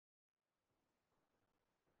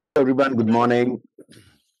Everyone, good morning.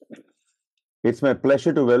 It's my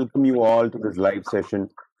pleasure to welcome you all to this live session.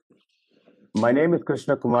 My name is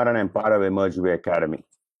Krishna Kumar and I'm part of Emerge Way Academy.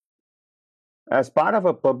 As part of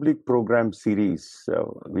a public program series,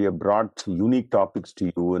 we have brought unique topics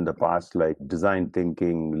to you in the past, like design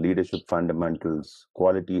thinking, leadership fundamentals,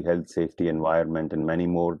 quality, health, safety, environment, and many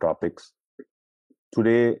more topics.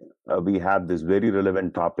 Today, we have this very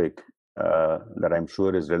relevant topic that I'm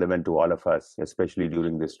sure is relevant to all of us, especially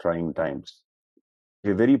during these trying times.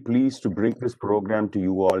 We're very pleased to bring this program to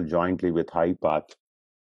you all jointly with High Path.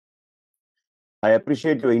 I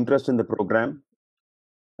appreciate your interest in the program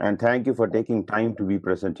and thank you for taking time to be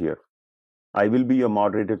present here. I will be your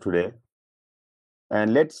moderator today,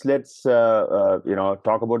 and let's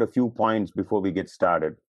talk about a few points before we get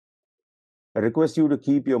started. I request you to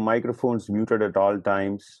keep your microphones muted at all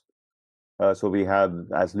times, so we have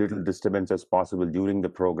as little disturbance as possible during the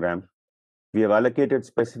program. We have allocated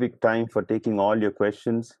specific time for taking all your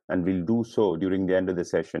questions, and we'll do so during the end of the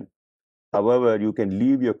session. However, you can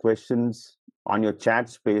leave your questions on your chat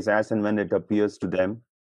space as and when it appears to them.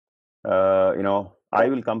 I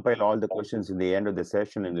will compile all the questions in the end of the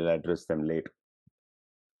session and will address them later.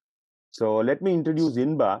 So let me introduce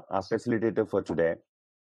Inba, our facilitator for today.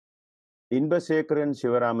 Inba Sekharan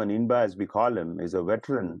Shivaraman, Inba as we call him, is a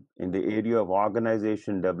veteran in the area of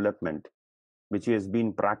organization development, which he has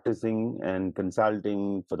been practicing and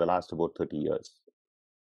consulting for the last about 30 years.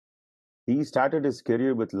 He started his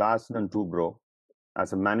career with Larsen & Toubro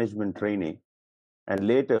as a management trainee, and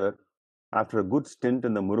later, after a good stint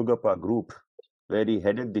in the Murugappa Group, where he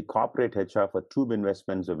headed the corporate HR for Tube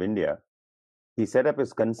Investments of India, he set up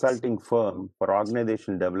his consulting firm for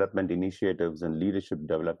organizational development initiatives and leadership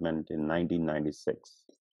development in 1996.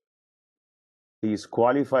 He is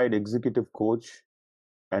qualified executive coach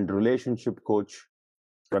and relationship coach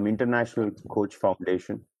from International Coach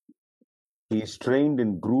Foundation. He is trained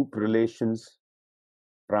in group relations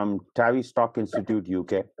from Tavistock Institute,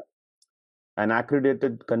 UK, an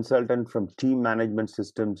accredited consultant from Team Management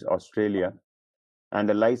Systems, Australia, and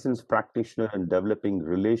a licensed practitioner in developing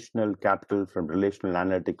relational capital from Relational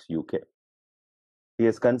Analytics, UK. He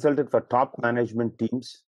has consulted for top management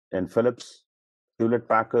teams in Philips, Hewlett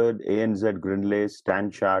Packard, ANZ, Grindlays,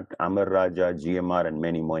 Stanchart, Amar Raja, GMR, and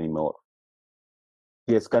many, many more.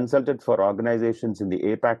 He has consulted for organizations in the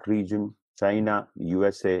APAC region, China,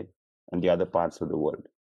 USA, and the other parts of the world.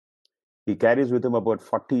 He carries with him about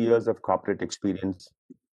 40 years of corporate experience,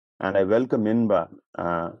 and I welcome Inba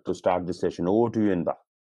to start the session. Over to you, Inba.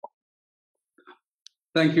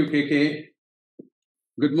 Thank you, KK.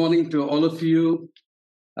 Good morning to all of you.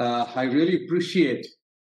 I really appreciate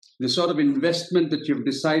the sort of investment that you've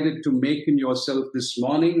decided to make in yourself this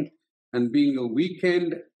morning. And being a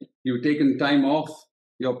weekend, you've taken time off,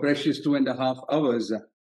 your precious 2.5 hours.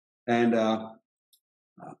 And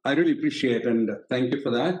I really appreciate and thank you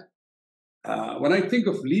for that. When I think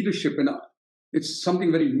of leadership, it's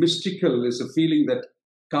something very mystical, is a feeling that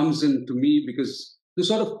comes into me because the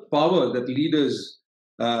sort of power that leaders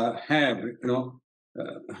have,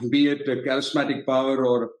 be it a charismatic power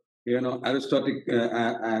or, Aristotic,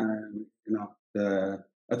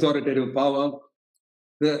 authoritative power.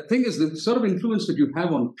 The thing is, the sort of influence that you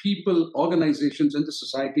have on people, organizations, and the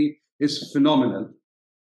society is phenomenal.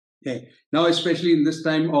 Okay. Now, especially in this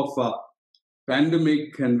time of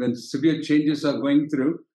pandemic and when severe changes are going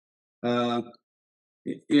through,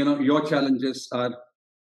 your challenges are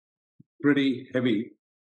pretty heavy.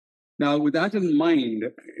 Now, with that in mind,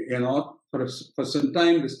 for some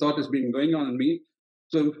time, this thought has been going on in me.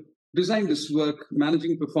 So, design this work,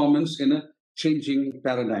 managing performance in a changing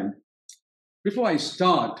paradigm. Before I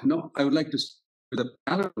start, I would like to start with a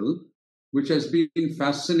parable which has been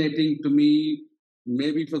fascinating to me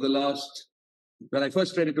maybe for the last, when I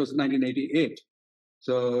first read it was 1988.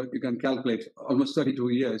 So you can calculate almost 32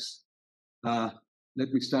 years.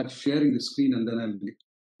 Let me start sharing the screen and then I'll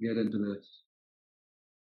get into this.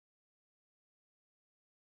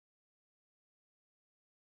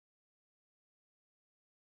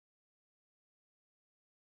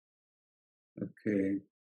 Okay.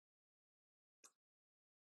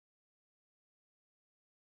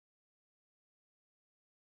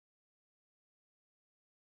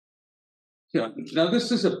 Yeah. Now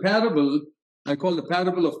this is a parable I call the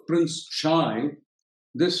parable of Prince Chai.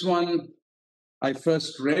 This one I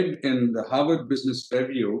first read in the Harvard Business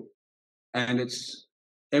Review, and it's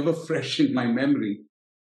ever fresh in my memory.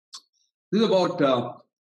 This is about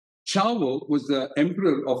Chao was the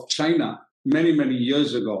emperor of China many, many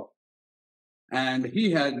years ago. And he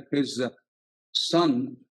had his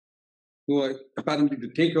son, who apparently to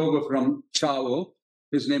take over from Chao,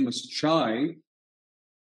 his name was Chai.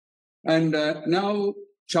 And now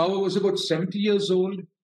Chao was about 70 years old,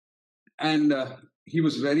 and he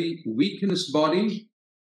was very weak in his body.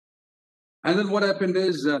 And then what happened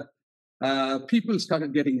is people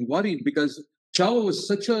started getting worried because Chao was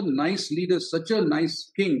such a nice leader, such a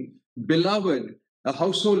nice king, beloved, a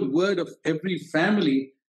household word of every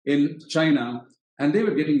family in China. And they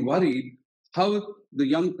were getting worried how the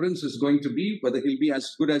young prince is going to be, whether he'll be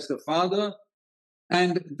as good as the father.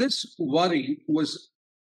 And this worry was,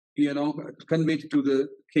 conveyed to the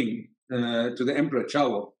king, to the emperor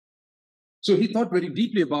Chao. So he thought very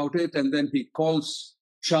deeply about it, and then he calls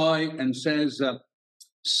Chai and says,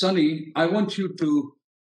 Sonny, I want you to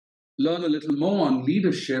learn a little more on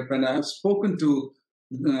leadership, and I have spoken to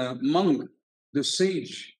Monk, the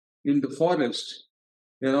sage in the forest.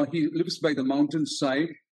 He lives by the mountainside.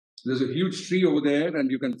 There's a huge tree over there,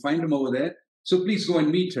 and you can find him over there. So please go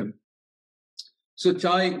and meet him. So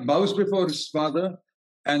Chai bows before his father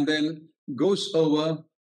and then goes over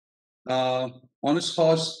on his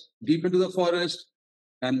horse deep into the forest.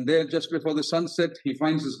 And there, just before the sunset, he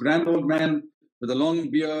finds this grand old man with a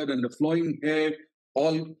long beard and a flowing hair,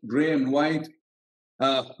 all gray and white.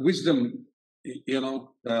 Wisdom,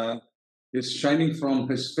 is shining from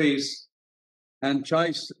his face. And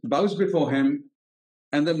Chai bows before him.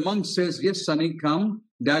 And the monk says, yes, Sonny, come.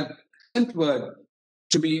 Dad sent word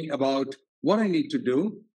to me about what I need to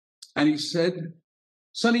do. And he said,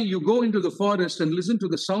 Sonny, you go into the forest and listen to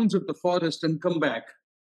the sounds of the forest and come back.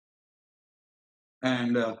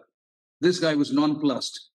 And this guy was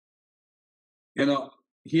nonplussed.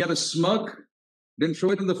 He had a smirk, didn't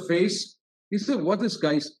show it in the face. He said, what this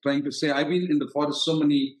guy's trying to say? I've been in the forest so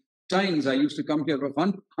many times. I used to come here for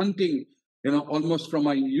hunting, almost from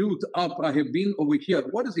my youth up. I have been over here.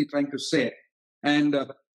 What is he trying to say? And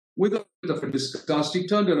with a bit of a disgust, he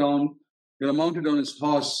turned around, mounted on his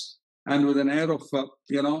horse, and with an air of,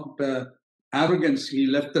 arrogance, he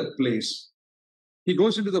left that place. He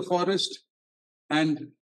goes into the forest, and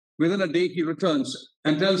within a day, he returns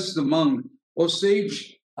and tells the monk, oh,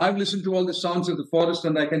 sage, I've listened to all the sounds of the forest,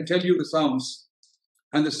 and I can tell you the sounds.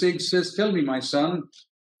 And the sage says, tell me, my son.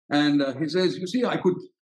 And he says, you see, I could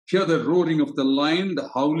hear the roaring of the lion, the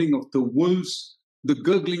howling of the wolves, the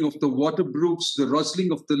gurgling of the water brooks, the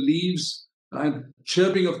rustling of the leaves, and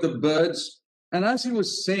chirping of the birds. And as he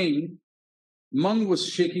was saying, Mung was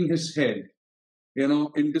shaking his head,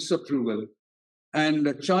 in disapproval. And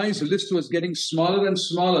Chai's list was getting smaller and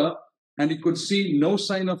smaller, and he could see no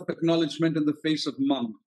sign of acknowledgement in the face of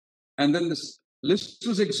Mung. And then this list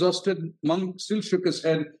was exhausted. Mung still shook his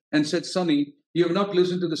head and said, Sonny, you have not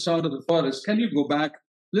listened to the sound of the forest. Can you go back,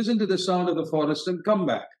 listen to the sound of the forest, and come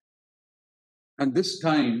back? And this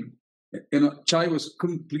time, Chai was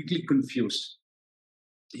completely confused.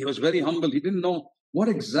 He was very humble. He didn't know what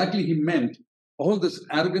exactly he meant. All this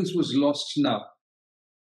arrogance was lost now.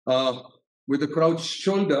 With a crouched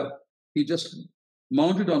shoulder, he just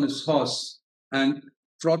mounted on his horse and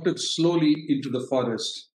trotted slowly into the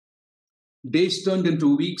forest. Days turned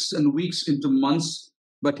into weeks and weeks into months,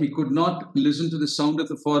 but he could not listen to the sound of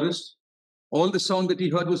the forest. All the sound that he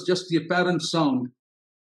heard was just the apparent sound.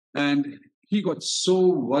 And he got so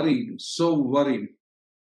worried.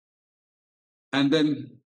 And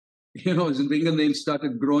then, his fingernails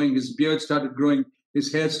started growing, his beard started growing,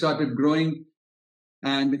 his hair started growing.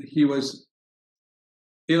 And he was,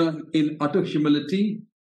 in utter humility,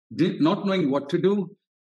 not knowing what to do.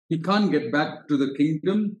 He can't get back to the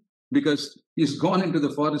kingdom because he's gone into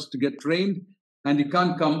the forest to get trained, and he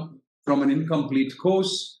can't come from an incomplete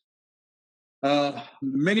course.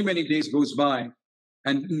 Many, many days goes by,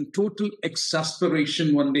 and in total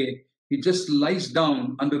exasperation one day, he just lies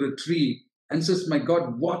down under a tree and says, my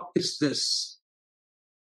God, what is this?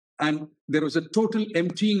 And there was a total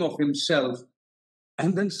emptying of himself.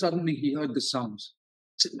 And then suddenly he heard the sounds.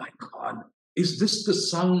 He said, my God, is this the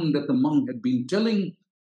sound that the monk had been telling?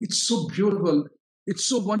 It's so beautiful. It's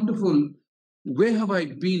so wonderful. Where have I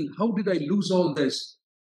been? How did I lose all this?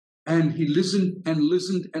 And he listened and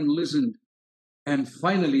listened and listened. And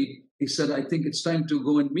finally, he said, I think it's time to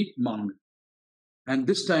go and meet Mung. And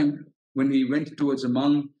this time, when he went towards a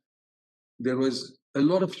monk, there was a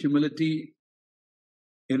lot of humility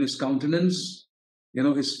in his countenance.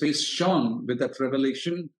 His face shone with that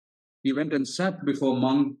revelation. He went and sat before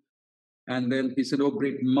Mung. And then he said, oh,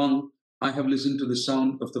 great Mung, I have listened to the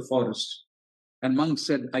sound of the forest. And Mung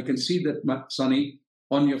said, I can see that, Sonny,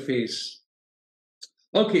 on your face.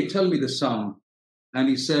 Okay, tell me the sound. And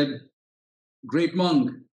he said, great Monk,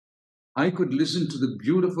 I could listen to the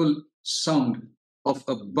beautiful sound of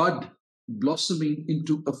a bud blossoming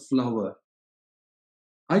into a flower.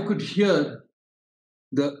 I could hear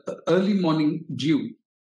the early morning dew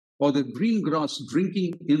or the green grass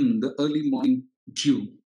drinking in the early morning dew.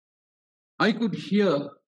 I could hear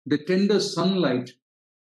the tender sunlight,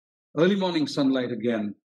 early morning sunlight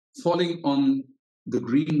again, falling on the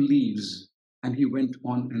green leaves, and he went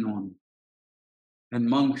on and on. And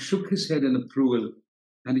monk shook his head in approval,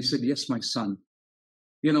 and he said, yes, my son.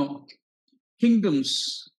 You know,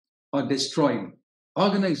 kingdoms are destroyed,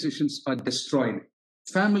 organizations are destroyed,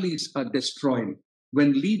 families are destroyed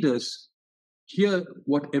when leaders hear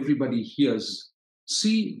what everybody hears,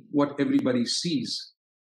 see what everybody sees,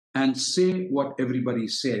 and say what everybody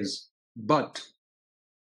says. But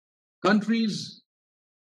countries,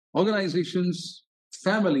 organizations,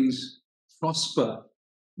 families prosper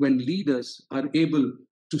when leaders are able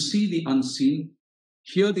to see the unseen,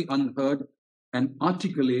 hear the unheard, and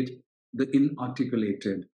articulate the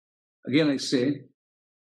inarticulated. Again, I say,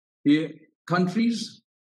 countries,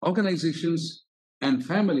 organizations, and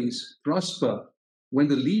families prosper when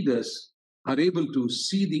the leaders are able to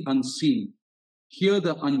see the unseen, hear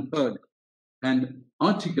the unheard, and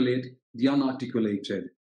articulate the unarticulated.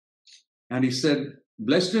 And he said,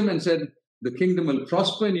 blessed him and said, the kingdom will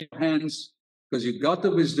prosper in your hands because you got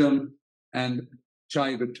the wisdom. And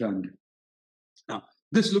Chai returned. Now,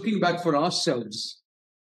 this looking back for ourselves,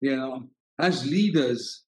 as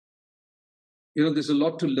leaders, there's a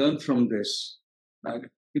lot to learn from this.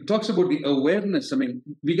 It talks about the awareness. I mean,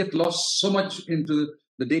 we get lost so much into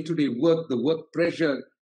the day-to-day work, the work pressure.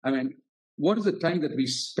 I mean, what is the time that we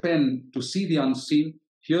spend to see the unseen,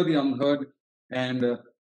 hear the unheard, and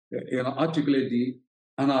articulate the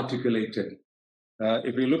unarticulated?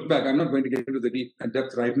 If you look back, I'm not going to get into the deep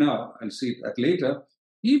depth right now. I'll see that later.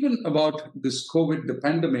 Even about this COVID, the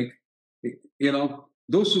pandemic,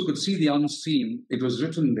 those who could see the unseen, it was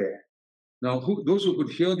written there. Now, those who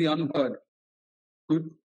could hear the unheard,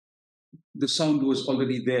 the sound was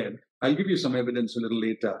already there. I'll give you some evidence a little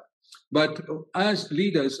later. But as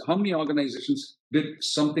leaders, how many organizations did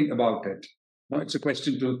something about it? Now, it's a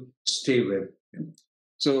question to stay with.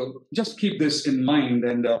 So just keep this in mind.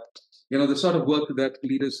 And, the sort of work that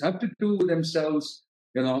leaders have to do themselves,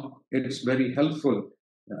 it's very helpful.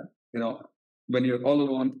 When you're all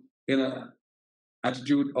alone in an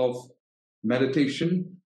attitude of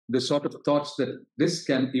meditation, the sort of thoughts that this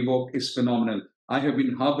can evoke is phenomenal. I have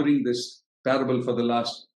been harboring this parable for the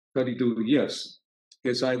last 32 years.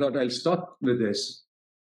 Okay, so I thought I'll start with this.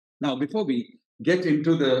 Now, before we get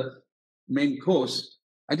into the main course,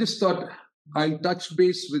 I just thought I'll touch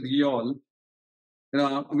base with you all.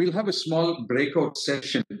 We'll have a small breakout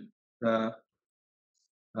session. Let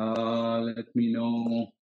me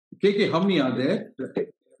know. KK, how many are there?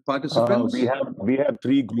 Participants? We have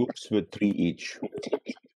 3 groups with 3 each.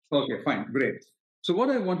 Okay, fine, great. So what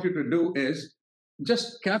I want you to do is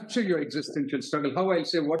just capture your existential struggle. How I'll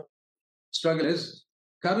say what struggle is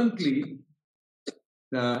currently.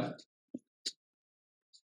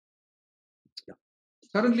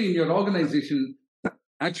 Currently in your organization,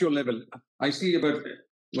 at your level, I see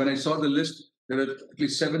when I saw the list, there are at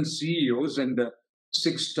least 7 CEOs and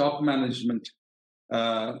 6 top management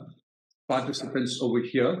participants over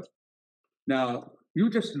here. Now, you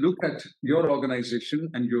just look at your organization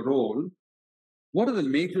and your role. What are the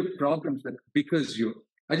major problems that because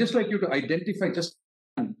I just like you to identify just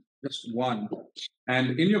one.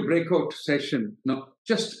 And in your breakout session,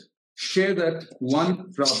 just share that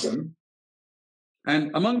one problem.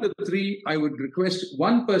 And among the 3, I would request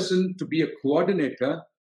one person to be a coordinator.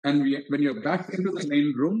 And when you're back into the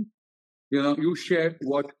main room, you share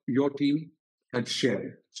what your team had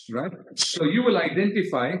shared, right? So you will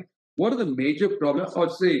identify what are the major problems, or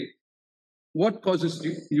say, what causes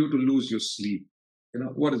you to lose your sleep?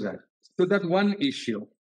 What is that? So that one issue,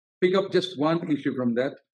 pick up just one issue from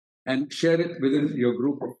that and share it within your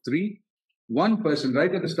group of 3. One person,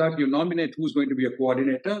 right at the start, you nominate who's going to be a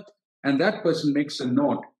coordinator, and that person makes a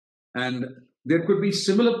note. And there could be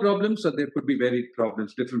similar problems, or there could be varied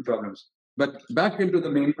problems, different problems. But back into the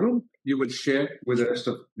main room, you will share with the rest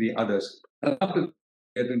of the others. And after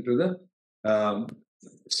get into the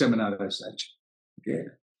seminar as such. Okay.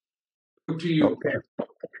 Up to you. Okay.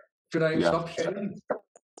 Should I stop sharing?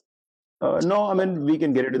 No, I mean, we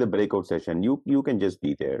can get into the breakout session. You can just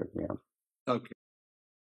be there. Yeah. Okay.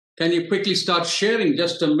 Can you quickly start sharing?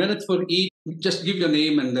 Just a minute for each. Just give your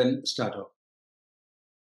name and then start off.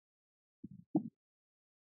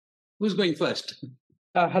 Who's going first?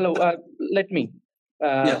 Hello. Let me.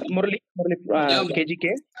 Murali,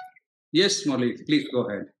 KGK. Yes, Murali. Please go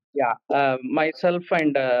ahead. Yeah. Myself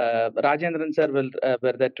and Rajendran sir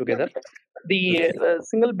were there together. The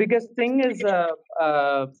single biggest thing is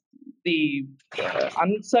the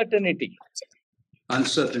uncertainty.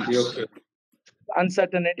 Uncertainty. Okay.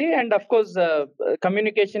 uncertainty, and of course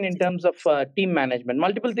communication in terms of team management.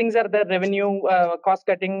 Multiple things are there: revenue, cost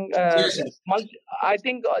cutting. Yes, yes. I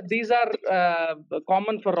think these are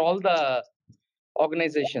common for all the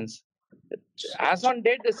organizations. As on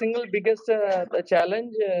date, the single biggest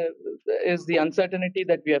challenge is the uncertainty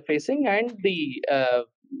that we are facing, and the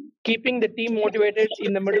keeping the team motivated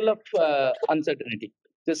in the middle of uncertainty.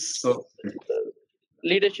 This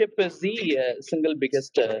leadership is the single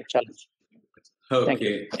biggest challenge.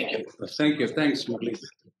 Okay. Thank you. Thanks, Murli.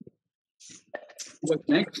 What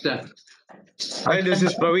next? Hi, this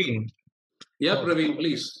is Praveen. Yeah, Praveen,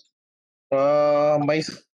 please.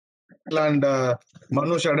 Myself and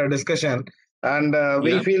Manush had a discussion, and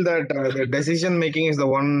we feel that the decision making is the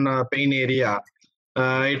one pain area.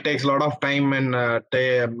 It takes a lot of time and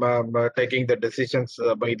taking the decisions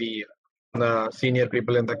by the senior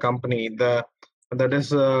people in the company. That is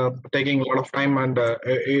taking a lot of time, and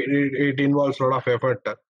it involves a lot of effort.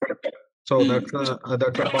 So that's a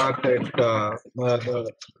part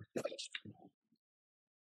that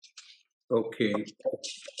Okay.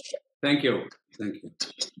 Thank you. Thank you.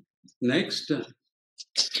 Next.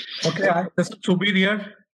 Okay, this is Subir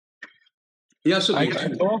here. Yeah,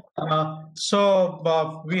 Subir.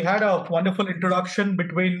 So we had a wonderful introduction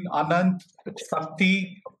between Anand,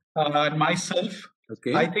 Sakti, and myself.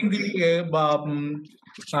 Okay. I think the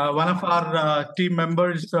one of our team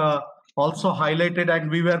members also highlighted, and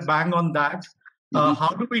we were bang on that.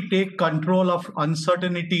 How do we take control of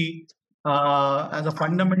uncertainty as a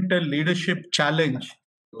fundamental leadership challenge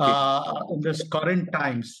in this current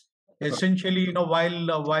times? Essentially,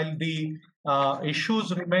 while the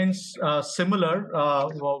issues remains similar,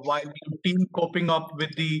 while the team coping up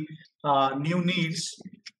with the new needs,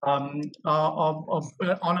 on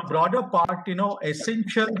a broader part,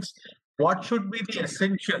 essentials. What should be the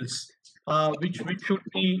essentials which should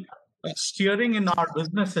be steering in our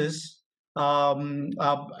businesses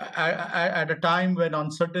at a time when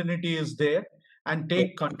uncertainty is there, and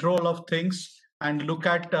take control of things and look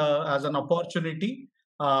at as an opportunity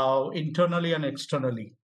internally and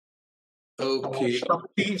externally. Okay.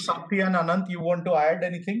 Sakti and Anant, you want to add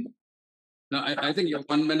anything? No, I think your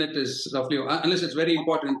 1 minute is roughly, unless it's very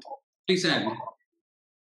important. Please add.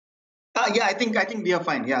 Yeah, I think we are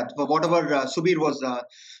fine. Yeah, for whatever Subir was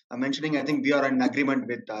mentioning, I think we are in agreement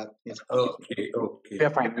with. Yes. Okay. We are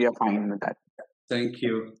fine. We are fine with that. Thank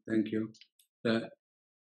you.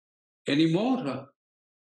 Any more?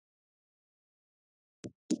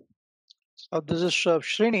 This is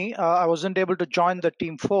Srini. I wasn't able to join the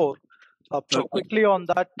team 4. So quickly on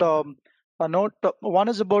that note, one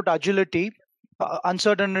is about agility.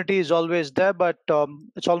 Uncertainty is always there, but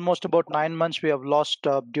it's almost about 9 months we have lost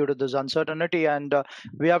due to this uncertainty, and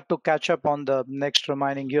we have to catch up on the next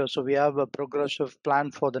remaining year. So we have a progressive plan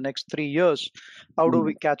for the next 3 years. How do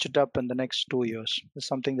we catch it up in the next 2 years? It's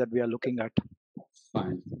something that we are looking at.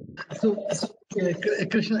 Fine. So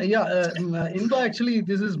Krishna, Inba, actually,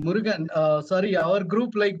 this is Murugan. Sorry, our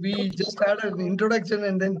group, we just had an introduction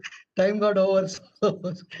and then time got over, so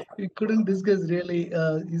we couldn't discuss really.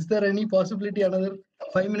 Is there any possibility another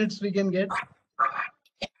 5 minutes we can get?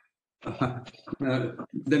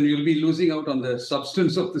 Then you'll be losing out on the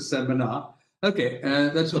substance of the seminar. Okay,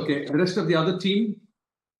 that's okay. The rest of the other team?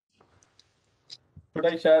 Could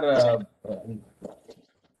I share?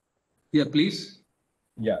 Yeah, please.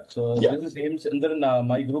 Yeah, so this is James, and then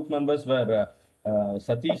my group members were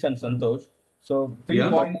Satish and Santosh. So 3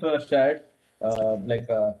 points were shared.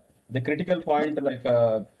 The critical point,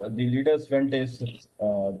 the leaders went is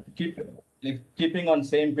keeping on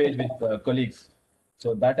same page with colleagues.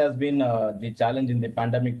 So that has been the challenge in the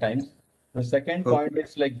pandemic times. The second point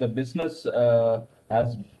is the business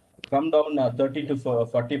has come down 30 to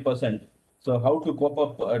 40%. So how to cope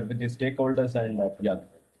up with the stakeholders, and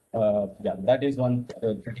that is one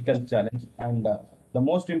critical challenge. And the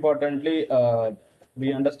most importantly,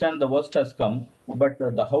 we understand the worst has come, but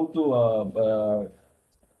the how to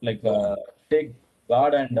take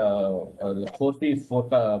guard and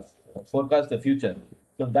forecast the future.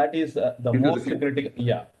 So that is the most critical.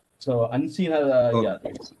 Yeah. So unseen.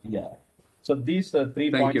 So these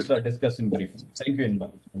 3 points are discussed in brief. Thank you,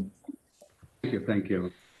 Inba. Thank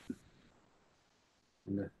you.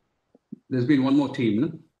 There's been one more team,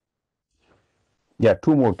 no? Yeah,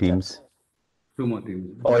 2 more teams. 2 more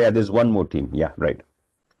teams. Oh, yeah, there's 1 more team. Yeah, right.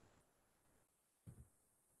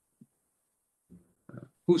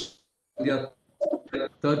 Who's the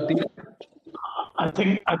third team? I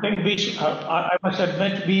think we should, I must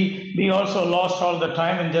admit we also lost all the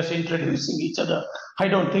time in just introducing each other. I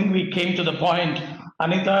don't think we came to the point.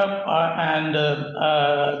 Anita and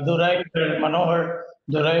Durai and Manohar,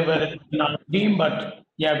 derive in our team, but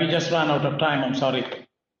yeah, we just ran out of time. I'm sorry.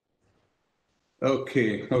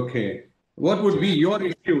 Okay. What would be your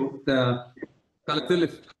issue, Kalathil,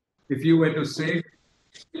 if you were to say?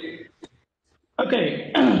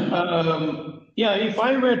 Okay. Yeah,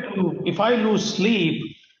 if I lose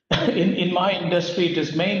sleep in my industry, it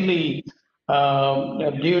is mainly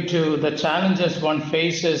due to the challenges one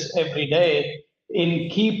faces every day in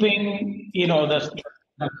keeping, the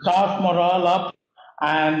staff morale up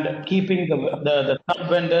and keeping the sub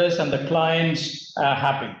vendors and the clients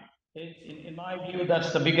happy. In my view,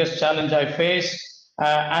 that's the biggest challenge I face.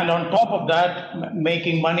 And on top of that,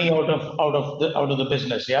 making money out of the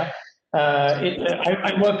business. Yeah.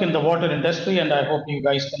 I work in the water industry, and I hope you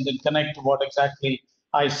guys can then connect to what exactly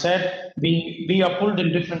I said. We are pulled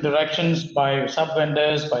in different directions by sub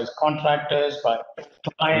vendors, by contractors, by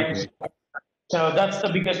clients. Okay. So that's the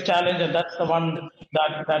biggest challenge, and that's the one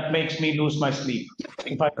that makes me lose my sleep.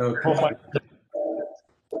 Okay.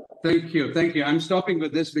 Thank you. I'm stopping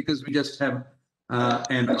with this because we just have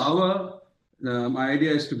an hour. My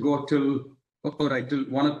idea is to go till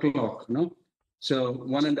 1 o'clock, no? So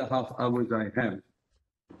 1.5 hours I have.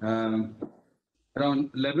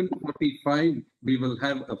 Around 11:45, we will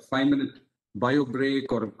have a 5-minute bio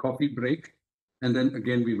break or a coffee break, and then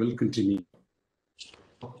again we will continue.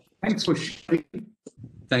 Thanks for sharing.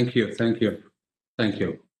 Thank you.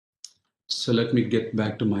 So let me get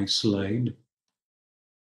back to my slide.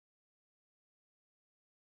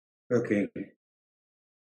 Okay.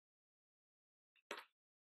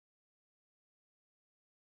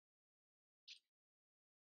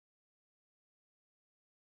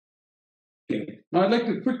 Now, I'd like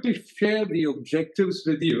to quickly share the objectives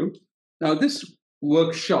with you. Now, this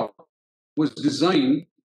workshop was designed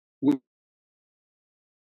with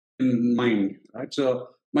in mind, right? So,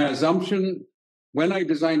 my assumption when I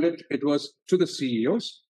designed it, it was to the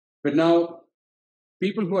CEOs, but now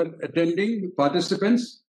people who are attending,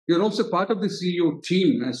 participants, you're also part of the CEO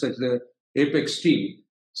team as such, the Apex team.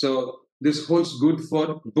 So, this holds good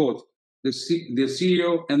for both the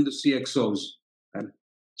CEO and the CXOs.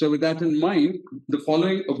 So with that in mind, the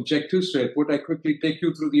following objectives were put. I quickly take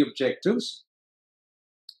you through the objectives.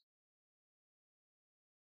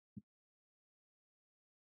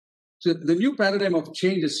 So the new paradigm of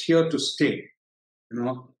change is here to stay.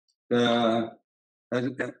 In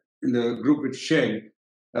the group which shared,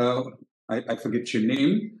 I forget your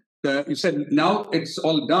name. You said, now it's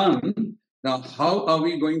all done. Now, how are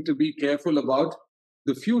we going to be careful about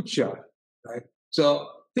the future? Right? So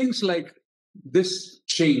things like this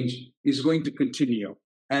change is going to continue.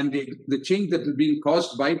 And the change that is being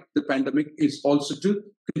caused by the pandemic is also to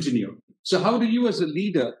continue. So how do you as a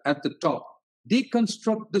leader at the top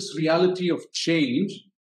deconstruct this reality of change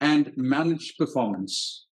and manage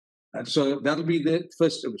performance? And so that'll be the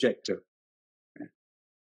first objective.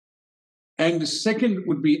 And the second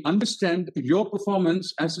would be understand your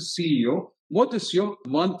performance as a CEO. What is your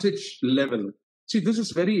vantage level? See, this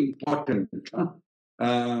is very important.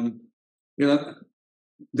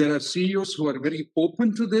 There are CEOs who are very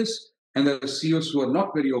open to this, and there are CEOs who are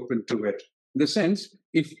not very open to it. In the sense,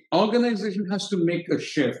 if organization has to make a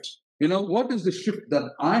shift, what is the shift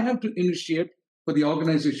that I have to initiate for the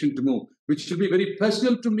organization to move, which should be very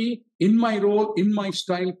personal to me, in my role, in my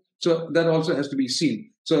style. So that also has to be seen.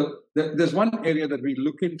 So there's one area that we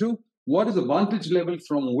look into. What is the vantage level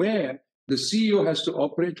from where the CEO has to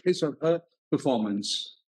operate his or her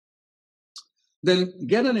performance? Then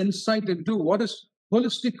get an insight into what is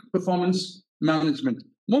holistic performance management.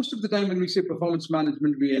 Most of the time when we say performance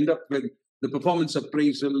management, we end up with the performance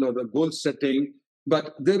appraisal or the goal setting,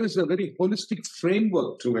 but there is a very holistic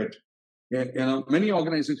framework to it. Many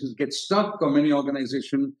organizations get stuck, or many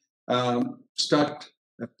organizations start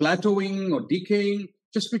plateauing or decaying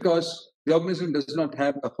just because the organization does not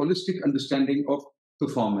have a holistic understanding of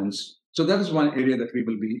performance. So that is one area that we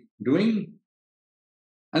will be doing.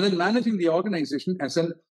 And then managing the organization as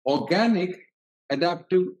an organic,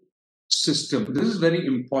 adaptive system. This is very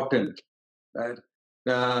important. Right?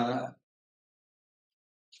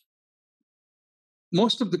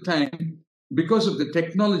 Most of the time, because of the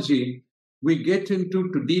technology, we get into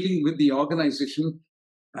dealing with the organization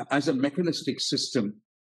as a mechanistic system.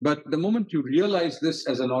 But the moment you realize this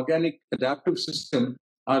as an organic, adaptive system,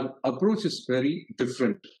 our approach is very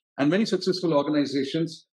different. And many successful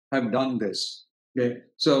organizations have done this. Okay?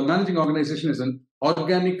 So managing organization is an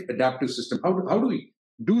organic, adaptive system. How do we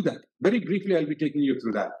do that? Very briefly, I'll be taking you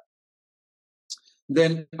through that.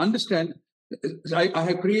 Then understand, I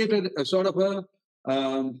have created a sort of a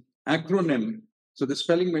acronym. So the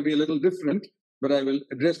spelling may be a little different, but I will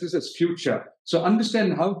address this as future. So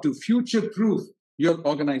understand how to future-proof your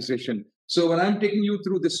organization. So when I'm taking you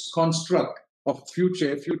through this construct of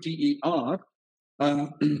future, F-U-T-E-R,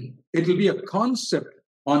 it will be a concept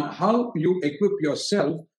on how you equip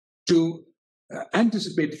yourself to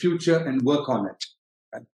anticipate future and work on it.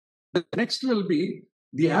 The next will be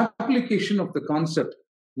the application of the concept.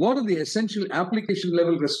 What are the essential application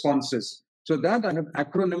level responses? So that I have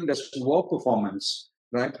acronymed as WAR performance,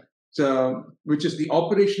 right? So, which is the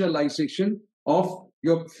operationalization of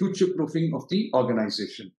your future proofing of the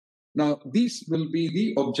organization. Now, these will be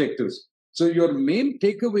the objectives. So your main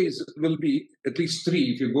takeaways will be at least three.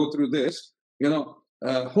 If you go through this,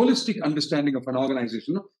 holistic understanding of an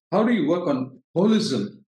organization. How do you work on holism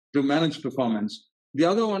to manage performance? The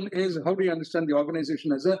other one is, how do you understand the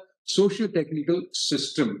organization as a socio-technical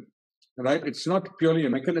system, right? It's not purely a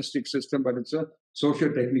mechanistic system, but it's a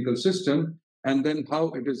socio-technical system. And then how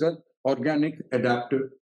it is an organic adaptive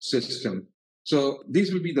system. So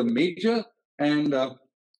these will be the major, and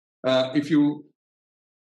if you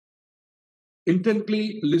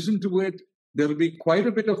intently listen to it, there will be quite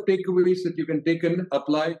a bit of takeaways that you can take and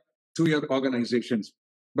apply to your organizations.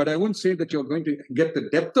 But I wouldn't say that you're going to get the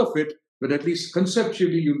depth of it, but at least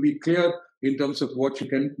conceptually, you'll be clear in terms of what you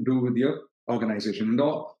can do with your organization. And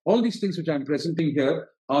all these things which I'm presenting here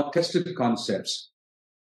are tested concepts.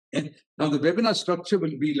 And now the webinar structure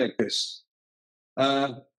will be like this.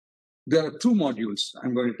 There are two modules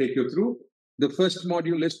I'm going to take you through. The first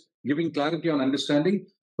module is giving clarity on understanding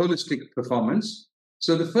holistic performance.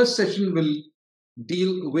 So the first session will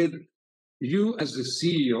deal with you as the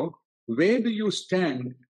CEO. Where do you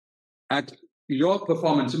stand at your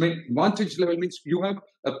performance? I mean, vantage level means you have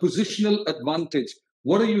a positional advantage.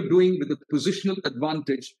 What are you doing with the positional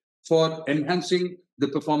advantage for enhancing the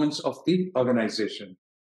performance of the organization?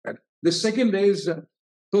 Right. The second is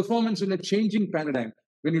performance in a changing paradigm.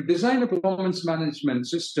 When you design a performance management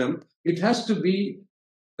system, it has to be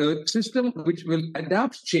a system which will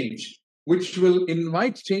adapt change, which will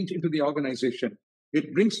invite change into the organization.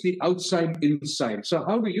 It brings the outside inside. So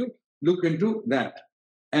how do you look into that?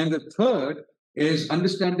 And the third is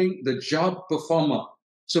understanding the job performer.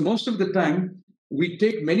 So most of the time, we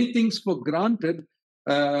take many things for granted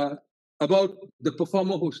about the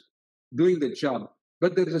performer who's doing the job.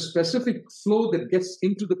 But there is a specific flow that gets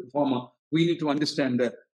into the performer. We need to understand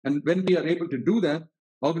that. And when we are able to do that,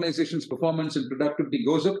 organization's performance and productivity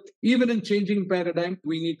goes up. Even in changing paradigm,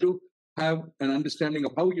 we need to have an understanding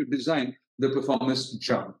of how you design the performance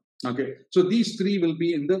job. Okay, so these three will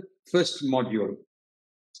be in the first module.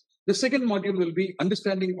 The second module will be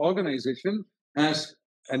understanding organization as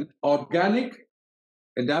an organic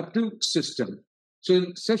adaptive system. So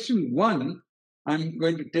in session one, I'm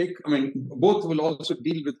going to take, both will also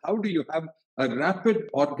deal with how do you have a rapid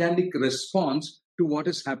organic response to what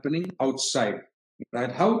is happening outside,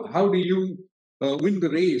 right? How do you win the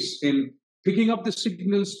race in picking up the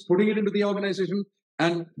signals, putting it into the organization,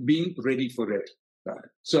 and being ready for it? Right?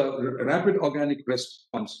 So rapid organic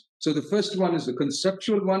response. So the first one is the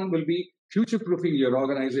conceptual one, will be future-proofing your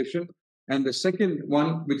organization. And the second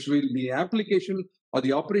one, which will be application or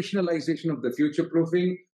the operationalization of the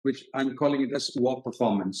future-proofing, which I'm calling it as WAR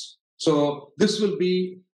performance. So this will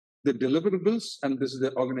be the deliverables, and this is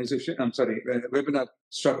the organization, webinar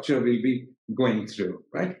structure we'll be going through,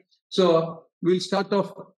 right? So we'll start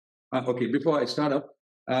off, before I start up,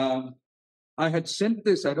 I had sent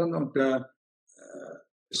this, I don't know,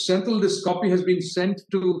 Senthil, this copy has been sent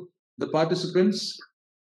to the participants?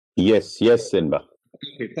 Yes, Sinba.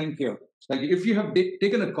 Okay, thank you. If you have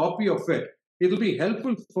taken a copy of it, it'll be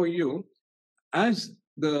helpful for you as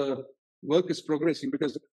the work is progressing,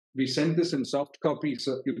 because we send this in soft copy,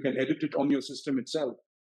 so you can edit it on your system itself.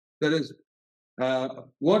 That is,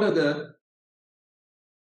 what are the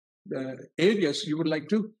areas you would like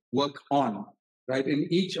to work on, right? In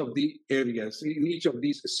each of the areas, in each of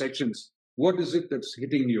these sections, what is it that's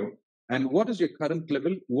hitting you? And what is your current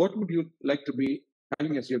level? What would you like to be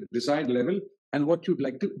having as your desired level? And what you'd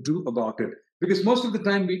like to do about it? Because most of the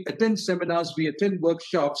time we attend seminars, we attend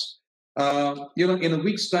workshops, in a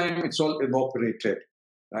week's time, it's all evaporated,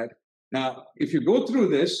 right? Now, if you go through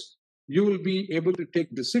this, you will be able to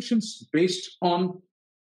take decisions based on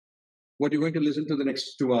what you're going to listen to the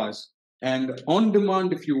next 2 hours. And on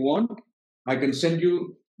demand, if you want, I can send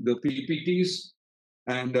you the PPTs.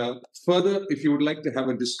 And further, if you would like to have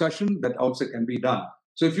a discussion, that also can be done.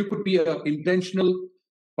 So if you could be an intentional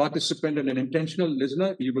participant and an intentional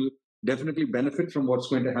listener, you will definitely benefit from what's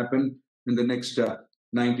going to happen in the next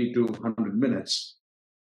 90 to 100 minutes.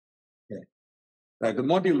 Okay. Right, the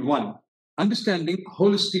module 1, understanding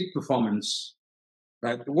holistic performance.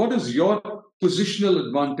 Right, what is your positional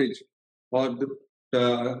advantage or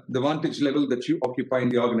the vantage level that you occupy in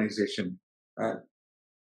the organization.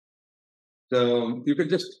 So you can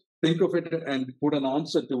just think of it and put an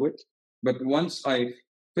answer to it. But once I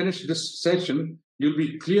finish this session, you'll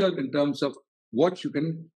be clear in terms of what you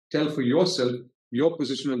can tell for yourself, your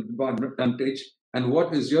positional advantage, and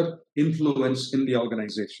what is your influence in the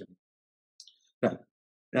organization.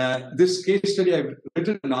 This case study, I've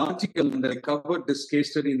written an article and I covered this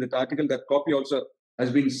case study in that article. That copy also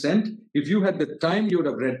has been sent. If you had the time, you would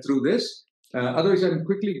have read through this. Otherwise, I'm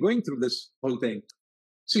quickly going through this whole thing.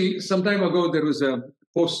 See, some time ago, there was a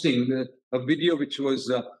posting, a video which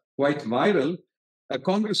was quite viral. A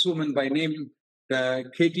congresswoman by name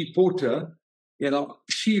Katie Porter,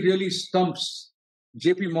 she really stumps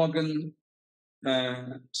JP Morgan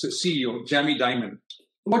CEO, Jamie Dimon.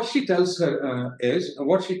 What she tells him is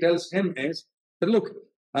that, look,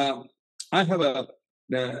 I have a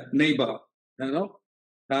neighbor,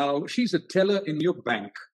 she's a teller in your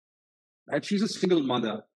bank, right? She's a single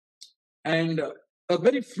mother, and a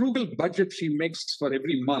very frugal budget she makes for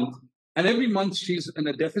every month, and every month she's in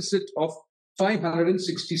a deficit of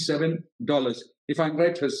 $567. If I'm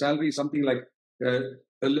right, her salary is something like a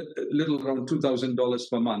little around $2,000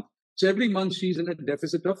 per month. So every month she's in a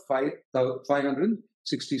deficit of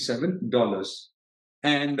 $567.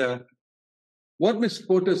 And what Ms.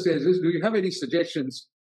 Porter says is, do you have any suggestions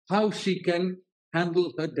how she can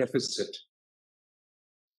handle her deficit?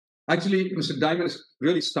 Actually, Mr. Dimon is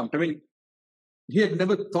really stumped. I mean, he had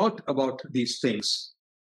never thought about these things.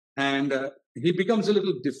 And he becomes a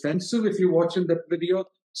little defensive if you watch in that video,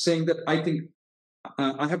 saying that I think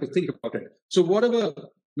I have to think about it. So whatever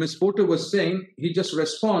Ms. Porter was saying, he just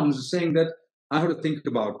responds saying that I have to think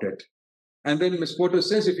about it. And then Ms. Porter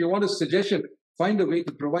says, if you want a suggestion, find a way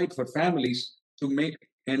to provide for families to make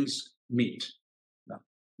ends meet.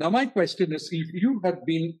 Now my question is, if you had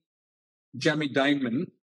been Jamie Dimon,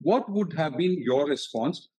 what would have been your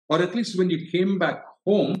response? Or at least when you came back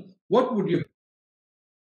home, what would you?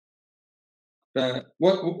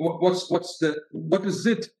 What is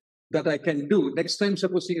it that I can do next time?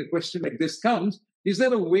 Supposing a question like this comes, is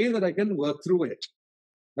there a way that I can work through it?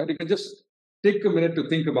 That you can just take a minute to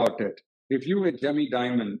think about it. If you were Jamie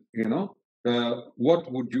Dimon,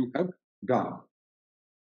 what would you have done?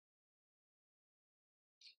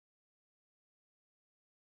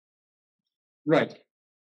 Right.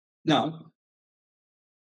 Now,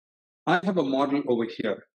 I have a model over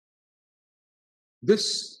here.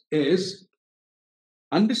 This is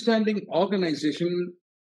understanding organization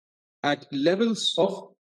at levels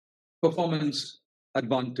of performance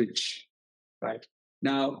advantage, right?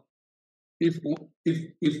 Now, if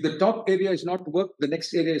the top area is not work, the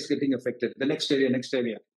next area is getting affected, the next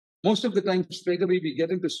area. Most of the time, straight away, we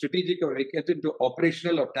get into strategic or we get into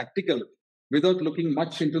operational or tactical without looking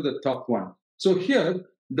much into the top one. So here,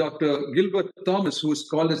 Dr. Gilbert Thomas, who is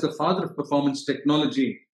called as the father of performance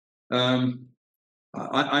technology,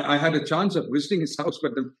 I had a chance of visiting his house,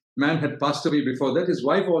 but the man had passed away before that. His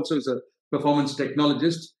wife also is a performance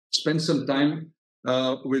technologist. Spent some time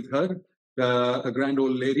with her, a grand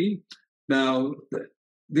old lady. Now,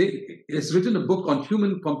 it's written a book on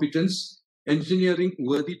human competence, engineering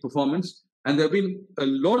worthy performance, and there have been a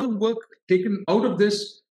lot of work taken out of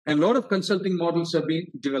this, and a lot of consulting models have been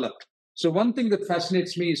developed. So one thing that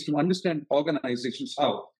fascinates me is to understand organizations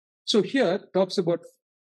how. So here talks about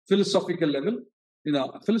philosophical level.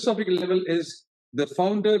 Philosophical level is the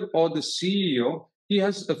founder or the CEO. He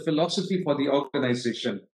has a philosophy for the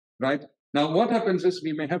organization, right? Now, what happens is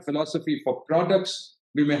we may have philosophy for products,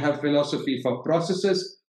 we may have philosophy for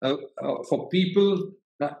processes, for people.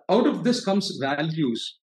 Out of this comes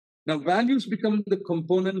values. Now, values become the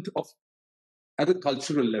component of at a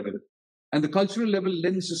cultural level. And the cultural level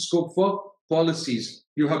lends a scope for policies.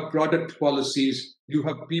 You have product policies, you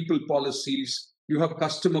have people policies, you have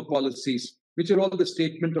customer policies, which are all the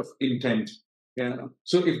statement of intent. Yeah.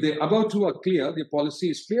 So if the above two are clear, the policy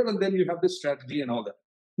is clear, and then you have the strategy and all that.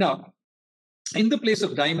 Now, in the place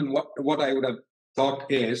of Dimon, what I would have thought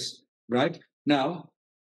is, right, now,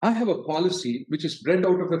 I have a policy which is bred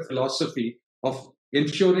out of a philosophy of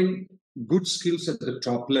ensuring good skills at the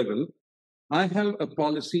top level. I have a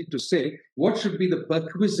policy to say what should be the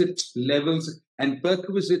perquisite levels and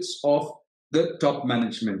perquisites of the top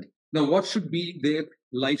management. Now, what should be their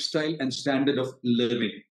lifestyle and standard of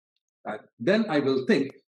living? Then I will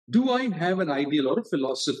think, do I have an ideal or a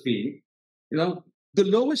philosophy? The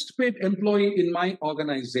lowest paid employee in my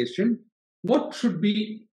organization, what should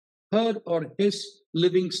be her or his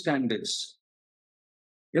living standards?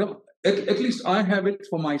 At least I have it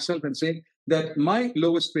for myself and say that my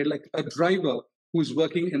lowest paid, like a driver who's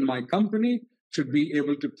working in my company, should be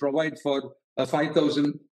able to provide for a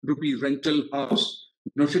 5,000 rupee rental house,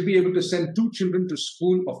 should be able to send 2 children to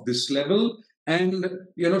school of this level, and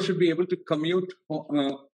should be able to commute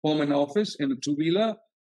home and office in a two-wheeler,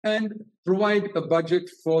 and provide a budget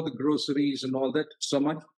for the groceries and all that, so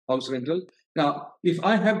much house rental. Now, if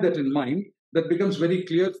I have that in mind, that becomes very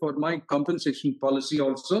clear for my compensation policy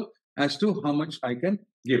also as to how much I can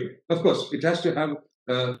give. Of course, it has to have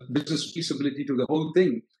business feasibility to the whole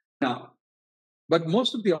thing. Now, but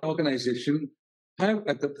most of the organization have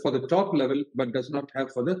for the top level, but does not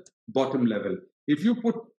have for the bottom level. If you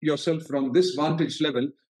put yourself from this vantage level,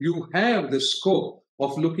 you have the scope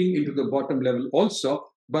of looking into the bottom level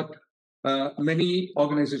also, but many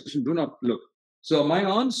organizations do not look. So my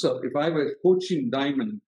answer, if I were coaching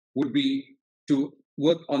Diamond, would be to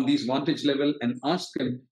work on these vantage level and ask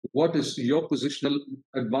them, what is your positional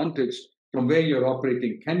advantage from where you're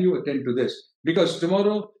operating? Can you attend to this? Because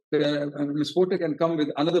tomorrow, Ms. Porter can come with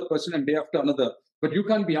another person and day after another, but you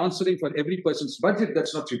can't be answering for every person's budget.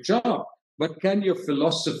 That's not your job. But can your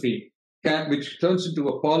philosophy, which turns into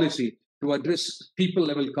a policy to address people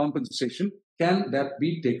level compensation, can that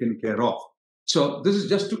be taken care of? So this is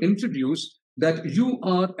just to introduce that you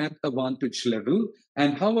are at a vantage level,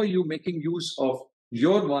 and how are you making use of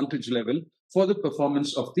your vantage level for the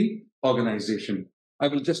performance of the organization. I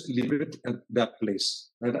will just leave it at that place,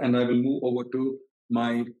 right? And I will move over to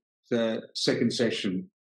my second session.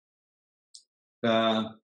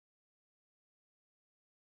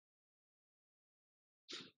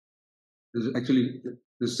 This is actually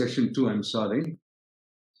this session 2, I'm sorry.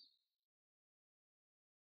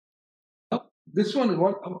 This one,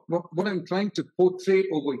 what I'm trying to portray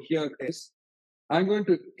over here is, I'm going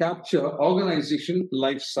to capture organization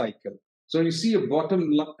life cycle. So you see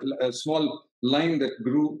a small line that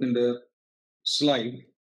grew in the slide,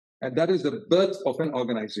 and that is the birth of an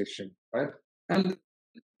organization, right? And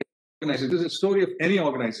this is a story of any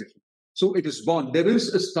organization. So it is born. There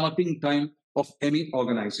is a starting time of any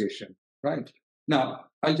organization, right? Now,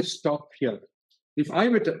 I'll just stop here. If I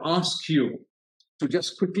were to ask you to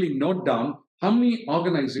just quickly note down how many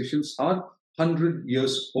organizations are 100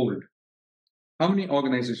 years old, how many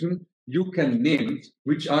organizations you can name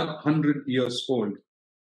which are 100 years old?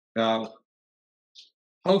 How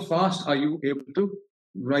fast are you able to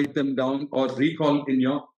write them down or recall in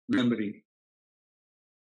your memory?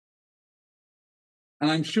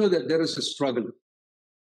 And I'm sure that there is a struggle,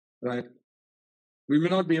 right? We may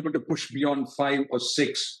not be able to push beyond 5 or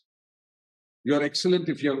 6. You're excellent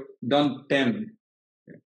if you've done 10.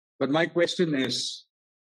 But my question is,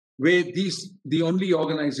 were these the only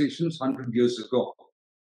organizations 100 years ago?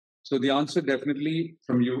 So the answer definitely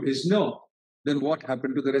from you is no. Then what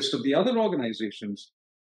happened to the rest of the other organizations?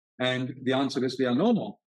 And the answer is they are no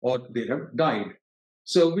more, or they have died.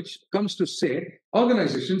 So which comes to say,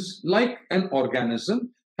 organizations, like an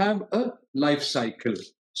organism, have a life cycle.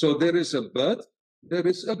 So there is a birth, there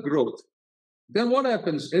is a growth. Then what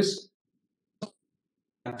happens is,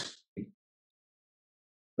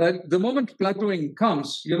 that the moment plateauing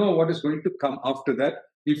comes, you know what is going to come after that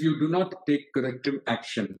if you do not take corrective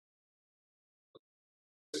action.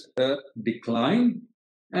 A decline,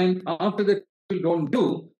 and after that you don't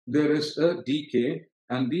do, there is a decay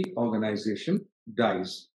and the organization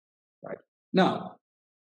dies. Right. Now,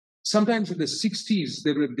 sometimes in the 60s,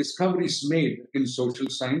 there were discoveries made in social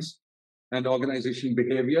science and organization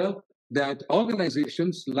behavior that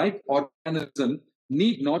organizations, like organisms,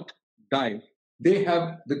 need not die. They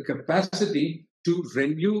have the capacity to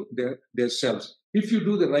renew their selves if you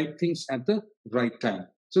do the right things at the right time.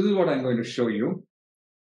 So this is what I'm going to show you.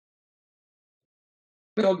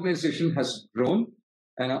 The organization has grown,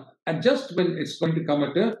 and just when it's going to come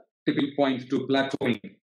at a tipping point to plateauing,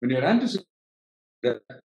 when you're anticipating that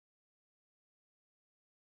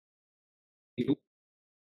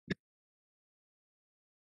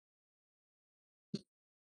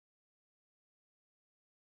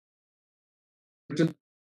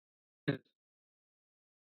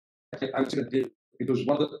I would say it was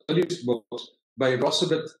one of the earliest books by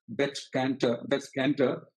Beth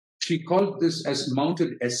Cantor. She called this as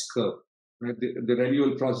mounted S-curve, right? The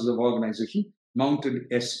renewal process of organization, mounted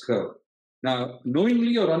S-curve. Now,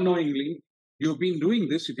 knowingly or unknowingly, you've been doing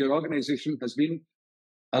this if your organization has been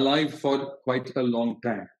alive for quite a long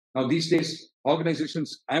time. Now, these days,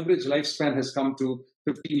 organizations' average lifespan has come to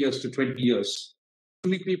 15 years to 20 years.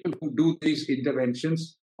 Only people who do these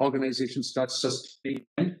interventions, organizations start sustaining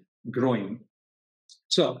and growing.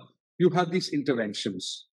 So you have these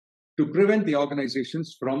interventions to prevent the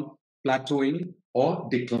organizations from plateauing or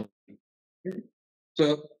declining. Okay?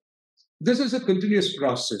 So this is a continuous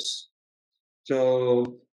process.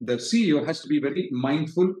 So the CEO has to be very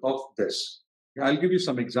mindful of this. I'll give you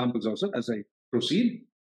some examples also as I proceed.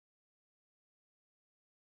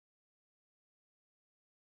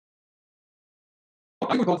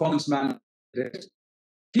 Performance management is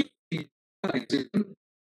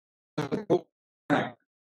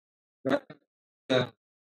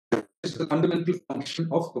the fundamental function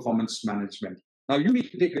of performance management. Now you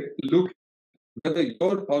need to take a look whether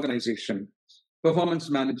your organization performance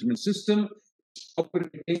management system is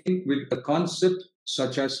operating with a concept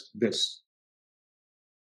such as this.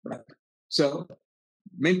 Right. So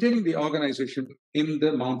maintaining the organization in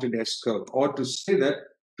the mountain S-curve, or to say that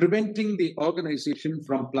preventing the organization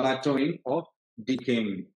from plateauing or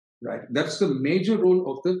decaying. Right. That's the major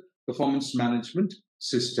role of the performance management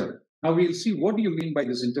system. Now we'll see what do you mean by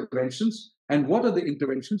these interventions and what are the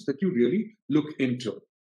interventions that you really look into.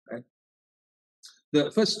 Right.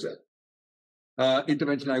 The first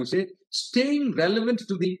intervention, I would say, staying relevant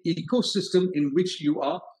to the ecosystem in which you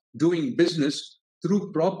are doing business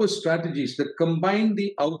through proper strategies that combine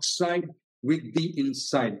the outside with the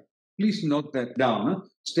inside. Please note that down. Huh?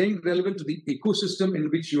 Staying relevant to the ecosystem in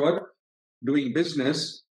which you are doing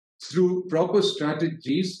business through proper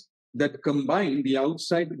strategies that combine the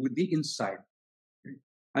outside with the inside.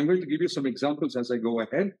 I'm going to give you some examples as I go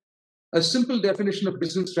ahead. A simple definition of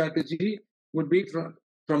business strategy would be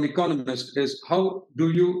from economists is how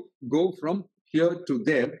do you go from here to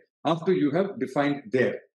there after you have defined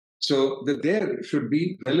there. So the there should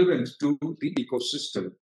be relevant to the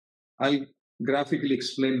ecosystem. I'll graphically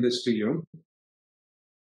explain this to you.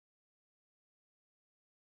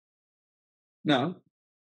 Now,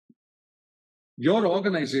 your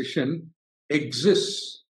organization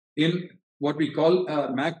exists in what we call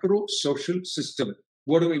a macro social system.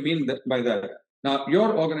 What do we mean by that? Now,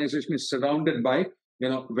 your organization is surrounded by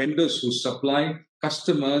vendors who supply,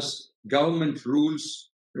 customers, government rules,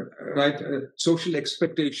 right? Social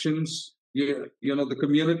expectations, the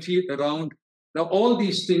community around. Now, all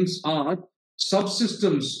these things are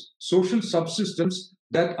subsystems, social subsystems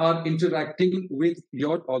that are interacting with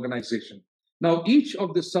your organization. Now, each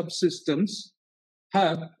of the subsystems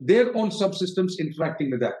have their own subsystems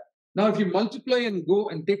interacting with that. Now, if you multiply and go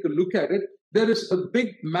and take a look at it, there is a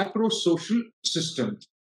big macro social system.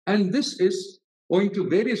 And this is, owing to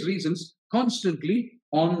various reasons, constantly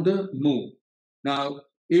on the move. Now,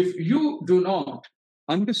 if you do not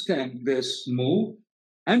understand this move,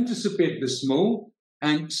 anticipate this move,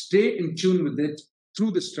 and stay in tune with it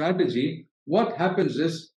through the strategy, what happens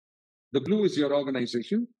is the blue is your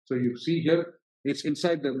organization. So you see here, it's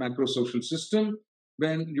inside the macro social system.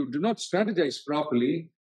 When you do not strategize properly,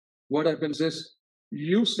 what happens is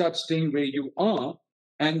you start staying where you are,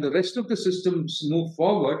 and the rest of the systems move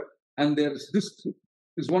forward. And this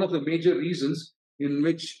is one of the major reasons in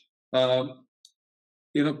which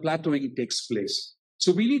plateauing takes place.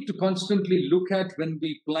 So we need to constantly look at when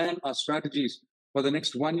we plan our strategies for the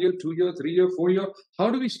next 1 year, 2 year, 3 year, 4 year. How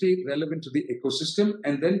do we stay relevant to the ecosystem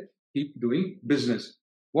and then keep doing business?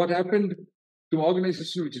 What happened to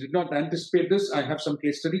organizations which did not anticipate this? I have some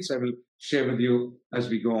case studies I will share with you as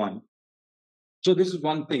we go on. So this is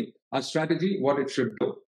one thing, our strategy, what it should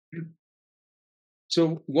do.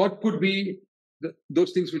 So what could be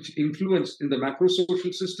those things which influence in the macro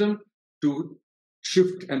social system to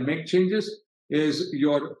shift and make changes is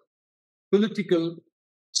your political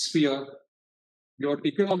sphere, your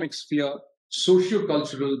economic sphere,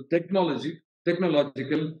 socio-cultural,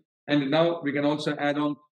 technological, and now we can also add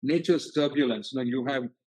on nature's turbulence. Now you have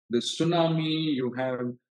the tsunami, you have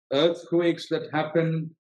earthquakes that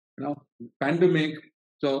happen, pandemic.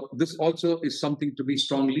 So this also is something to be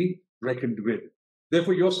strongly reckoned with.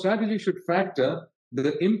 Therefore, your strategy should factor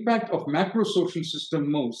the impact of macro social system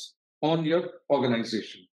moves on your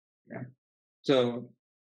organization. Yeah. So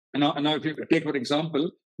now if you take, for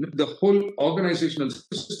example, the whole organizational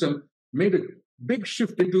system made a big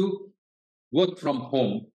shift into work from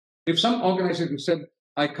home. If some organization said,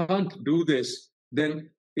 I can't do this, then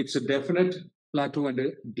it's a definite plateau and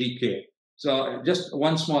a decay. So just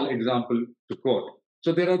one small example to quote.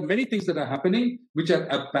 So there are many things that are happening which are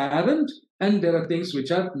apparent, and there are things which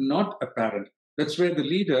are not apparent. That's where the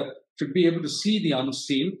leader should be able to see the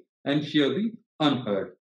unseen and hear the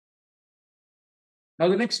unheard. Now,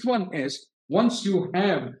 the next one is, once you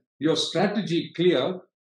have your strategy clear,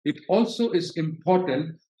 it also is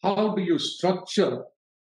important how do you structure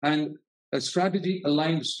and a strategy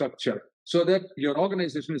aligned structure so that your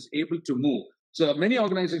organization is able to move. So many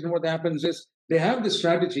organizations, what happens is they have the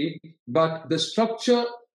strategy, but the structure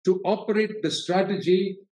to operate the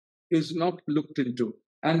strategy is not looked into.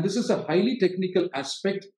 And this is a highly technical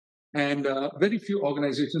aspect, and very few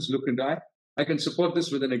organizations look into it. I can support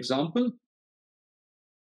this with an example.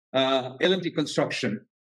 L&T construction.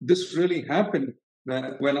 This really happened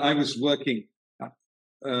when I was working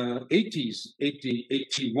 80s, 80,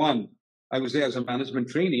 81. I was there as a management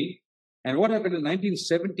trainee. And what happened in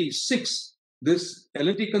 1976, this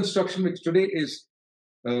L&T construction, which today is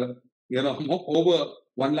over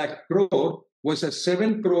 1 lakh crore, was a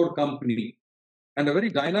 7 crore company. And a very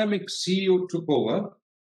dynamic CEO took over,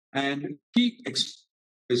 and he is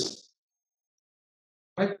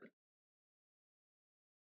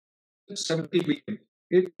 70 million.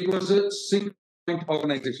 It was a single point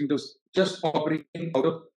organization. It was just operating out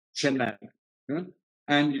of Chennai.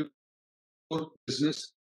 And you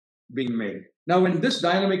business being made. Now, when this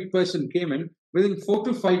dynamic person came in, within 4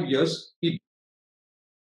 to 5 years,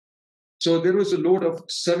 so there was a load of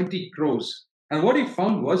 70 crores. And what he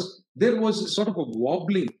found was there was a sort of a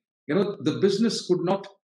wobbling. The business could not,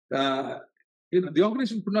 the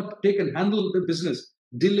organization could not take and handle the business.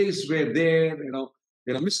 Delays were there,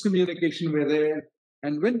 miscommunication were there.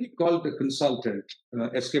 And when he called the consultant,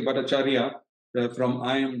 S.K. Bhattacharya from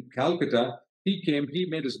IIM Calcutta, he came, he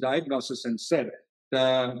made his diagnosis and said,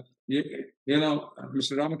 Mr.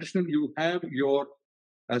 Ramakrishnan, you have your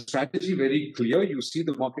strategy very clear. You see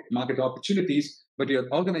the market opportunities, but your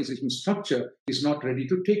organization structure is not ready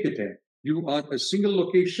to take it in. You are a single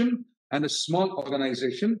location and a small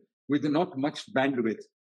organization with not much bandwidth.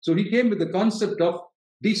 So he came with the concept of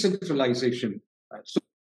decentralization. So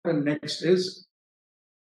the next is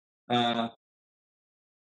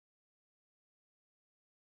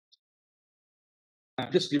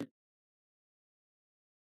just give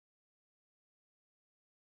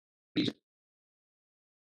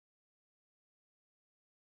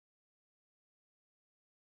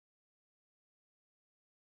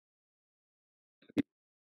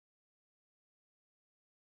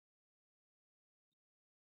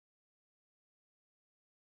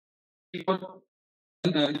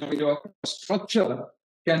your structure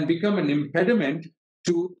can become an impediment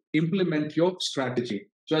to implement your strategy.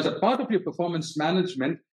 So as a part of your performance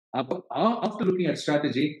management, after looking at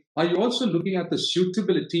strategy, are you also looking at the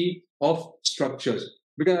suitability of structures?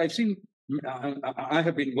 Because I've seen, I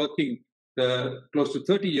have been working close to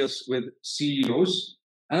 30 years with CEOs,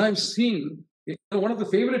 and I've seen one of the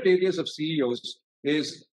favorite areas of CEOs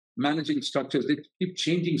is managing structures. They keep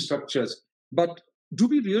changing structures. But do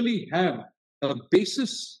we really have a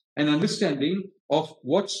basis and understanding of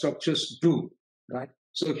what structures do, right?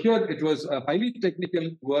 So here it was a highly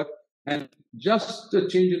technical work, and just the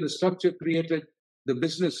change in the structure created the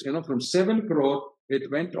business, from 7 crore,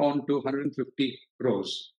 it went on to 150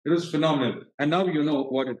 crores. It was phenomenal. And now you know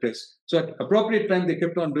what it is. So at appropriate time, they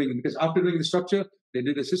kept on doing it, because after doing the structure, they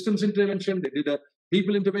did a systems intervention, they did a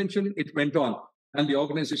people intervention, it went on. And the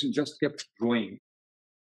organization just kept growing.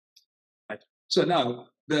 Right. So now,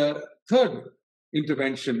 the third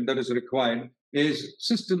intervention that is required is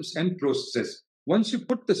systems and processes. Once you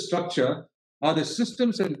put the structure, are the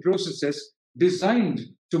systems and processes designed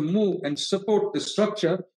to move and support the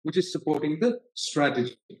structure, which is supporting the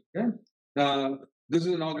strategy? Okay? This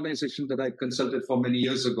is an organization that I consulted for many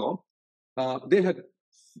years ago. They had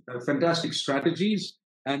fantastic strategies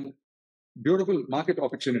and beautiful market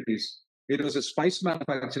opportunities. It was a spice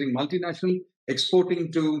manufacturing multinational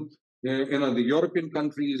exporting to the European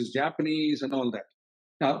countries, Japanese, and all that.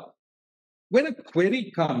 Now, when a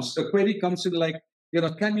query comes in like,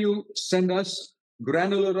 can you send us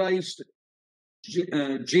granularized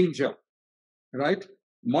ginger, right?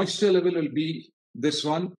 Moisture level will be this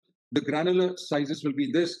one. The granular sizes will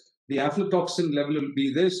be this. The aflatoxin level will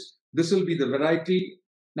be this. This will be the variety.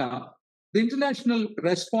 Now, the international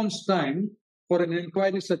response time for an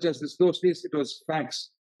inquiry such as this, those days it was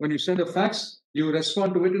fax. When you send a fax, you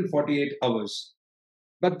respond to it in 48 hours.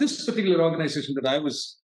 But this particular organization that I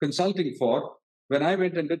was consulting for, when I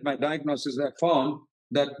went and did my diagnosis, I found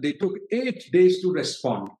that they took 8 days to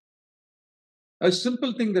respond. A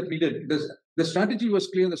simple thing that we did, the strategy was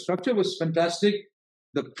clear, the structure was fantastic,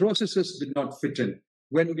 the processes did not fit in.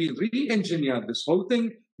 When we re-engineered this whole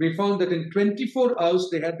thing, we found that in 24 hours,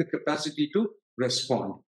 they had the capacity to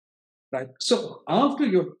respond. Right. So after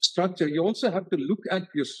your structure, you also have to look at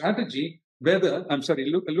your strategy,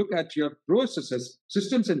 look at your processes,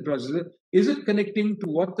 systems and processes. Is it connecting to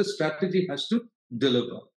what the strategy has to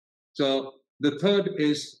deliver? So the third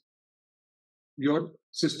is your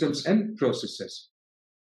systems and processes.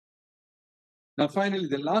 Now, finally,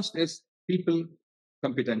 the last is people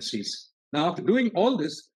competencies. Now, after doing all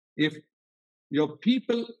this, if your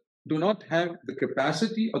people do not have the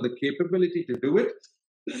capacity or the capability to do it,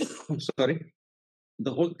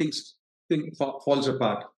 the whole thing falls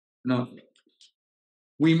apart. Now,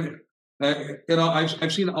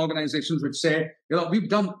 I've seen organizations which say, we've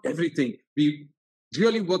done everything. We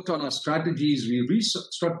really worked on our strategies. We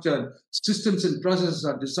restructured systems and processes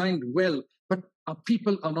are designed well, but our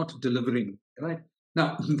people are not delivering. Right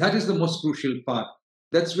now, that is the most crucial part.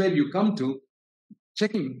 That's where you come to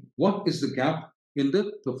checking what is the gap in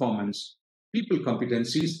the performance. People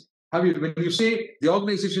competencies. When you say the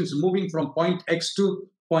organization is moving from point X to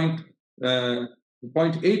point A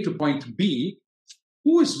to point B,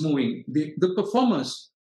 who is moving? The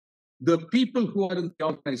performers, the people who are in the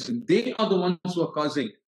organization, they are the ones who are causing.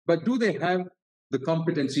 But do they have the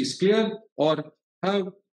competencies clear, or have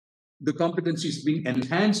the competencies being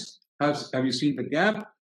enhanced? Have you seen the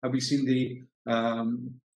gap? Have you seen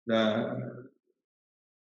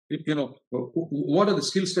what are the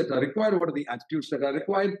skills that are required? What are the attitudes that are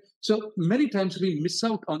required? So many times we miss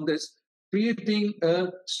out on this, creating a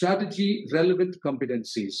strategy relevant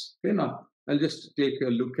competencies. Now, I'll just take a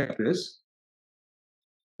look at this.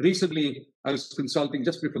 Recently, I was consulting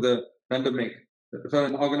just before the pandemic for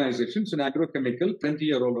an organization, it's an agrochemical,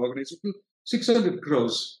 20-year-old organization, 600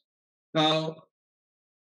 crores. Now,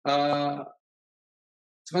 for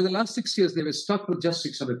the last 6 years, they were stuck with just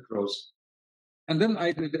 600 crores. And then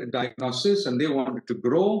I did a diagnosis, and they wanted to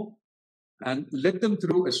grow, and led them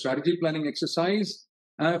through a strategy planning exercise.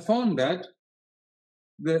 And I found that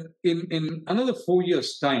in another 4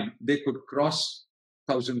 years' time, they could cross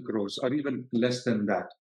 1,000 crores or even less than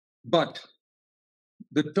that. But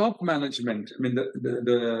the top management,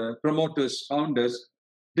 the promoters, founders,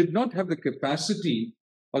 did not have the capacity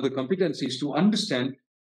or the competencies to understand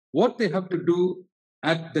what they have to do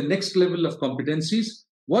at the next level of competencies,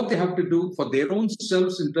 what they have to do for their own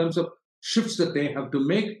selves in terms of shifts that they have to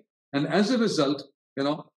make. And as a result,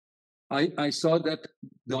 I saw that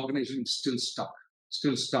the organization is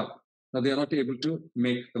still stuck. Now they are not able to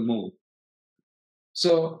make the move.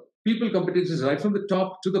 So people competencies right from the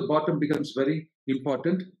top to the bottom becomes very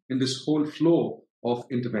important in this whole flow of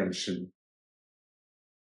intervention.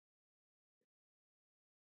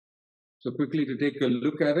 So quickly to take a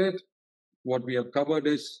look at it, what we have covered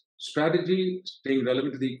is strategy, staying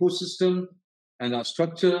relevant to the ecosystem, and our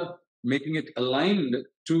structure, making it aligned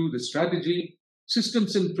to the strategy,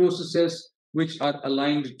 systems and processes which are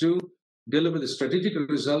aligned to deliver the strategic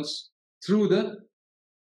results through the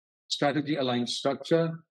strategy aligned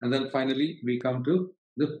structure. And then finally, we come to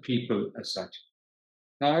the people as such.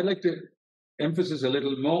 Now, I'd like to emphasize a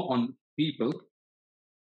little more on people.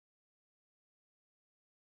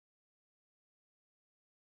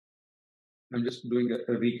 I'm just doing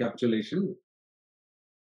a recapitulation.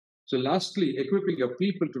 So lastly, equipping your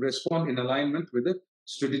people to respond in alignment with the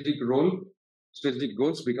strategic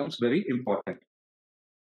goals becomes very important.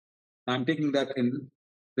 I'm taking that in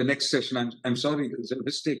the next session. I'm sorry, there's a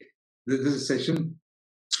mistake. This is session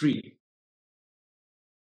 3.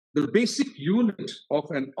 The basic unit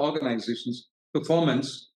of an organization's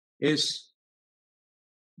performance is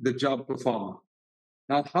the job performer.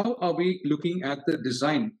 Now, how are we looking at the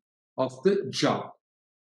design of the job?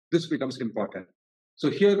 This becomes important. So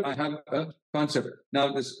here I have a concept.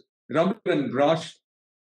 Now, this Rumble and Grosh,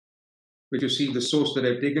 which you see the source that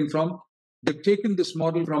I've taken from, they've taken this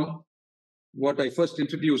model from what I first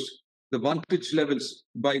introduced, the vantage levels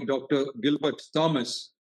by Dr. Gilbert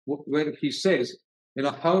Thomas, where he says,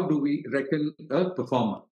 how do we reckon a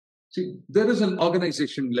performer? See, there is an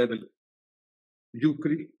organization level. You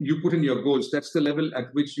put in your goals. That's the level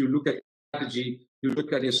at which you look at strategy, you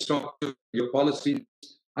look at your structure, your policy,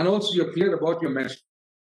 and also you're clear about your measures.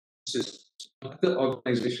 At the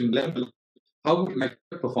organization level, how we measure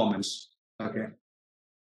performance. Okay.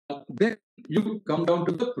 Then you come down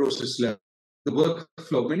to the process level, the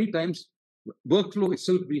workflow. Many times, workflow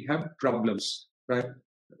itself, we have problems, right?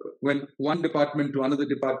 When one department to another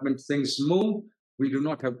department, things move, we do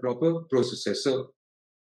not have proper processes. So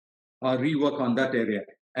rework on that area.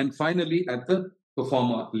 And finally, at the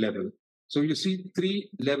performer level. So you see 3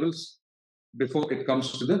 levels before it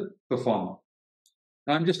comes to the performer.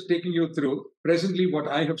 I'm just taking you through presently what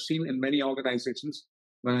I have seen in many organizations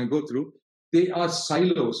when I go through. They are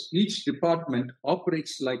silos. Each department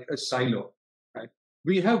operates like a silo. Right?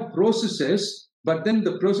 We have processes, but then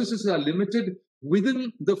the processes are limited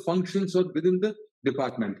within the functions or within the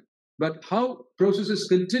department. But how processes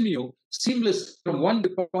continue seamless from one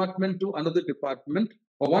department to another department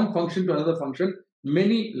or one function to another function,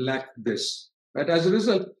 many lack this. Right? As a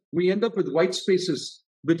result, we end up with white spaces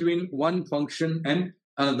between one function and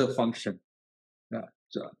another function. Yeah.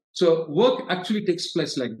 So work actually takes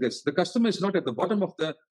place like this. The customer is not at the bottom of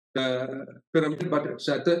the pyramid, but it's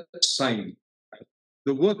at the side. Right?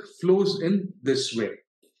 The work flows in this way.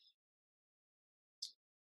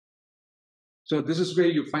 So this is where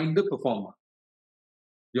you find the performer,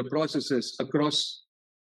 your processes across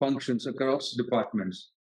functions, across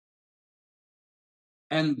departments.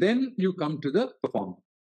 And then you come to the performer.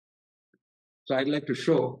 So I'd like to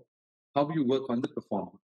show how you work on the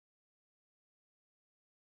performer.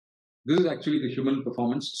 This is actually the human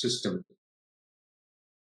performance system.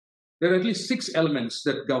 There are at least 6 elements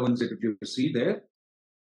that governs it, if you see there.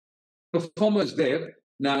 Performer is there.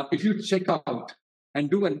 Now, if you check out and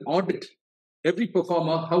do an audit, every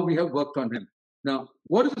performer, how we have worked on him. Now,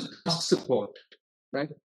 what is task support, right?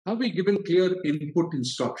 Have we given clear input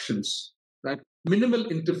instructions, right? Minimal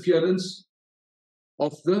interference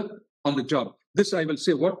on the job. This I will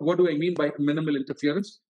say, what do I mean by minimal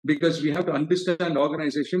interference? Because we have to understand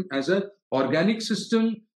organization as an organic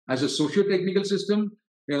system, as a socio-technical system,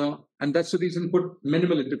 and that's the reason put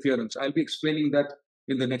minimal interference. I'll be explaining that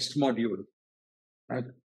in the next module. Right?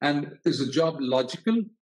 And is the job logical?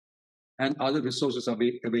 And are the resources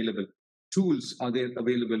available? Tools, are they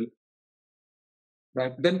available?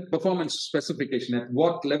 Right? Then performance specification, at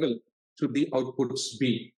what level should the outputs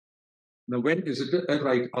be? Now, when is it a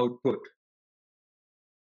right output?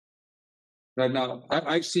 Right now,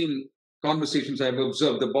 I've seen conversations, I've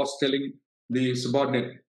observed the boss telling the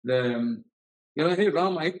subordinate, hey,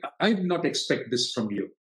 Ram, I did not expect this from you.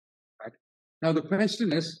 Right? Now, the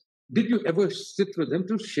question is, did you ever sit with them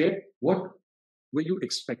to share what were you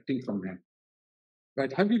expecting from them?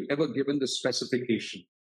 Right? Have you ever given the specification?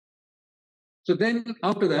 So then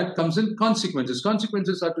after that comes in consequences.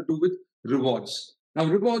 Consequences are to do with rewards. Now,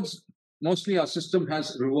 rewards, mostly our system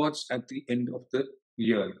has rewards at the end of the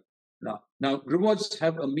year. Now, rewards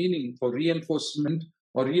have a meaning for reinforcement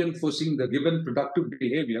or reinforcing the given productive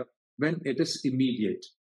behavior when it is immediate.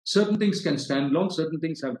 Certain things can stand long, certain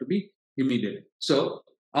things have to be immediate. So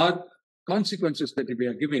our consequences that we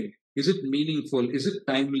are giving, is it meaningful? Is it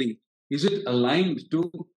timely? Is it aligned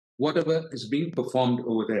to whatever is being performed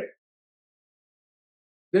over there?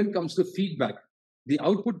 Then comes the feedback, the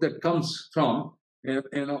output that comes from,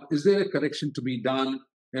 is there a correction to be done?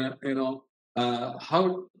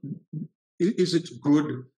 How is it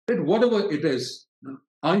good? And whatever it is,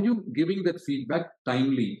 are you giving that feedback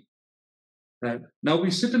timely? Right? Now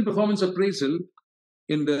we sit in performance appraisal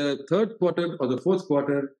in the 3rd quarter or the 4th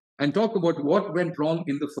quarter and talk about what went wrong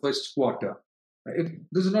in the 1st quarter. Right?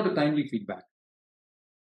 This is not a timely feedback.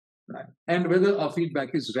 Right? And whether our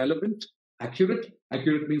feedback is relevant, accurate.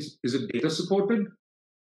 Accurate means, is it data supported?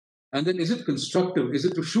 And then is it constructive? Is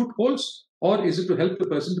it to shoot holes or is it to help the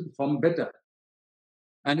person to perform better?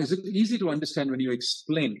 And is it easy to understand when you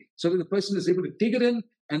explain so that the person is able to take it in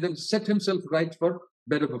and then set himself right for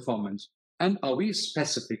better performance? And are we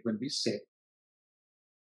specific when we say?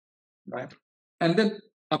 Right? And then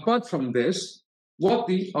apart from this, what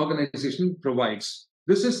the organization provides,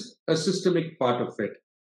 this is a systemic part of it.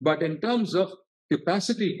 But in terms of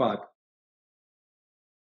capacity part,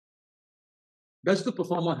 does the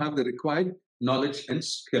performer have the required knowledge and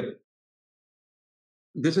skill?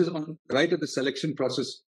 This is right at the selection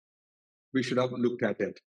process. We should have looked at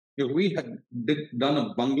it. If we had done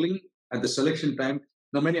a bungling at the selection time,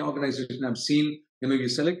 now many organizations have seen, you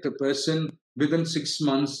select a person within 6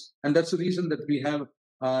 months, and that's the reason that we have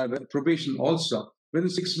probation also. Within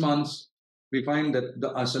 6 months, we find that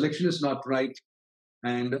our selection is not right,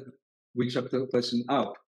 and we chuck the person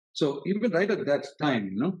out. So even right at that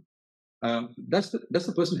time, does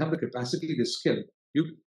the person have the capacity, the skill?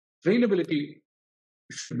 Trainability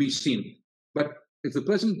should be seen. But if the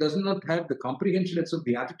person does not have the comprehension itself,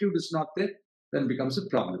 the attitude is not there, then it becomes a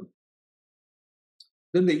problem.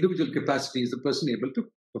 Then the individual capacity, is the person able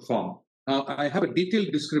to perform? Now, I have a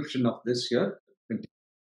detailed description of this here.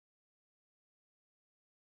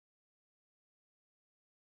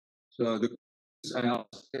 So the I have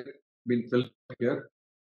been filled here.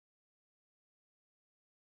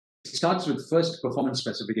 It starts with first performance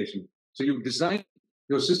specification. So you design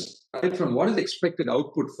your system right from what is the expected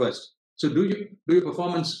output first. So do your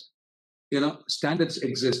performance, standards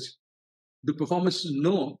exist? Do performers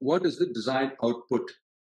know what is the desired output?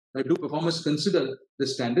 Do performers consider the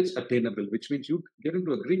standards attainable, which means you get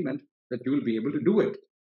into agreement that you will be able to do it.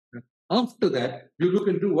 After that, you look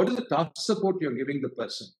into what is the task support you're giving the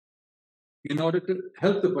person in order to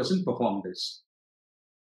help the person perform this.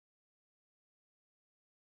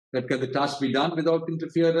 That can the task be done without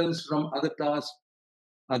interference from other tasks?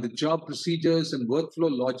 Are the job procedures and workflow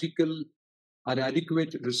logical? Are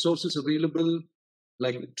adequate resources available,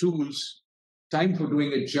 like tools, time for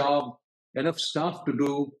doing a job, enough staff to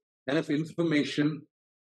do, enough information?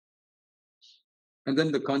 And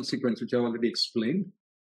then the consequence, which I already explained.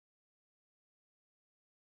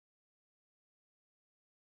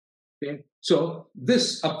 Okay, so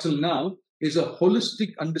this up till now is a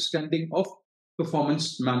holistic understanding of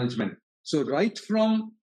performance management. So right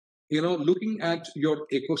from looking at your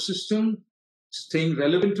ecosystem, staying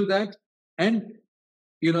relevant to that, and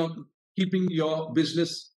keeping your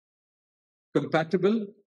business compatible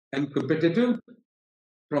and competitive.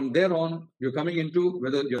 From there on, you're coming into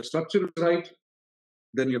whether your structure is right,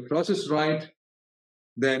 then your process right,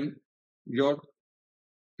 then your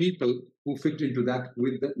people who fit into that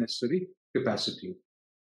with the necessary capacity.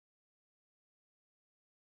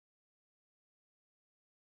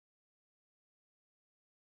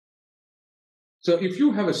 So if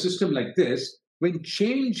you have a system like this, when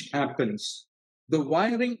change happens, the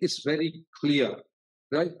wiring is very clear,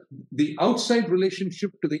 right? The outside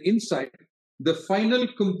relationship to the inside, the final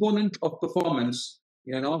component of performance,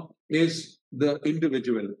 is the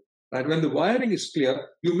individual. Right? When the wiring is clear,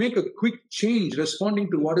 you make a quick change responding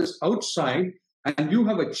to what is outside, and you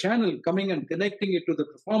have a channel coming and connecting it to the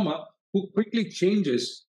performer who quickly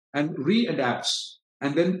changes and readapts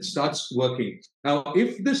and then starts working. Now,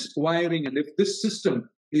 if this wiring and if this system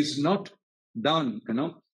is not done,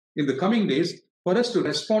 in the coming days, for us to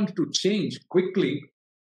respond to change quickly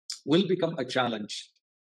will become a challenge.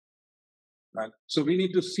 Right? So we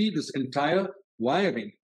need to see this entire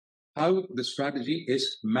wiring, how the strategy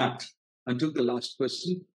is mapped until the last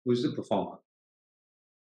person who is the performer.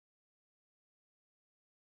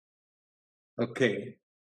 Okay.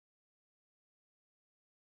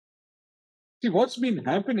 See, what's been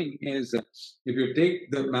happening is if you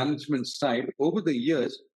take the management side, over the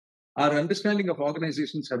years, our understanding of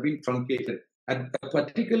organizations have been truncated. At a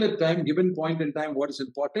particular time, given point in time, what is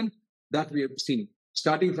important, that we have seen.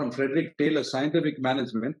 Starting from Frederick Taylor's scientific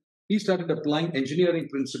management, he started applying engineering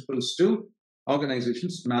principles to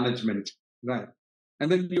organizations management. Right.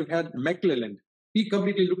 And then you had McClelland. He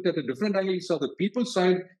completely looked at a different angle. He saw the people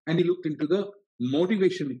side and he looked into the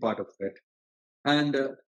motivation part of it. And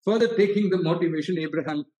further taking the motivation,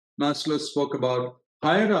 Abraham Maslow spoke about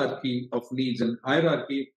hierarchy of needs and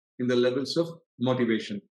hierarchy in the levels of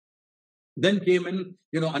motivation. Then came in,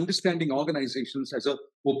 understanding organizations as an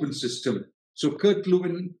open system. So Kurt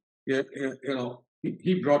Lewin,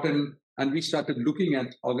 he brought in, and we started looking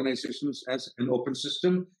at organizations as an open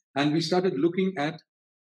system, and we started looking at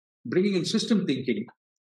bringing in system thinking.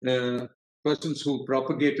 Persons who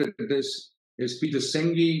propagated this is Peter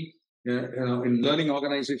Senge. In learning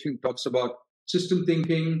organization, talks about system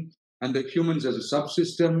thinking and the humans as a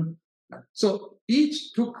subsystem. So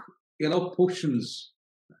each took, portions.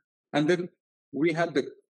 And then we had the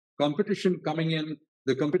competition coming in,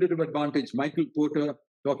 the competitive advantage, Michael Porter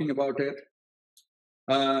talking about it.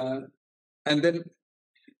 And then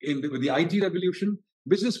with the IT revolution,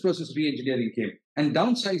 business process re-engineering came and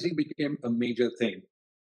downsizing became a major thing.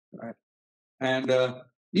 Right? And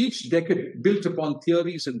each decade built upon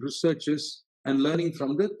theories and researches and learning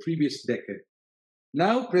from the previous decade.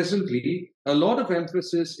 Now, presently, a lot of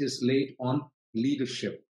emphasis is laid on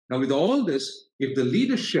leadership. Now, with all this, if the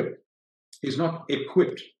leadership is not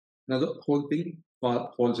equipped, now the whole thing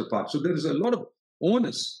falls apart. So there is a lot of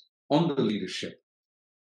onus on the leadership.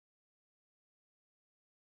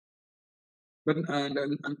 But and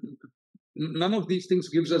none of these things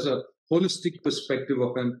gives us a holistic perspective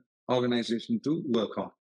of an organization to work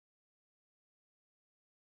on.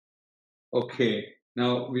 Okay,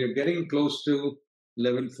 now we are getting close to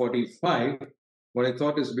 11:45. What I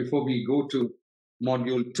thought is before we go to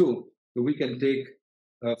module 2, we can take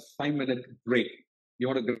a 5-minute break. You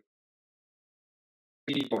want to go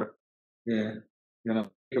or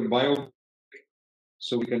take a bio?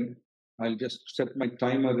 So we can. I'll just set my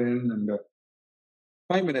timer in, and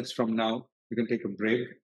 5 minutes from now we can take a break,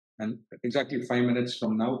 and exactly 5 minutes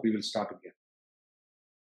from now we will start again.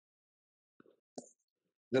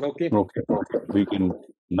 Is that okay? Okay. We can.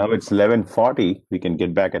 Now it's 11:40. We can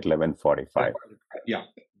get back at 11:45. Yeah.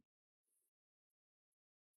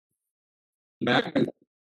 Back,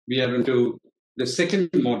 we are into the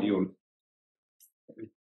second module.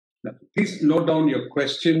 Now, please note down your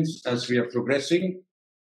questions as we are progressing.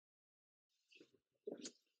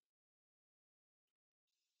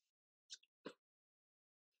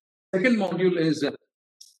 Second module is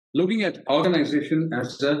looking at organization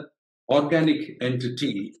as an organic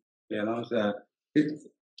entity.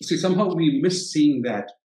 See, somehow we miss seeing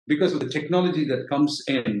that because of the technology that comes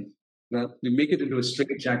in. We make it into a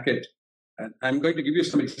straitjacket. And I'm going to give you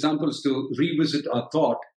some examples to revisit our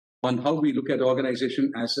thought on how we look at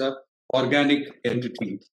organization as an organic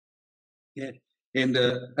entity. Yeah. And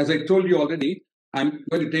as I told you already, I'm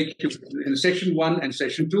going to take you in session 1 and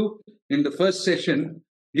session 2. In the first session,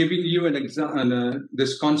 giving you an example,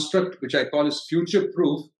 this construct, which I call as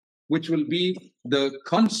future-proof, which will be the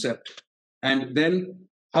concept, and then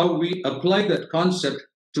how we apply that concept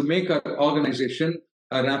to make our organization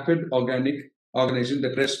a rapid organic organization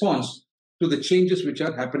that responds to the changes which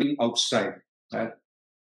are happening outside. Right?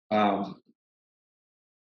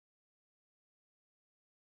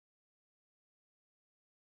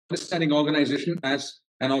 Understanding organization as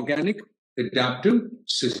an organic, adaptive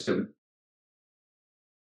system.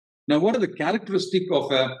 Now, what are the characteristics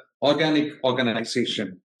of an organic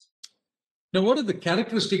organization? Now, what are the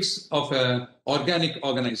characteristics of an organic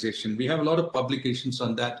organization? We have a lot of publications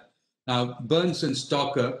on that. Now, Burns and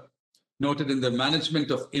Stoker noted in the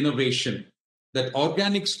Management of Innovation that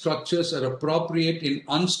organic structures are appropriate in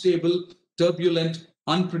unstable, turbulent,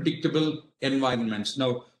 unpredictable environments.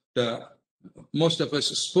 Now, most of us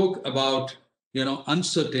spoke about,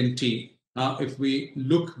 uncertainty. Now, if we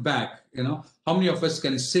look back, how many of us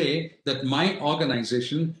can say that my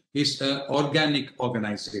organization is an organic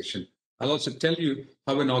organization? I'll also tell you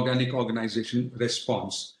how an organic organization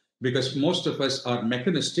responds, because most of us are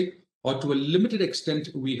mechanistic, or to a limited extent,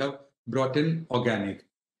 we have brought in organic.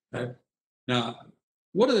 Right? Now,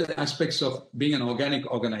 what are the aspects of being an organic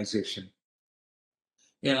organization?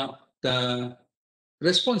 The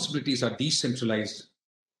responsibilities are decentralized.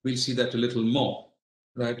 We'll see that a little more,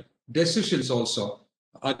 right? Decisions also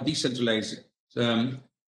are decentralized.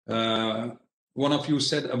 One of you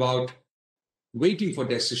said about waiting for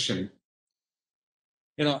decision.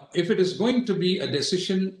 If it is going to be a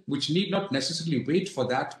decision which need not necessarily wait for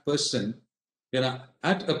that person,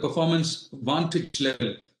 at a performance vantage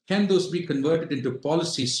level, can those be converted into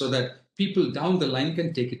policies so that people down the line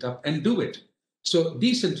can take it up and do it? So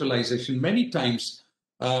decentralization, many times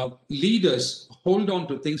leaders hold on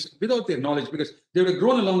to things without their knowledge, because they would have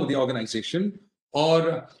grown along with the organization,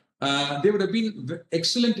 or they would have been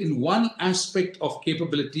excellent in one aspect of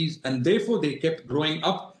capabilities, and therefore they kept growing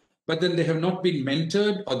up, but then they have not been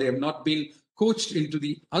mentored, or they have not been coached into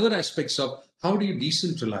the other aspects of how do you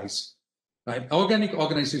decentralize. Right? Organic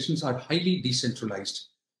organizations are highly decentralized.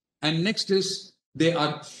 And next is they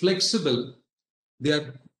are flexible.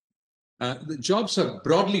 The jobs are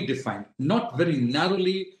broadly defined, not very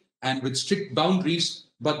narrowly and with strict boundaries,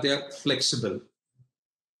 but they are flexible.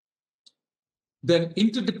 Then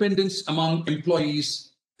interdependence among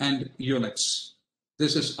employees and units.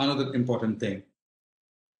 This is another important thing.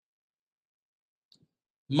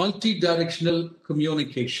 Multi-directional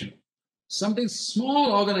communication. Sometimes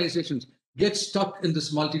small organizations get stuck in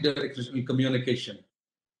this multi-directional communication.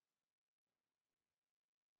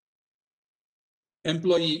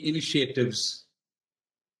 Employee initiatives.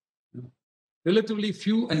 Relatively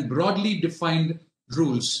few and broadly defined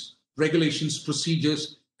rules, regulations,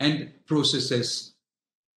 procedures, and processes.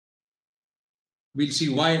 We'll see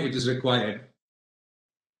why it is required.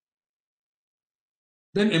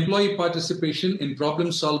 Then employee participation in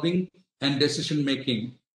problem solving and decision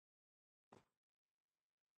making.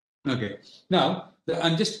 Okay, now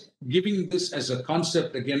I'm just giving this as a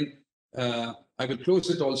concept again. I will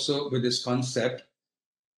close it also with this concept.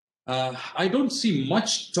 I don't see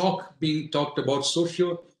much talk being talked about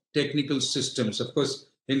socio-technical systems. Of course,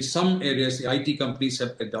 in some areas, the IT companies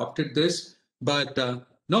have adopted this, but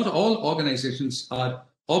not all organizations are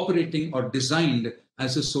operating or designed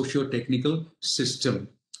as a socio-technical system.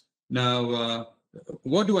 Now,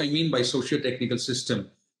 what do I mean by socio-technical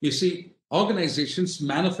system? You see, organizations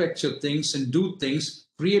manufacture things and do things,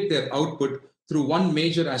 create their output through one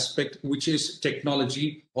major aspect, which is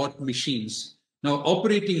technology or machines. Now,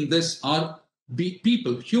 operating this are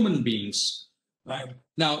people, human beings. Right?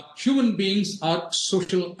 Now, human beings are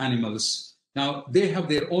social animals. Now, they have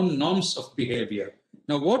their own norms of behavior.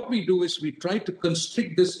 Now, what we do is we try to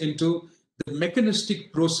constrict this into the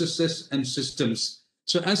mechanistic processes and systems.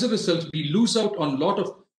 So as a result, we lose out on a lot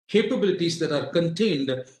of capabilities that are contained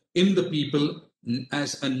in the people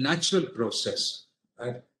as a natural process.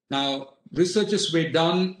 Right? Now, researches were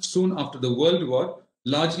done soon after the World War,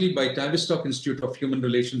 largely by Tavistock Institute of Human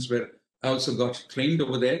Relations, where I also got trained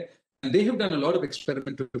over there. And they have done a lot of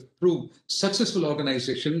experiments to prove successful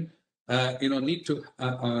organization,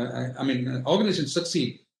 organizations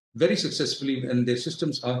succeed very successfully when their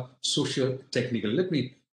systems are socio-technical. Let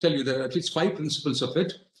me tell you, there are at least 5 principles of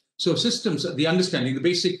it. So systems, the understanding, the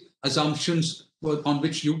basic assumptions on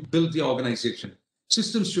which you build the organization.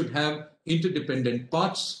 Systems should have interdependent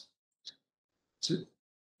parts. So,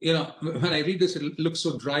 when I read this, it looks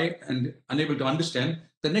so dry and unable to understand.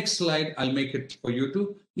 The next slide, I'll make it for you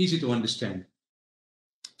to easy to understand.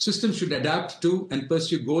 Systems should adapt to and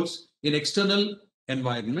pursue goals in external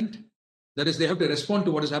environment. That is, they have to respond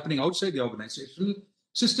to what is happening outside the organization.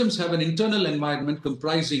 Systems have an internal environment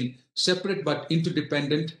comprising separate but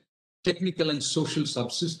interdependent technical and social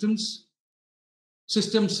subsystems.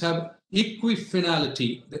 Systems have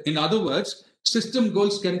equifinality. In other words, system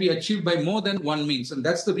goals can be achieved by more than one means. And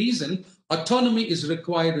that's the reason autonomy is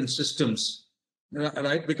required in systems,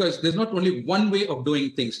 right? Because there's not only one way of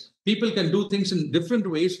doing things. People can do things in different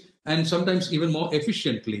ways and sometimes even more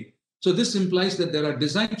efficiently. So this implies that there are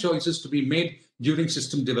design choices to be made during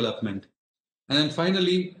system development. And then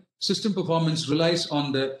finally, system performance relies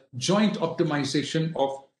on the joint optimization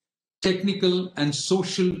of technical and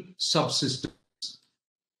social subsystems.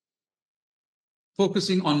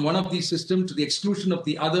 Focusing on one of these systems to the exclusion of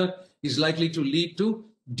the other is likely to lead to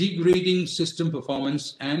degrading system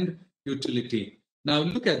performance and utility. Now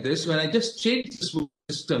look at this. When I just change this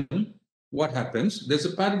system, what happens? There's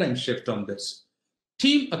a paradigm shift on this.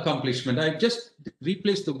 Team accomplishment. I've just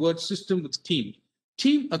replaced the word system with team.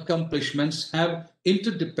 Team accomplishments have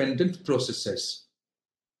interdependent processes.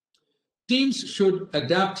 Teams should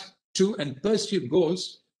adapt to and pursue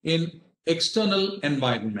goals in external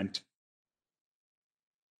environment.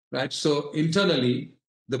 Right? So internally,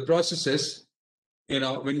 the processes,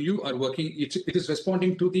 when you are working, it is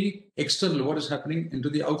responding to the external, what is happening into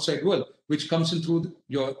the outside world, which comes in through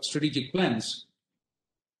your strategic plans.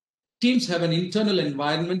 Teams have an internal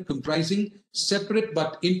environment comprising separate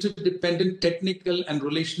but interdependent technical and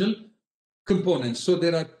relational components. So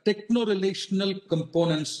there are techno-relational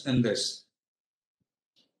components in this.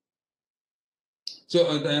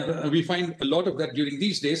 So we find a lot of that during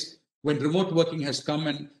these days when remote working has come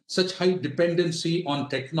and such high dependency on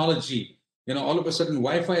technology. All of a sudden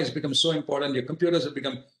Wi-Fi has become so important, your computers have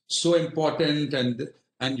become so important,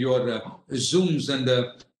 and your Zooms and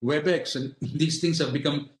the WebEx and these things have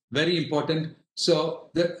become very important. So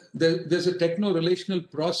there's a techno-relational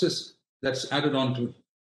process that's added on to.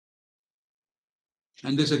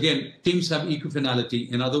 And this again, teams have equifinality.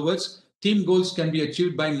 In other words, team goals can be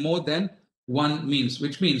achieved by more than one means,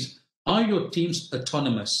 which means, are your teams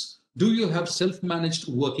autonomous? Do you have self-managed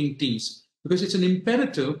working teams? Because it's an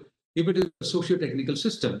imperative if it is a socio-technical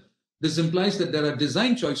system. This implies that there are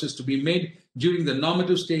design choices to be made during the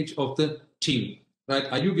normative stage of the team. Right?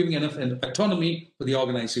 Are you giving enough autonomy for the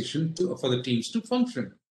organization, for the teams to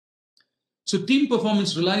function? So team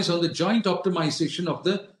performance relies on the joint optimization of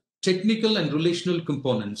the technical and relational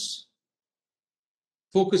components.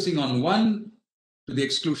 Focusing on one to the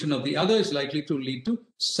exclusion of the other is likely to lead to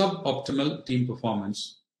suboptimal team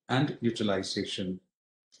performance and utilization.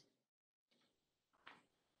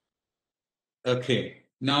 Okay,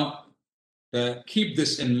 now keep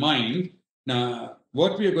this in mind. Now,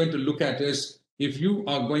 what we are going to look at is, if you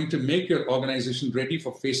are going to make your organization ready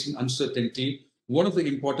for facing uncertainty, one of the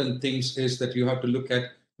important things is that you have to look at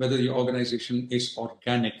whether your organization is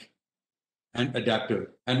organic and adaptive.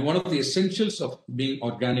 And one of the essentials of being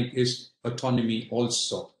organic is autonomy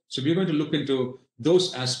also. So we're going to look into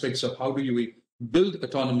those aspects of how do you build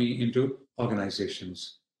autonomy into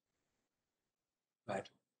organizations. Right.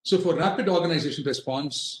 So for rapid organization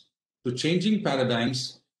response to changing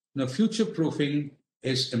paradigms, future-proofing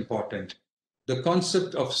is important. The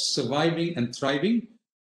concept of surviving and thriving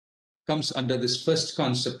comes under this first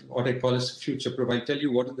concept, what I call as future-proof. I'll tell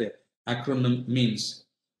you what the acronym means.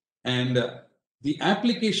 And the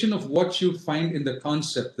application of what you find in the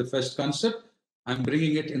concept, the first concept, I'm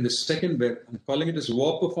bringing it in the second bit. I'm calling it as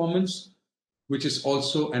war performance, which is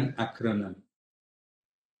also an acronym.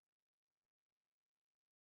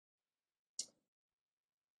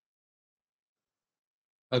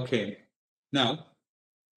 Okay, now,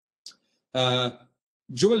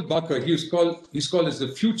 Joel Bucker, he's called as the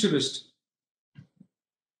futurist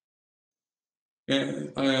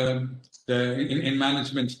in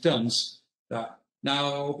management terms.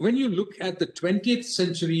 Now, when you look at the 20th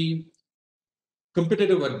century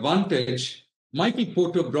competitive advantage, Michael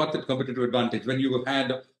Porter brought that competitive advantage when you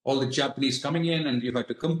had all the Japanese coming in and you had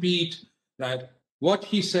to compete. That what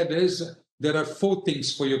he said is there are 4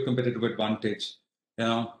 things for your competitive advantage: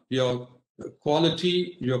 your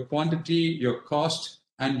quality, your quantity, your cost,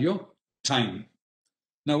 and your time.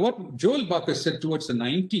 Now, what Joel Bucker said towards the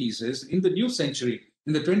 90s is, in the new century,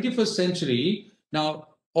 in the 21st century, now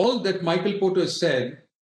all that Michael Porter said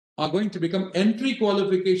are going to become entry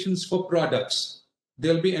qualifications for products.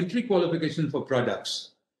 There'll be entry qualification for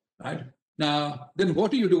products, right? Now, then what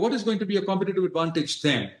do you do? What is going to be a competitive advantage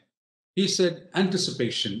then? He said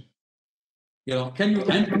anticipation. Can you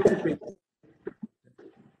anticipate?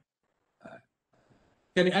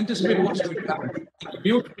 Can you anticipate what's going to happen?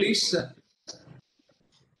 Mute, please.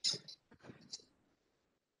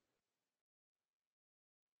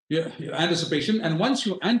 Your anticipation, and once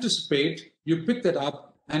you anticipate, you pick that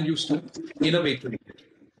up and you start innovating it.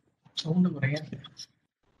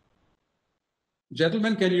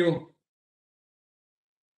 Gentlemen, can you?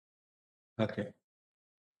 Okay.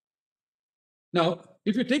 Now,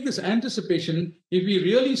 if you take this anticipation, if we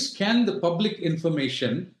really scan the public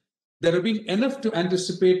information, there have been enough to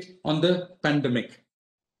anticipate on the pandemic.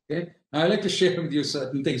 Okay, I'd like to share with you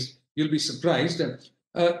certain things. You'll be surprised.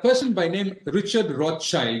 A person by name Richard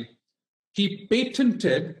Rothschild, he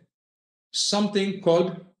patented something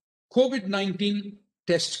called COVID-19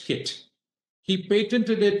 test kit. He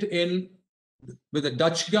patented it with the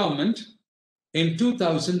Dutch government in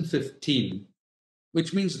 2015,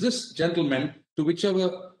 which means this gentleman, to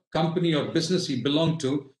whichever company or business he belonged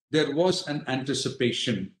to, there was an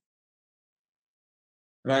anticipation,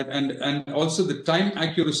 right? And also the time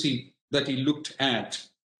accuracy that he looked at,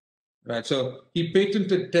 right? So he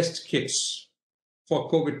patented test kits for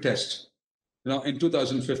COVID test, in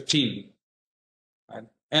 2015. Right?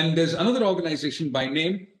 And there's another organization by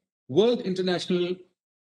name World International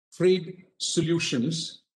Trade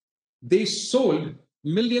Solutions. They sold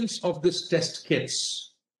millions of these test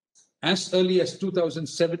kits as early as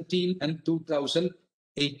 2017 and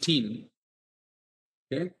 2018.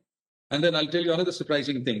 Okay, and then I'll tell you another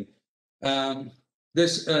surprising thing.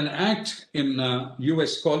 There's an act in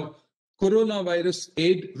US called Coronavirus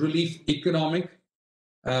Aid Relief Economic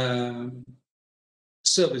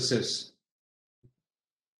Services.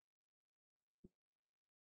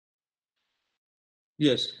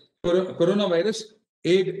 Yes, Coronavirus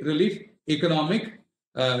Aid Relief Economic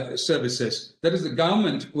Services. That is, the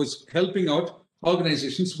government was helping out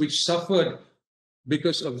organizations which suffered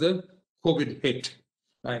because of the COVID hit.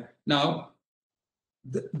 Right now,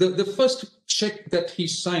 the first check that he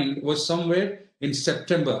signed was somewhere in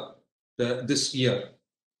September this year.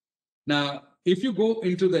 Now, if you go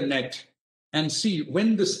into the net and see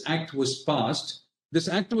when this act was passed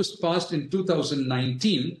in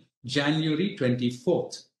 2019, January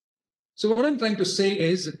 24th. So what I'm trying to say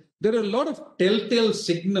is there are a lot of telltale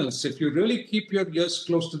signals. If you really keep your ears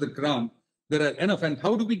close to the ground, there are enough. And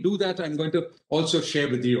how do we do that? I'm going to also share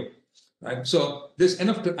with you. Right? So there's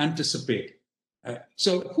enough to anticipate.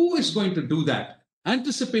 So who is going to do that?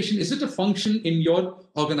 Anticipation, is it a function in your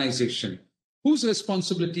organization? Whose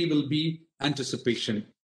responsibility will be anticipation?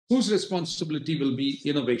 Whose responsibility will be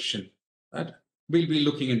innovation? Right? We'll be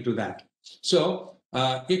looking into that. So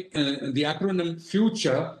the acronym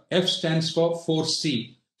FUTURE, F stands for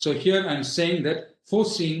foresee. So here I'm saying that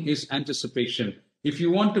foreseeing is anticipation. If you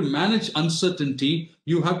want to manage uncertainty,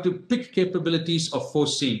 you have to pick capabilities of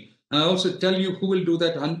foreseeing. And I'll also tell you who will do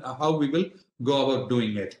that and how we will go about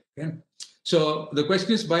doing it. Okay? So the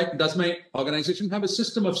question is, does my organization have a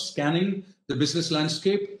system of scanning the business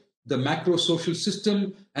landscape, the macro social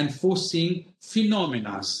system, and foreseeing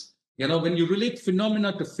phenomena? When you relate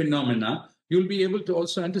phenomena to phenomena, you'll be able to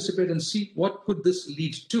also anticipate and see what could this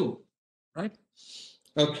lead to, right?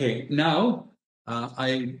 Okay, now,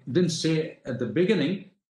 I didn't say at the beginning,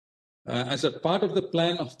 as a part of the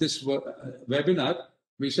plan of this webinar,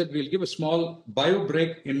 we said we'll give a small bio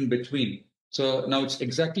break in between. So now it's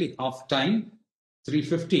exactly half time,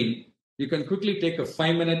 3:15. You can quickly take a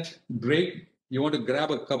 5-minute break. You want to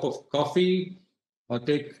grab a cup of coffee or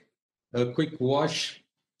take a quick wash,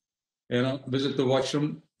 visit the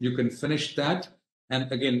washroom, you can finish that.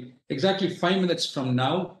 And again, exactly 5 minutes from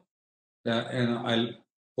now, I'll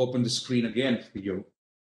open the screen again for you.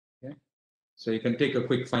 Okay? So you can take a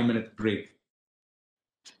quick 5-minute break.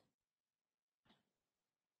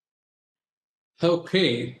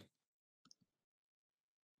 Okay.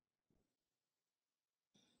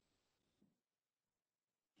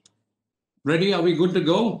 Ready? Are we good to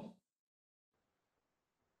go?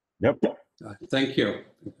 Yep. Thank you.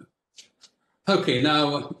 Okay,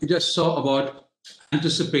 now you just saw about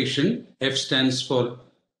anticipation. F stands for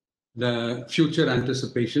the future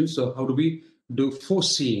anticipation. So how do we do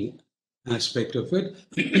foreseeing aspect of it?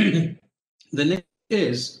 The next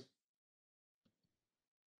is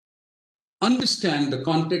understand the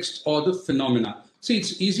context or the phenomena. See,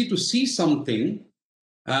 it's easy to see something.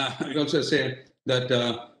 I also say that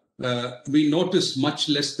we notice much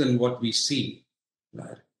less than what we see.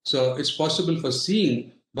 Right? So it's possible for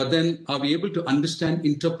seeing, but then are we able to understand,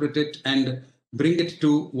 interpret it, and bring it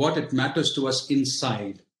to what it matters to us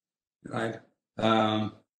inside? Right?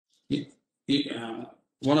 One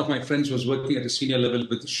of my friends was working at a senior level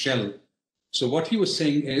with Shell. So what he was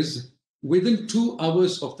saying is, within 2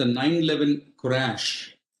 hours of the 9/11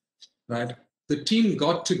 crash, right, the team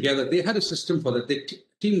got together. They had a system for that. The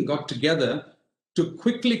team got together to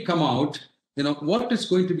quickly come out, what is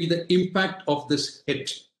going to be the impact of this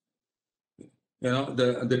hit.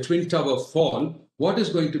 the Twin Tower fall, what is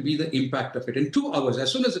going to be the impact of it? In 2 hours,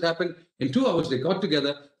 as soon as it happened, in 2 hours, they got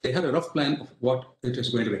together, they had a rough plan of what it is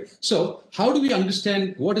going to be. So how do we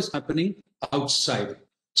understand what is happening outside?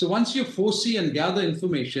 So once you foresee and gather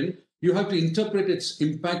information, you have to interpret its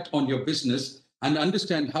impact on your business and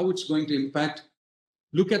understand how it's going to impact.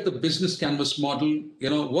 Look at the business canvas model.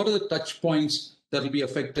 What are the touch points that will be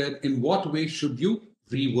affected? In what way should you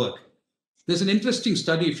rework? There's an interesting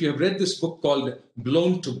study, if you have read this book called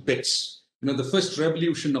Blown to Bits, the first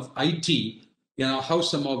revolution of IT, how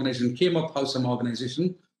some organization came up, how some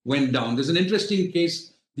organization went down. There's an interesting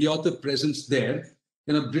case the author presents there.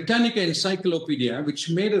 Britannica Encyclopedia, which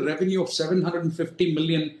made a revenue of $750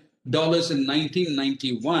 million in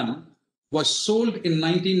 1991, was sold in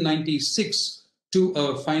 1996 to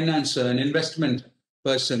a financer, an investment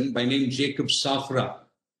person by name Jacob Safra,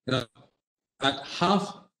 at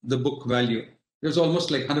half the book value. It was almost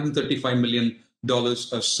like $135 million or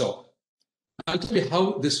so. I'll tell you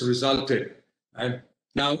how this resulted.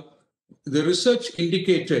 Now, the research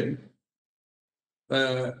indicated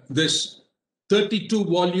this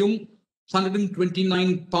 32-volume,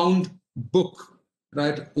 129-pound book,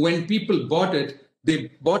 right? When people bought it,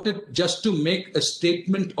 they bought it just to make a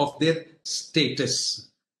statement of their status,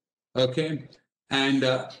 okay? And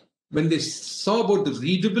when they saw about the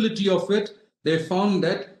readability of it, they found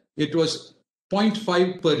that it was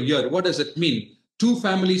 0.5 per year. What does it mean? 2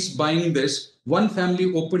 families buying this, 1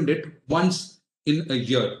 family opened it once in a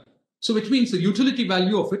year. So which means the utility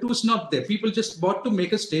value of it was not there. People just bought to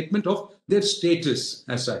make a statement of their status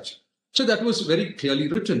as such. So that was very clearly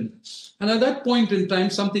written. And at that point in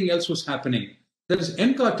time, something else was happening. That is,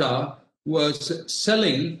 Encarta was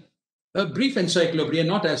selling a brief encyclopedia,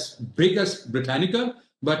 not as big as Britannica,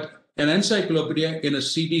 but an encyclopedia in a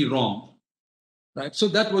CD-ROM. Right? So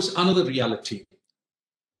that was another reality.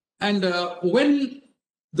 And when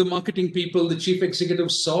the marketing people, the chief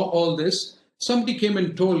executives saw all this, somebody came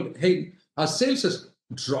and told, hey, our sales is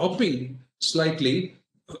dropping slightly.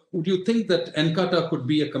 Would you think that Encarta could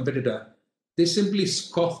be a competitor? They simply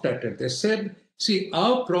scoffed at it. They said, see,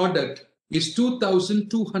 our product is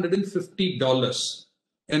 $2,250.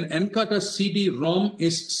 An Encarta CD-ROM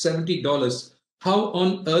is $70. How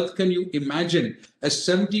on earth can you imagine a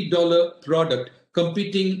 $70 product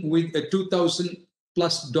competing with a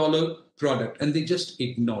 $2,000+ product? And they just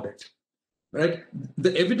ignored it, right?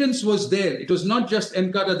 The evidence was there. It was not just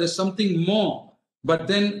Encarta, there's something more. But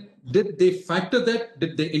then did they factor that?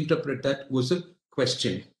 Did they interpret that? Was a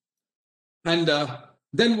question. And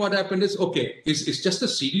then what happened is, okay, it's just a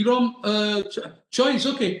CD-ROM choice.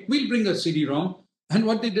 Okay, we'll bring a CD-ROM. And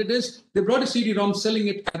what they did is they brought a CD-ROM selling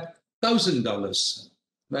it at $1,000,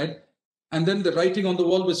 right? And then the writing on the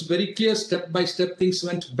wall was very clear. Step by step, things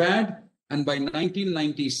went bad. And by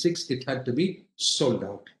 1996, it had to be sold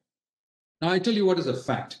out. Now, I tell you what is a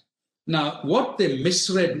fact. Now, what they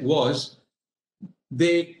misread was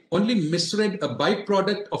they only misread a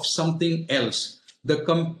byproduct of something else. The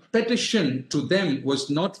competition to them was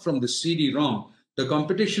not from the CD-ROM. The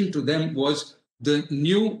competition to them was the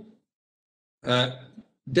new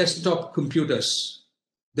desktop computers.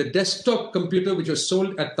 The desktop computer, which was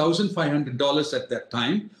sold at $1,500 at that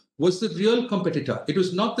time, was the real competitor. It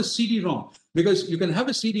was not the CD-ROM, because you can have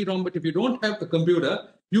a CD-ROM, but if you don't have a computer,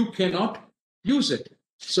 you cannot use it.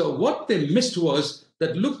 So what they missed was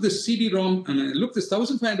that, look, this CD-ROM, and look, this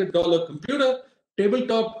 $1,500 computer,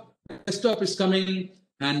 tabletop, desktop is coming,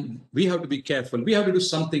 and we have to be careful. We have to do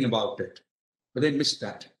something about it. But they missed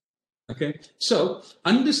that. Okay, so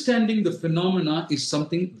understanding the phenomena is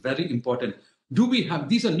something very important. Do we have,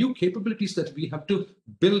 these are new capabilities that we have to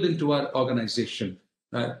build into our organization,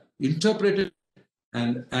 interpret it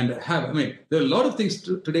and have, I mean, there are a lot of things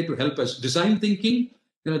today to help us. Design thinking,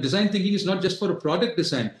 design thinking is not just for a product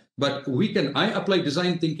design, but I apply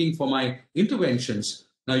design thinking for my interventions.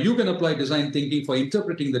 Now you can apply design thinking for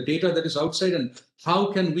interpreting the data that is outside and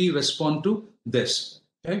how can we respond to this,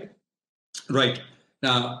 okay? Right,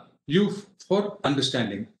 now, for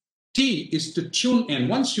understanding. T is to tune in.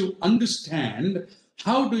 Once you understand,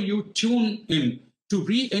 how do you tune in to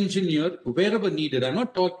re-engineer wherever needed? I'm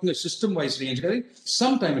not talking a system-wise re-engineering.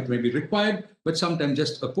 Sometimes it may be required, but sometimes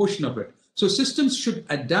just a portion of it. So systems should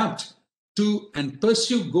adapt to and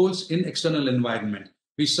pursue goals in external environment.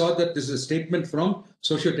 We saw that this is a statement from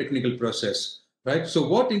socio-technical process, right? So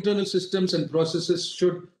what internal systems and processes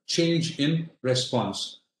should change in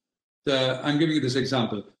response? I'm giving you this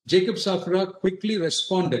example. Jacob Safra quickly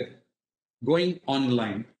responded, going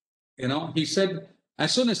online. He said,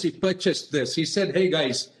 as soon as he purchased this, he said, hey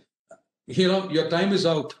guys, your time is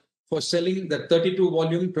out for selling the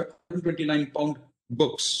 32-volume, 129-pound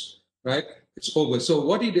books. right? It's over. So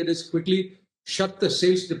what he did is quickly shut the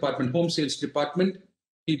sales department, home sales department.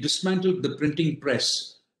 He dismantled the printing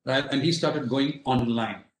press, right? And he started going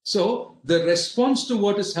online. So the response to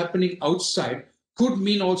what is happening outside could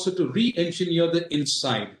mean also to re-engineer the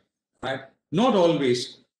inside, right? Not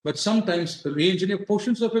always, but sometimes re-engineer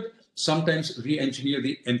portions of it, sometimes re-engineer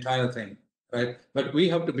the entire thing, right? But we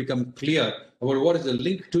have to become clear about what is the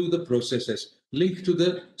link to the processes, link to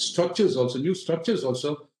the structures also, new structures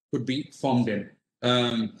also could be formed in.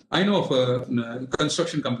 I know of a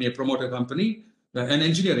construction company, a promoter company, an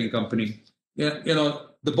engineering company.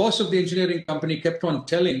 The boss of the engineering company kept on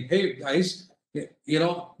telling, hey guys,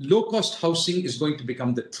 low-cost housing is going to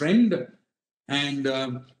become the trend, and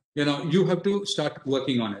you have to start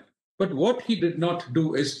working on it. But what he did not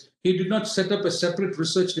do is he did not set up a separate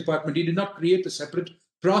research department. He did not create a separate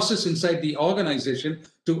process inside the organization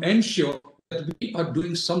to ensure that we are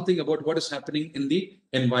doing something about what is happening in the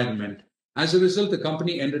environment. As a result, the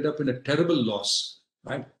company ended up in a terrible loss,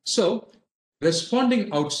 right? So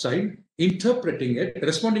responding outside, interpreting it,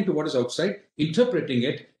 responding to what is outside, interpreting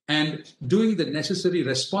it, and doing the necessary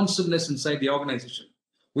responsiveness inside the organization,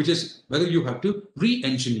 which is whether you have to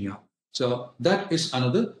re-engineer. So that is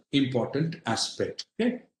another important aspect.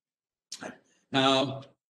 Okay. Now,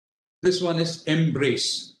 this one is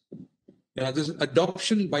embrace. This is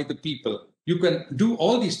adoption by the people. You can do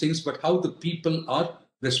all these things, but how the people are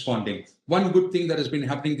responding. One good thing that has been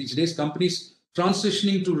happening these days, companies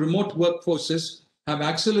transitioning to remote workforces have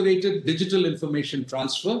accelerated digital information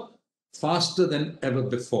transfer faster than ever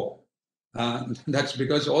before. That's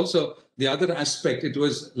because also the other aspect, it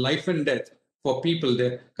was life and death for people.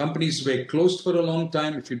 The companies were closed for a long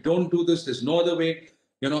time. If you don't do this, there's no other way.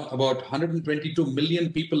 About 122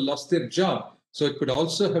 million people lost their job. So it could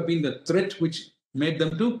also have been the threat which made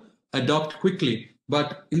them to adopt quickly.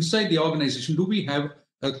 But inside the organization, do we have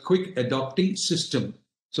a quick adopting system?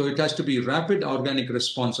 So it has to be rapid organic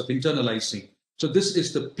response of internalizing. So this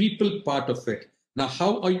is the people part of it. Now,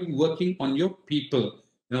 how are you working on your people?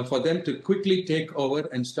 For them to quickly take over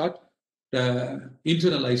and start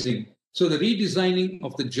internalizing. So the redesigning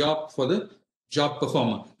of the job for the job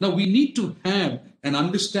performer. Now, we need to have an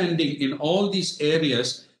understanding in all these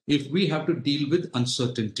areas if we have to deal with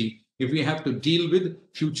uncertainty, if we have to deal with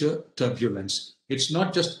future turbulence. It's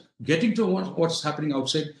not just getting to what's happening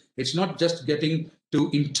outside. It's not just getting to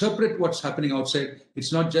interpret what's happening outside.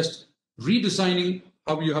 It's not just redesigning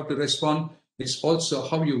how you have to respond. It's also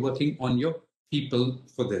how you're working on your people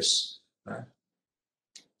for this. Right?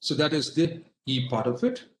 So that is the E part of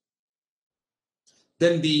it.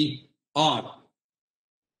 Then the R.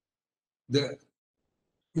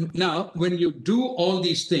 Now, when you do all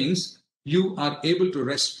these things, you are able to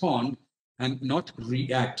respond and not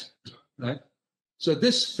react. Right? So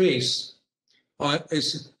this phase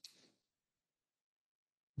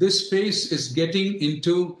is getting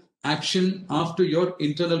into action after your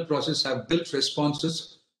internal process have built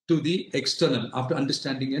responses to the external, after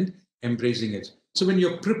understanding and embracing it. So when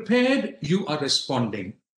you're prepared, you are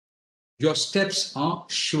responding. Your steps are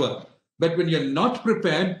sure. But when you're not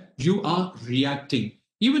prepared, you are reacting.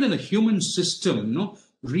 Even in a human system,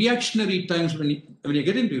 reactionary times, when you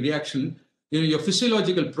get into reaction, your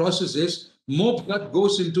physiological process is more blood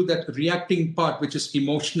goes into that reacting part, which is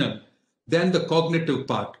emotional, than the cognitive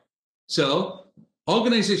part. So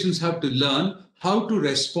organizations have to learn how to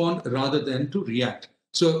respond rather than to react.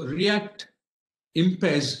 So react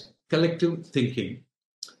impairs collective thinking.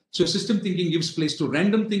 So system thinking gives place to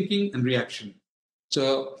random thinking and reaction.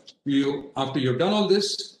 So after you've done all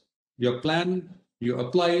this, your plan, you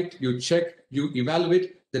apply it, you check, you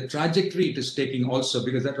evaluate the trajectory it is taking also,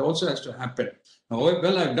 because that also has to happen.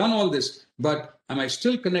 Well, I've done all this, but am I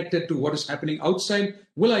still connected to what is happening outside?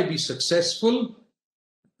 Will I be successful?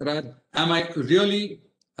 Right? Am I really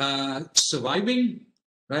surviving?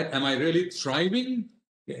 Right? Am I really thriving?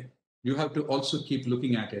 Yeah. You have to also keep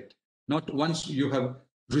looking at it. Not once you have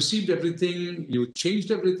received everything, you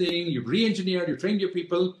changed everything, you've re-engineered, you trained your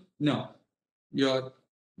people. No, your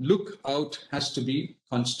look out has to be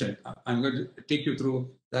constant. I'm going to take you through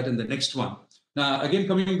that in the next one. Now, again,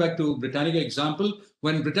 coming back to Britannica example,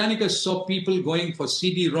 when Britannica saw people going for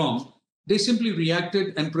CD-ROM, they simply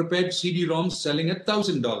reacted and prepared CD-ROMs selling at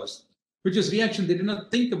 $1,000, which is reaction. They did not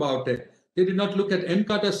think about it. They did not look at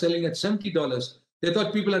Encarta selling at $70. They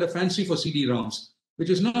thought people had a fancy for CD-ROMs, which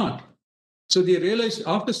is not. So they realized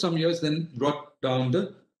after some years, then brought down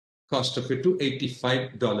the cost of it to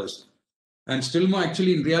 $85. And still more,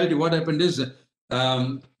 actually, in reality, what happened is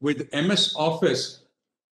with MS Office,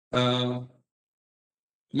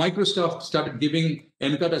 Microsoft started giving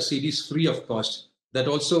Encarta CDs free of cost. That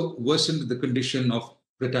also worsened the condition of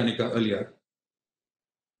Britannica earlier.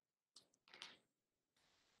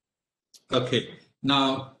 Okay,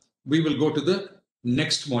 now we will go to the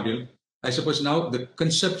next module. I suppose now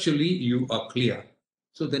conceptually you are clear.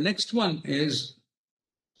 So the next one is,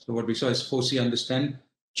 so what we saw is foresee, understand,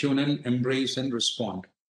 tune in, embrace, and respond.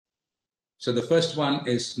 So the first one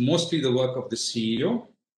is mostly the work of the CEO,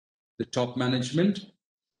 the top management,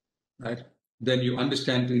 right? Then you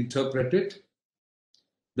understand to interpret it.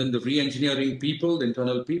 Then the re-engineering people, the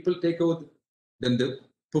internal people take over. Then the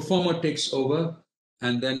performer takes over,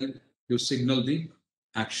 and then you signal the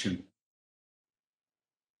action.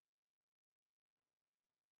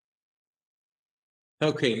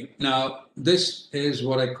 Okay, now this is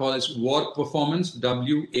what I call as WAR performance,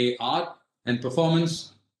 WAR, and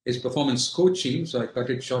performance is performance coaching, so I cut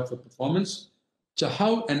it short for performance. So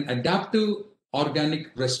how an adaptive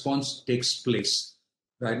organic response takes place.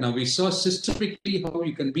 Right now, we saw systemically how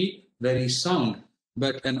you can be very sound,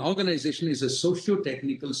 but an organization is a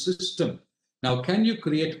socio-technical system. Now, can you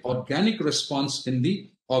create organic response in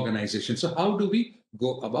the organization? So how do we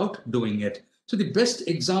go about doing it? So the best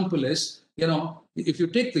example is, if you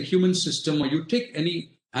take the human system or you take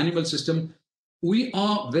any animal system, we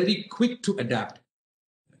are very quick to adapt.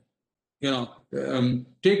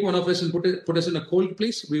 Take one of us and put us in a cold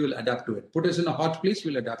place, we will adapt to it. Put us in a hot place,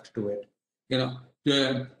 we'll adapt to it.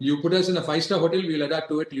 You put us in a 5-star hotel, we'll adapt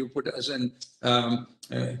to it. You put us in,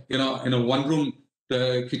 in a one-room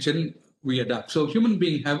kitchen, we adapt. So human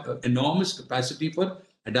beings have enormous capacity for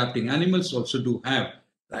adapting. Animals also do have,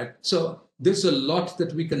 right? So there's a lot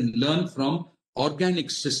that we can learn from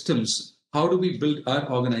organic systems. How do we build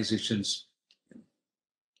our organizations?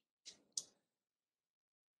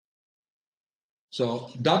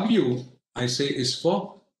 So W, I say, is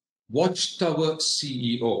for Watchtower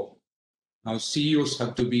CEO. Now, CEOs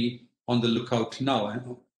have to be on the lookout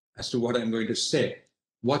now as to what I'm going to say.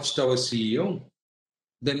 Watchtower CEO.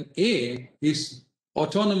 Then A is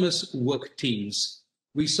autonomous work teams.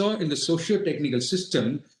 We saw in the socio-technical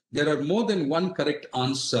system, there are more than one correct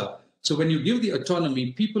answer. So when you give the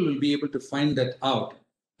autonomy, people will be able to find that out.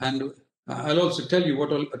 And I'll also tell you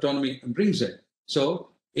what all autonomy brings in. So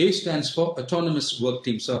A stands for autonomous work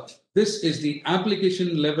team. So this is the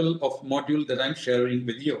application level of module that I'm sharing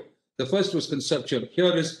with you. The first was conceptual.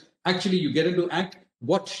 Here is actually you get into act.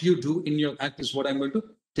 What you do in your act is what I'm going to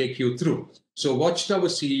take you through. So Watchtower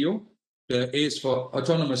CEO, A is for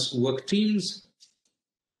autonomous work teams.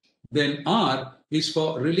 Then R is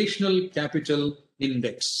for Relational Capital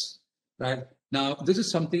Index, right? Now, this is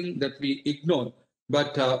something that we ignore,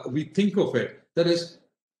 but we think of it. That is,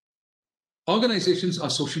 organizations are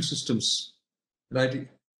social systems, right?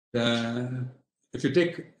 If you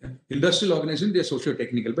take industrial organization, they're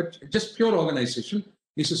socio-technical, but just pure organization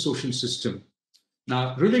is a social system.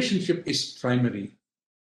 Now, relationship is primary.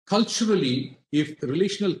 Culturally, if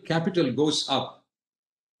relational capital goes up,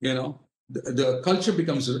 the culture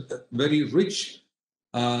becomes very rich,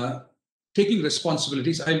 taking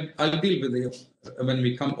responsibilities. I'll deal with it when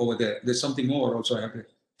we come over there. There's something more also I have to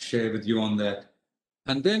share with you on that.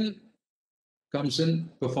 And then comes in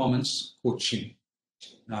performance coaching.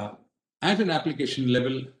 Now, at an application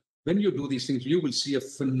level, when you do these things, you will see a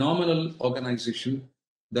phenomenal organization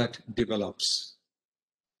that develops.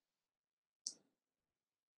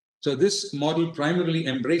 So this model primarily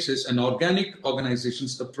embraces an organic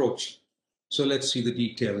organization's approach. So let's see the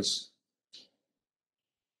details.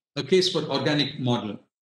 A case for organic model.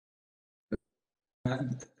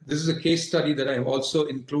 This is a case study that I have also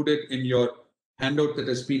included in your handout that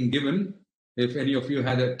has been given. If any of you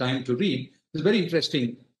had a time to read, it's very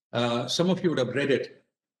interesting. Some of you would have read it.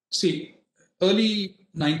 See, early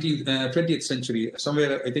 20th century,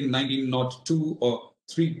 somewhere I think 1902 or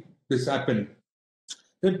 3, this happened.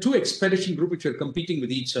 There are 2 expedition groups which are competing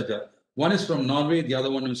with each other. One is from Norway, the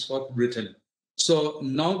other one is for Britain. So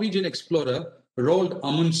Norwegian explorer Roald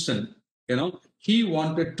Amundsen, he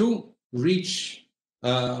wanted to reach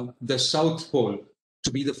the South Pole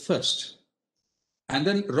to be the first. And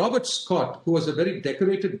then Robert Scott, who was a very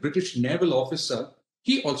decorated British naval officer,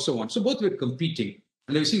 he also won. So both were competing.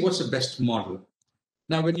 And they were seeing what's the best model.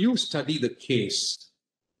 Now, when you study the case,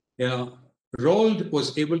 Roald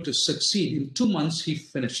was able to succeed. In 2 months, he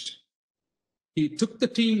finished. He took the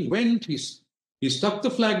team, went, he stuck the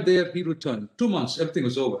flag there, he returned. 2 months, everything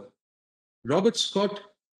was over. Robert Scott,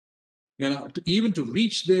 even to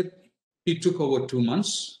reach there, he took over 2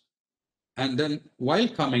 months. And then while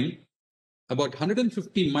coming, about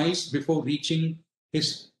 150 miles before reaching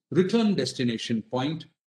his return destination point,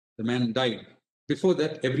 the man died. Before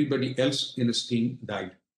that, everybody else in his team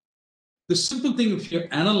died. The simple thing, if you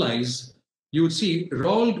analyze, you would see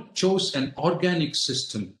Raoul chose an organic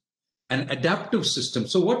system, an adaptive system.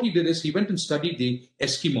 So what he did is he went and studied the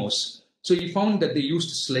Eskimos. So he found that they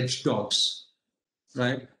used sledge dogs,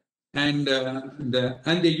 right? And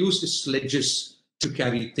they used sledges to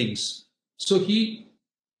carry things. So he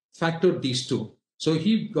factored these two. So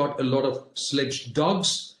he got a lot of sledge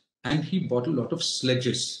dogs and he bought a lot of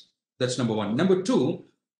sledges. That's number one. Number two,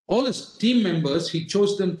 all his team members, he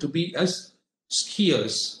chose them to be as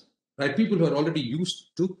skiers, right? People who are already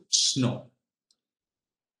used to snow.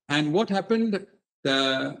 And what happened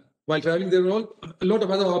while traveling, there were a lot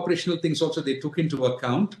of other operational things also they took into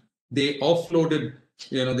account. They offloaded,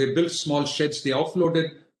 they built small sheds, they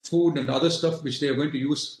offloaded food and other stuff which they are going to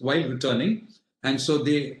use while returning. And so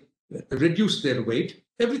they reduced their weight.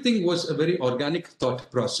 Everything was a very organic thought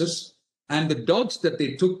process. And the dogs that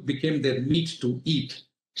they took became their meat to eat.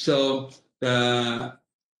 So, as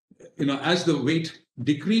the weight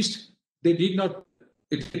decreased, they did not,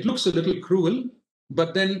 it looks a little cruel,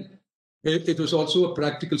 but then it was also a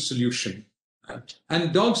practical solution.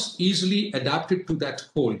 And dogs easily adapted to that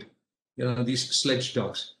cold, these sledge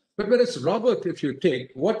dogs. But whereas Robert, if you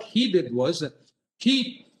take, what he did was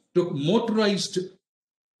he took motorized,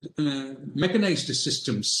 mechanized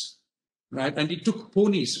systems, right? And he took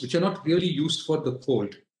ponies, which are not really used for the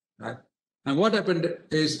cold, right? And what happened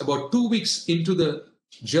is about 2 weeks into the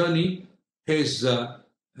journey, his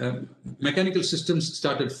mechanical systems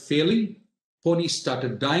started failing, ponies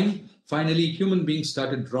started dying. Finally, human beings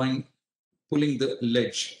started pulling the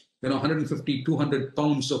ledge. 150, 200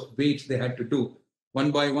 pounds of weight they had to do. One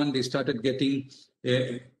by one, they started getting,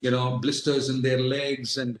 blisters in their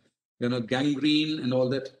legs and, gangrene and all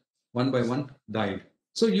that. One by one died.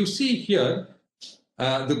 So you see here,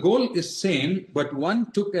 the goal is same, but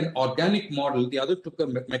one took an organic model, the other took a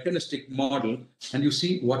mechanistic model, and you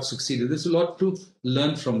see what succeeded. There's a lot to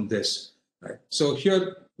learn from this. Right? So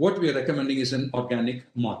here, what we are recommending is an organic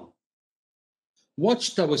model.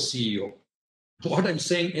 Watchtower CEO. What I'm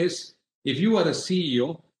saying is, if you are a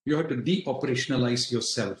CEO, you have to de-operationalize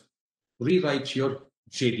yourself, rewrite your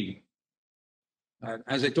JD.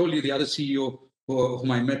 As I told you, the other CEO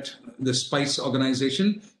whom I met, the Spice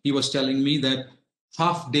organization, he was telling me that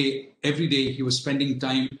half day, every day, he was spending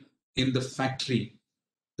time in the factory.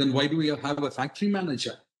 Then why do we have a factory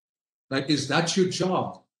manager? Right? Is that your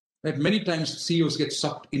job? Right? Many times CEOs get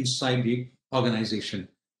sucked inside the organization.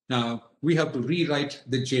 Now, we have to rewrite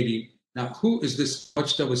the JD. Now, who is this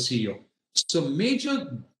Watchtower CEO? So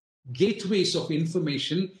major gateways of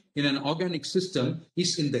information in an organic system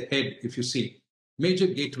is in the head, if you see. Major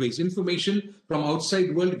gateways. Information from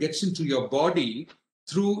outside world gets into your body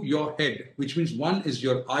through your head, which means one is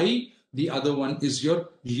your eye, the other one is your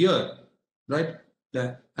ear, right?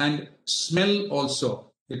 And smell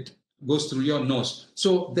also, it goes through your nose.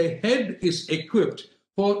 So the head is equipped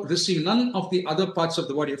for receiving none of the other parts of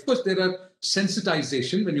the body. Of course, there are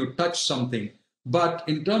sensitization when you touch something, but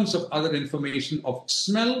in terms of other information of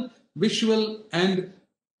smell, visual, and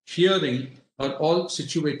hearing are all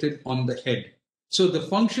situated on the head. So the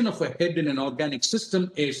function of a head in an organic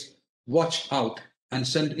system is watch out and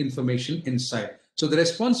send information inside. So the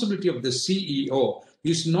responsibility of the CEO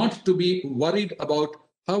is not to be worried about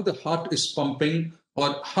how the heart is pumping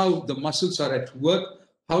or how the muscles are at work,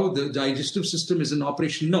 how the digestive system is in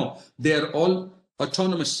operation. No, they are all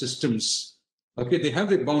autonomous systems. Okay, they have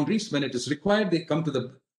their boundaries. When it is required, they come to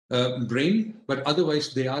the brain, but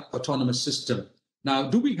otherwise they are autonomous system. Now,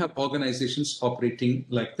 do we have organizations operating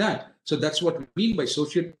like that? So that's what we mean by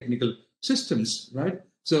socio-technical systems, right?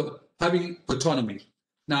 So having autonomy.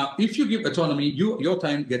 Now, if you give autonomy, your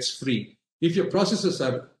time gets free. If your processes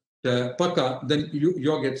are paka, then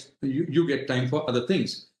you get time for other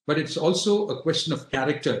things. But it's also a question of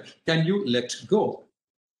character. Can you let go?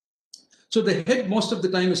 So the head most of the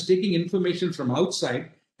time is taking information from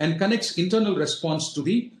outside and connects internal response to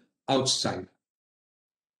the outside.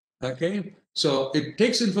 Okay, so it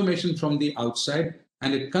takes information from the outside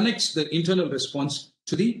and it connects the internal response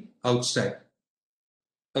to the outside.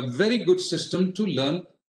 A very good system to learn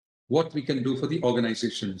what we can do for the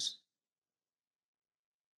organizations.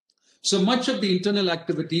 So much of the internal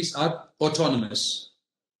activities are autonomous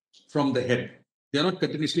from the head. They are not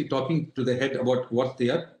continuously talking to the head about what they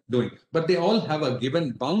are doing, but they all have a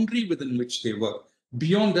given boundary within which they work.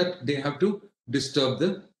 Beyond that, they have to disturb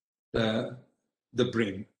the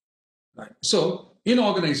brain. Right. So in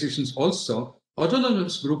organizations also,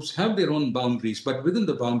 autonomous groups have their own boundaries, but within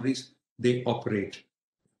the boundaries, they operate.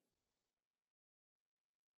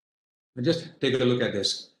 Just take a look at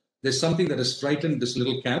this. There's something that has frightened this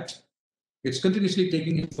little cat. It's continuously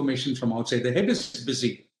taking information from outside. The head is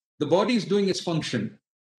busy. The body is doing its function.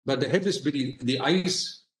 but the head is busy. The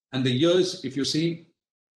eyes and the ears, if you see.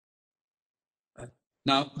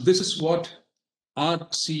 Now, this is what our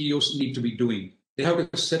CEOs need to be doing. They have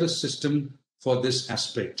to set a system for this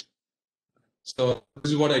aspect. So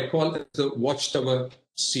this is what I call the watchtower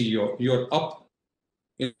CEO. You're up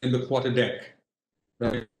in the quarter deck,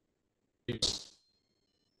 right?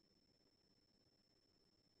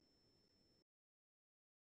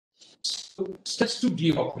 So let's to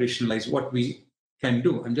de-operationalize what we can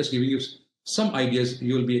do. I'm just giving you some ideas.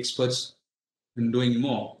 You'll be experts in doing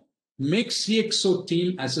more. Make CXO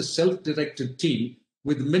team as a self-directed team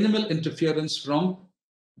with minimal interference from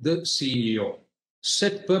the CEO.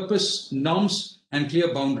 Set purpose, norms, and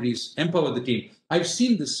clear boundaries. Empower the team. I've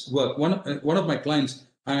seen this work. One of my clients,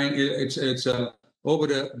 I mean, it's over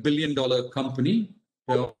 $1 billion company.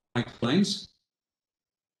 My clients.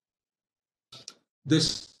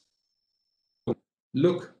 This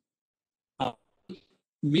look,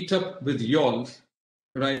 meet up with y'all,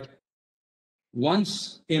 right?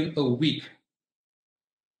 Once in a week,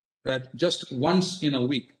 right? Just once in a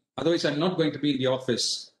week. Otherwise, I'm not going to be in the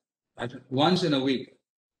office. Right? Once in a week.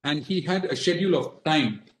 And he had a schedule of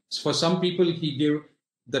time. For some people, he gave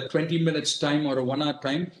the 20 minutes time or a 1 hour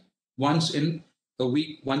time, once in a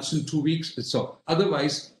week, once in 2 weeks. So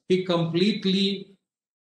otherwise, he completely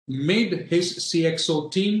made his CXO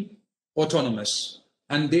team autonomous.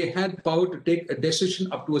 And they had power to take a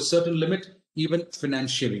decision up to a certain limit, even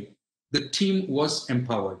financially. The team was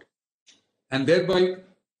empowered. And thereby,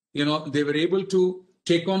 they were able to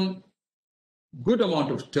take on good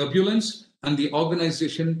amount of turbulence, and the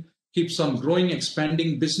organization keeps on growing,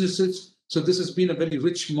 expanding businesses. So this has been a very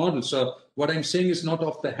rich model. So what I'm saying is not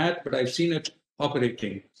off the hat, but I've seen it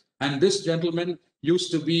operating. And this gentleman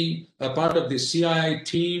used to be a part of the CII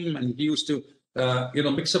team, and he used to,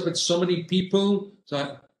 mix up with so many people.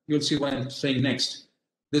 So you'll see what I'm saying next.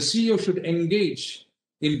 The CEO should engage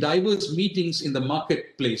in diverse meetings in the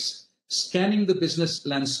marketplace, scanning the business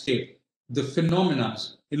landscape, the phenomena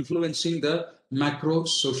influencing the macro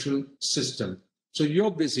social system. So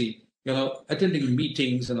you're busy, attending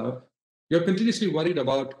meetings, you're continuously worried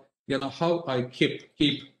about, how I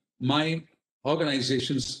keep my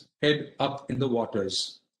organization's head up in the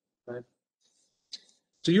waters. Right?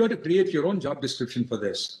 So you have to create your own job description for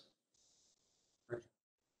this. Right?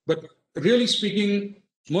 But really speaking,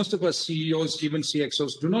 most of us CEOs, even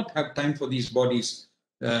CXOs, do not have time for these bodies,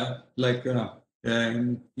 like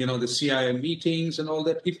the CII meetings and all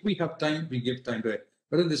that. If we have time, we give time to it.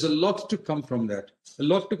 But then there's a lot to come from that, a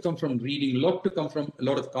lot to come from reading, a lot to come from a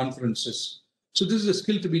lot of conferences. So this is a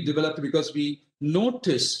skill to be developed because we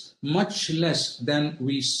notice much less than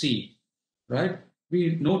we see, right?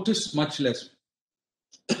 We notice much less.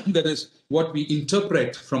 That is, what we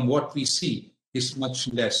interpret from what we see is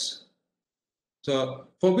much less. So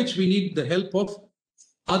for which we need the help of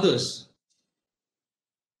others.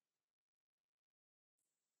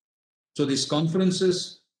 So these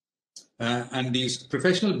conferences and these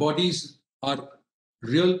professional bodies are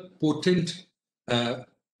real potent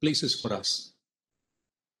places for us.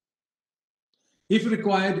 If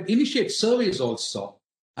required, initiate surveys also.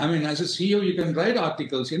 I mean, as a CEO, you can write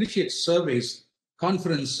articles, initiate surveys,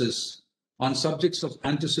 conferences on subjects of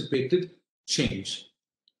anticipated change.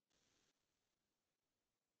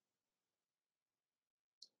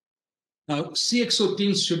 Now, CXO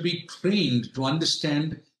teams should be trained to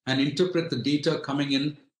understand and interpret the data coming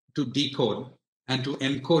in, to decode and to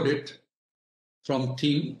encode it from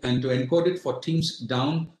team, and to encode it for teams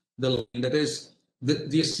down the line. That is, the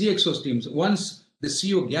CXO teams, once the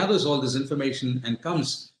CEO gathers all this information and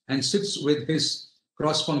comes and sits with his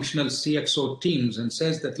cross-functional CXO teams and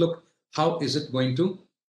says that, look, how is it going to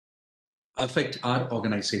affect our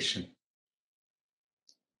organization?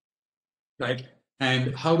 Right?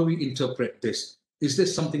 And how do we interpret this? Is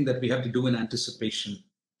this something that we have to do in anticipation?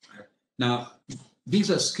 Right? Now,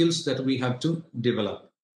 these are skills that we have to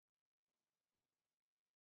develop.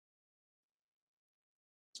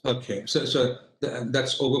 Okay, so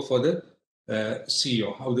that's over for the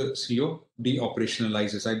CEO, how the CEO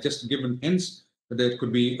de-operationalizes. I've just given hints, but there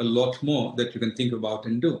could be a lot more that you can think about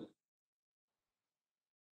and do.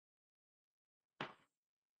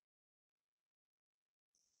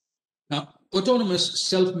 Now, autonomous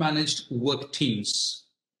self-managed work teams.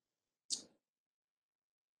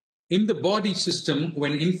 In the body system,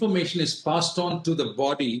 when information is passed on to the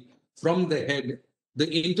body from the head,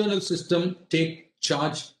 the internal system takes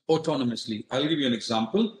charge autonomously. I'll give you an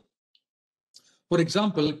example. For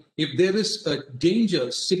example, if there is a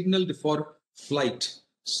danger signaled for flight,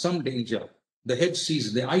 some danger, the head sees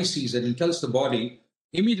it, the eye sees it and tells the body,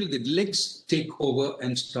 immediately the legs take over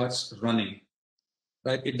and starts running.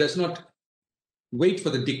 right? It does not wait for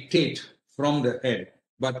the dictate from the head,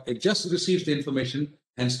 but it just receives the information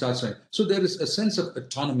and starts right. So there is a sense of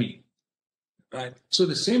autonomy, right? So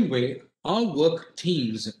the same way, our work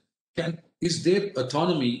teams is there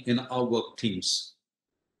autonomy in our work teams?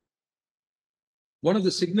 One of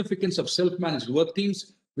the significance of self-managed work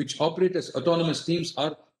teams, which operate as autonomous teams,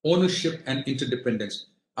 are ownership and interdependence.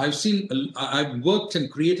 I've worked and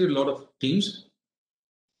created a lot of teams.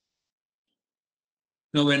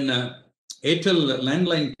 Now, when Airtel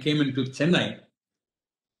landline came into Chennai,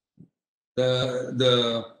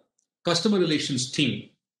 the customer relations team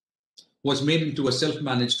was made into a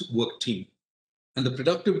self-managed work team. And the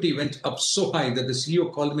productivity went up so high that the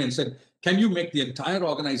CEO called me and said, can you make the entire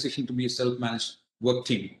organization to be a self-managed work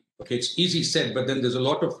team? Okay, it's easy said, but then there's a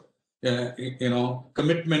lot of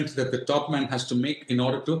commitment that the top man has to make in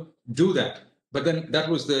order to do that. But then that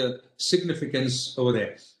was the significance over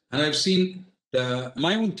there. And I've seen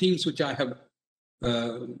my own teams, which I have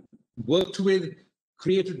worked with,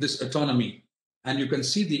 created this autonomy. And you can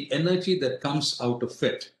see the energy that comes out of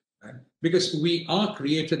it, right? Because we are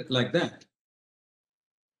created like that.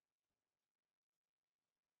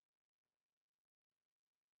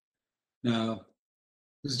 Now,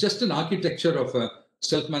 this is just an architecture of a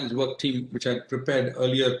self-managed work team, which I prepared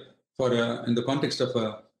earlier for in the context of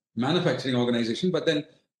a manufacturing organization. But then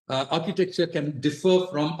architecture can differ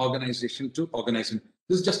from organization to organization.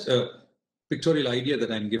 This is just a pictorial idea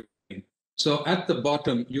that I'm giving. So at the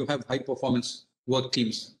bottom, you have high-performance work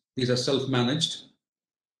teams. These are self-managed.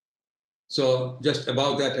 So just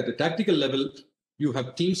above that, at a tactical level, you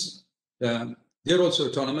have teams. They're also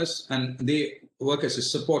autonomous, and they work as a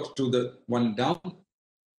support to the one down.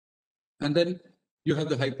 And then you have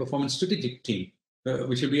the high-performance strategic team,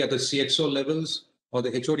 which will be at the CXO levels or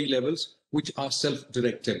the HOD levels, which are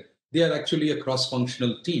self-directed. They are actually a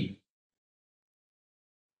cross-functional team.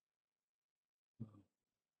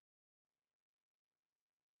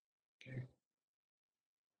 Okay.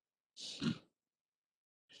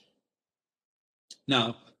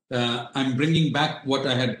 Now, I'm bringing back what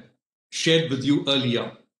I had shared with you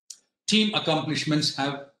earlier. Team accomplishments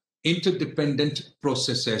have interdependent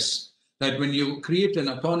processes, that when you create an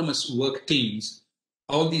autonomous work teams,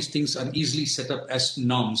 all these things are easily set up as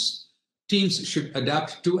norms. Teams should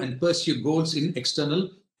adapt to and pursue goals in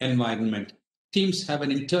external environment. Teams have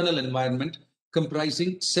an internal environment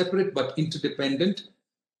comprising separate but interdependent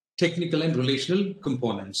technical and relational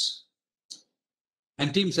components.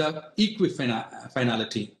 And teams have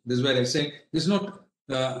equifinality. This is where I say there's not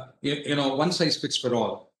one size fits for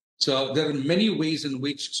all. So there are many ways in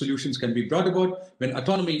which solutions can be brought about. When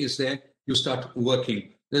autonomy is there, you start working.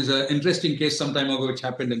 There's an interesting case some time ago which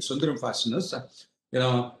happened in Sundaram Fasteners.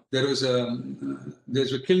 There's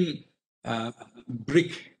a kiln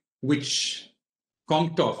brick which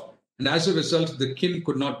conked off, and as a result, the kiln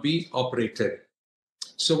could not be operated.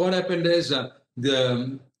 So what happened is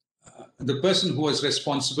the person who was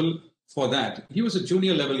responsible for that, he was a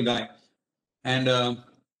junior level guy, and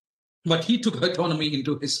but he took autonomy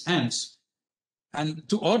into his hands. And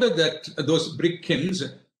to order that those brick kilns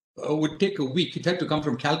would take a week. It had to come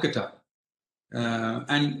from Calcutta.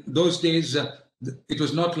 And those days, it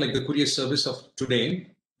was not like the courier service of today.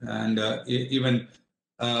 And even,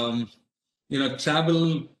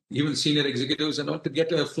 travel, even senior executives and all, to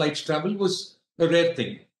get a flight travel was a rare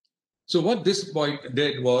thing. So what this boy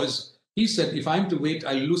did was, he said, if I'm to wait,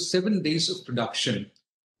 I'll lose 7 days of production.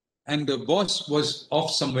 And the boss was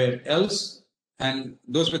off somewhere else. And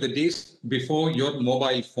those were the days before your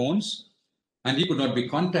mobile phones. And he could not be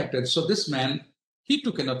contacted. So this man, he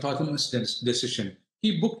took an autonomous decision.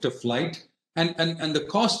 He booked a flight. And the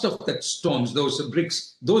cost of that stones, those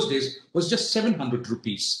bricks, those days, was just 700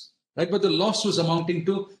 rupees. Right? But the loss was amounting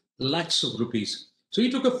to lakhs of rupees. So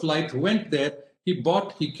he took a flight, went there, he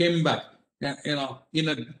bought, he came back.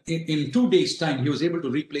 In 2 days' time, he was able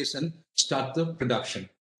to replace and start the production.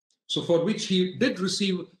 So for which he did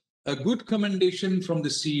receive a good commendation from the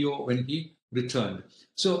CEO when he returned.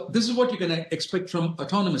 So this is what you can expect from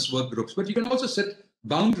autonomous work groups, but you can also set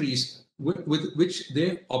boundaries with which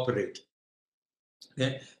they operate.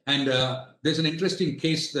 Okay? And there's an interesting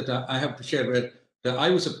case that I have to share where I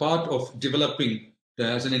was a part of developing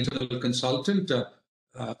as an internal consultant,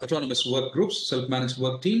 autonomous work groups, self-managed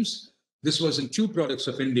work teams. This was in 2 products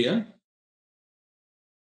of India.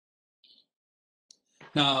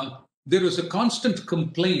 Now, there was a constant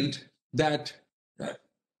complaint that,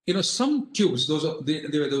 some tubes,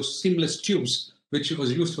 they were those seamless tubes, which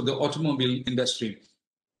was used for the automobile industry,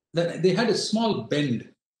 that they had a small bend.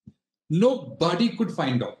 Nobody could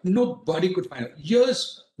find out. Nobody could find out.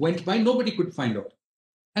 Years went by, nobody could find out.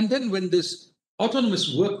 And then when this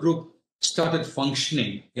autonomous work group started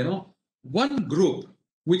functioning, one group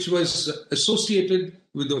which was associated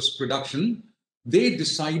with those production, they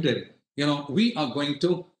decided, we are going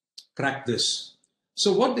to crack this.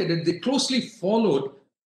 So what they did, they closely followed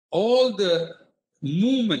all the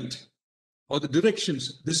movement or the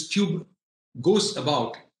directions this tube goes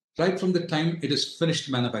about right from the time it is finished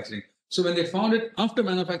manufacturing. So when they found it after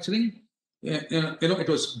manufacturing, it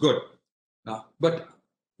was good. But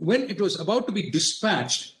when it was about to be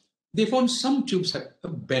dispatched, they found some tubes had a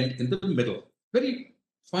bend in the middle, very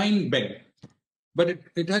fine bend, but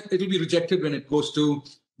it will be rejected when it goes to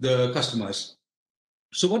the customers.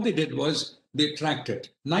 So what they did was they tracked it.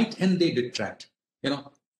 Night and day they tracked.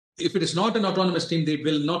 If it is not an autonomous team, they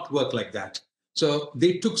will not work like that. So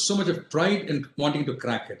they took so much of pride in wanting to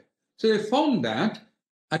crack it. So they found that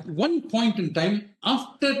at one point in time,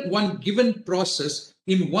 after one given process,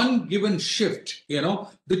 in one given shift,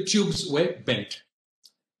 the tubes were bent.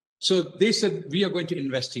 So they said, we are going to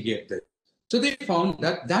investigate this. So they found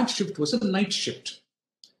that that shift was a night shift.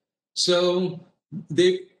 So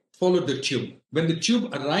they followed the tube. When the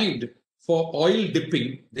tube arrived for oil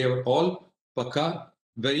dipping, they were all pakka,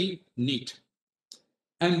 very neat.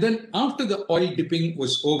 And then after the oil dipping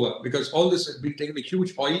was over, because all this had been taken, a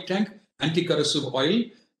huge oil tank, anti-corrosive oil,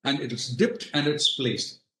 and it was dipped and it's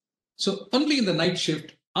placed. So only in the night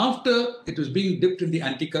shift, after it was being dipped in the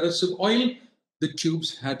anti-corrosive oil, the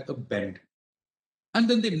tubes had a bend. And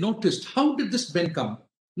then they noticed, how did this bend come?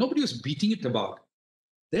 Nobody was beating it about.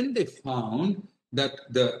 Then they found that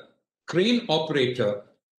the crane operator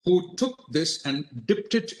who took this and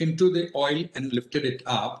dipped it into the oil and lifted it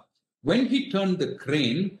up, when he turned the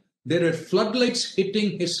crane, there were floodlights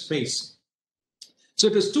hitting his face. So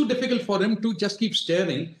it was too difficult for him to just keep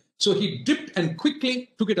staring. So he dipped and quickly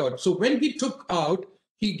took it out. So when he took out,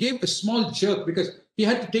 he gave a small jerk because he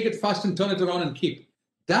had to take it fast and turn it around and keep.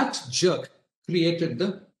 That jerk created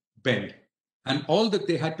the bend. And all that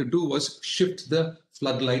they had to do was shift the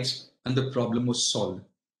floodlights and the problem was solved.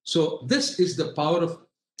 So this is the power of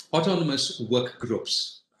autonomous work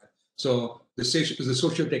groups. So this is the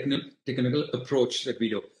socio-technical approach that we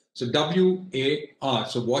do. So WAR,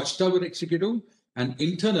 so Watchtower Executive, and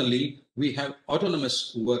internally we have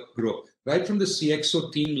autonomous work group. Right from the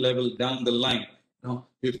CXO team level down the line,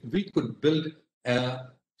 if we could build a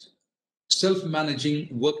self-managing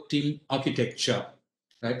work team architecture,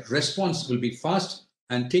 right? Response will be fast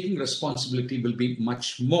and taking responsibility will be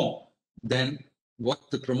much more than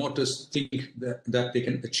what the promoters think that they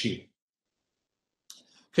can achieve.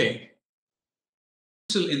 Okay.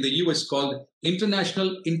 In the US called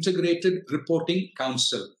International Integrated Reporting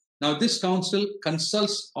Council. Now this council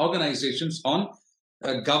consults organizations on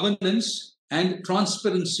governance and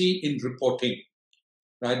transparency in reporting.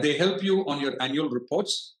 Right? They help you on your annual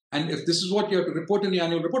reports. And if this is what you have to report in the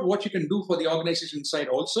annual report, what you can do for the organization side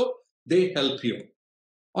also, they help you.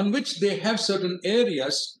 On which they have certain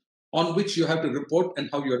areas on which you have to report and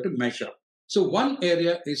how you have to measure. So one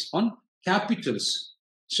area is on capitals.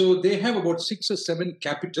 So they have about 6 or 7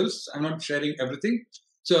 capitals. I'm not sharing everything.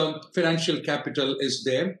 So financial capital is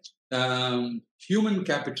there, human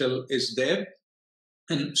capital is there,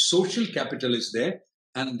 and social capital is there.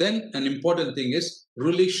 And then an important thing is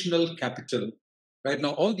relational capital. Right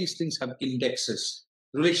now, all these things have indexes,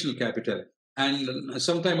 relational capital. And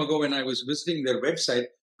some time ago, when I was visiting their website,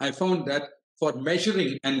 I found that for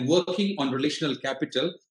measuring and working on relational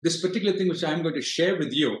capital, this particular thing which I'm going to share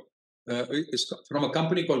with you is from a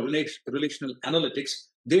company called Relational Analytics.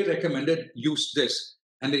 They recommended use this.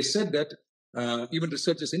 And they said that even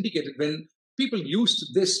researchers indicated when people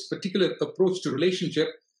used this particular approach to relationship,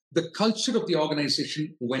 the culture of the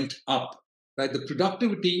organization went up, right? The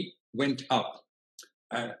productivity went up.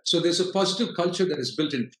 So there's a positive culture that is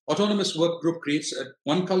built in. Autonomous work group creates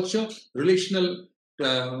one culture, relational,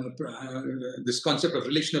 this concept of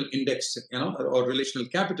relational index, or relational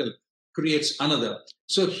capital creates another.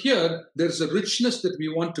 So here, there's a richness that we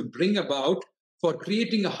want to bring about for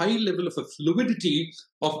creating a high level of a fluidity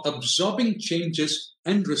of absorbing changes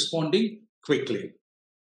and responding quickly.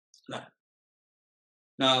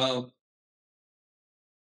 Now,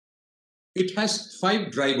 it has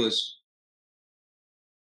 5 drivers.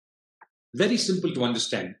 Very simple to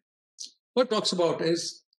understand. What it talks about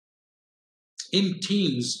is, in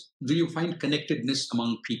teams, do you find connectedness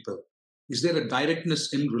among people? Is there a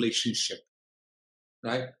directness in relationship,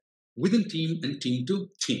 right? Within team and team to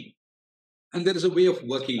team. And there is a way of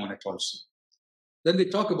working on it also. Then they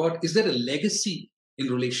talk about, is there a legacy in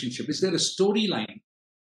relationship? Is there a storyline?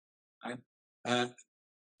 Right?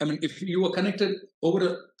 If you are connected over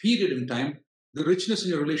a period in time, the richness in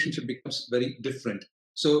your relationship becomes very different.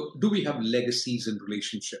 So do we have legacies in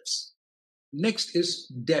relationships? Next is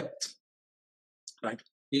depth, right?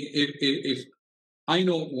 If I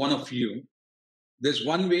know one of you, there's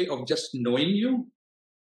one way of just knowing you,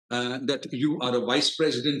 that you are a vice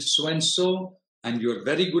president so-and-so, and you're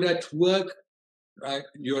very good at work, right?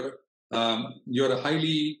 You're a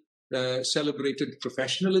highly celebrated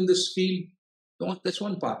professional in this field. That's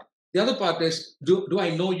one part. The other part is, do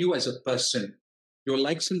I know you as a person, your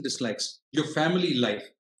likes and dislikes, your family life,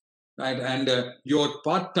 right? And your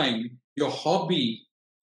part-time, your hobby,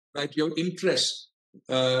 right? Your interests,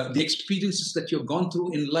 the experiences that you've gone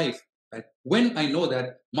through in life, right? When I know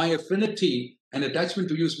that, my affinity and attachment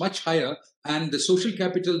to you is much higher, and the social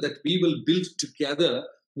capital that we will build together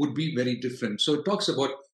would be very different. So it talks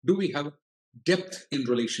about, do we have depth in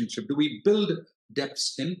relationship? Do we build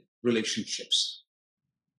depths in relationships?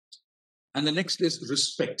 And the next is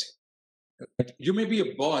respect. You may be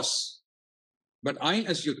a boss, but I,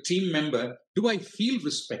 as your team member, do I feel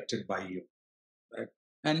respected by you? Right?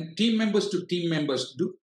 And team members to team members,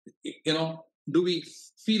 do we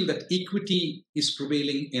feel that equity is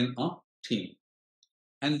prevailing in our team?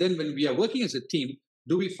 And then when we are working as a team,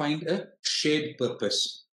 do we find a shared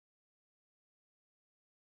purpose?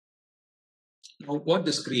 Now, what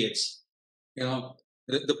this creates,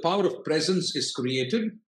 the power of presence is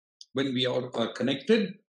created when we are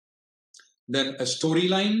connected. Then a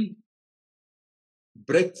storyline,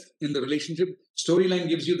 breadth in the relationship. Storyline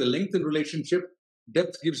gives you the length in relationship.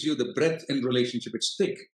 Depth gives you the breadth in relationship. It's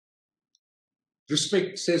thick.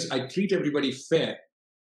 Respect says, I treat everybody fair.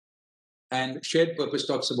 And shared purpose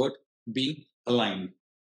talks about being aligned.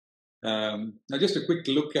 Now, just a quick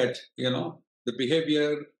look at, the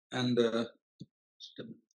behavior and the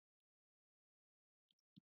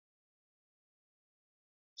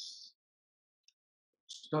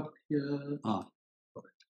stop here.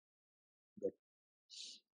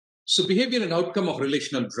 So behavior and outcome of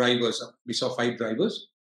relational drivers. We saw 5 drivers.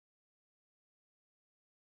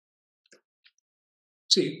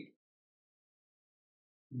 See,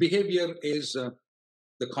 behavior is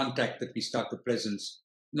the contact that we start, the presence.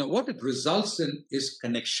 Now, what it results in is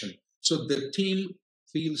connection. So the team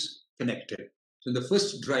feels connected. So in the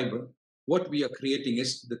first driver, what we are creating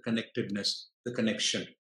is the connectedness, the connection.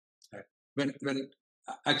 When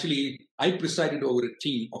actually I presided over a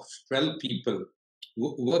team of 12 people,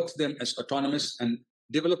 worked them as autonomous and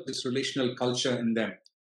developed this relational culture in them.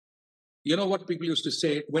 You know what people used to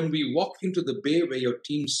say? When we walk into the bay where your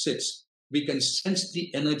team sits, we can sense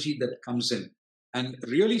the energy that comes in. And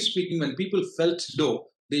really speaking, when people felt low,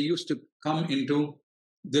 they used to come into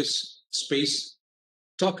this space,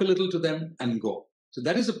 talk a little to them, and go. So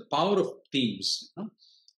that is the power of teams.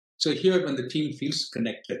 So here, when the team feels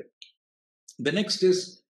connected. The next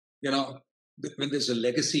is, when there's a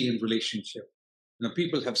legacy in relationship.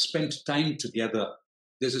 People have spent time together.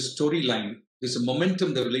 There's a storyline. There's a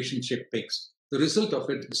momentum the relationship takes. The result of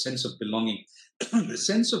it is a sense of belonging. The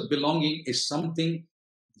sense of belonging is something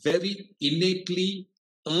very innately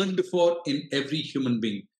earned for in every human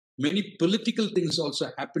being. Many political things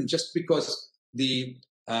also happen just because the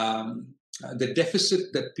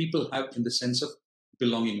deficit that people have in the sense of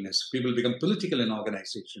belongingness. People become political in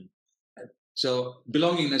organization. So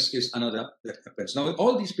belongingness is another that happens. Now,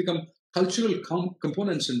 all these become cultural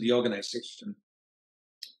components in the organization.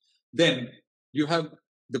 Then you have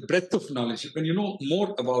the breadth of knowledge. When you know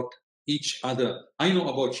more about each other, I know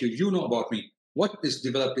about you, you know about me. What is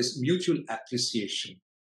developed is mutual appreciation,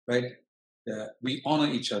 right? We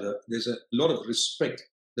honor each other. There's a lot of respect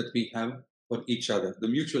that we have for each other, the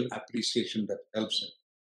mutual appreciation that helps it.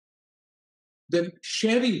 Then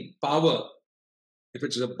sharing power. If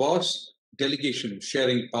it's a boss, delegation,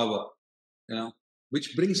 sharing power,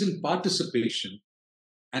 which brings in participation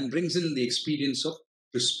and brings in the experience of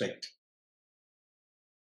respect.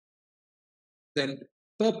 Then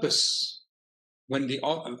purpose. When the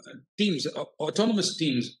teams, autonomous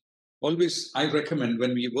teams, always I recommend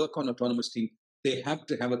when we work on autonomous teams, they have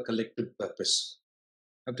to have a collective purpose.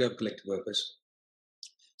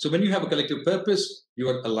 So when you have a collective purpose, you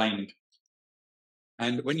are aligned.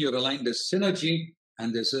 And when you're aligned, there's synergy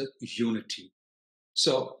and there's a unity.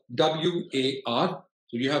 So WAR,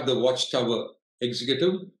 so you have the watchtower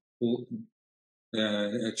executive, who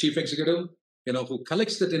chief executive, who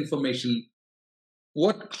collects that information,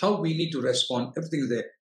 how we need to respond, everything is there,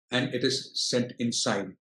 and it is sent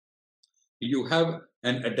inside. You have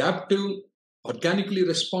an adaptive, organically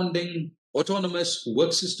responding, autonomous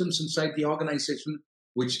work systems inside the organization,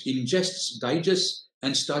 which ingests, digests,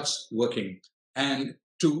 and starts working. And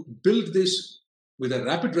to build this with a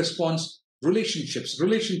rapid response,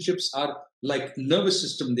 Relationships are like nervous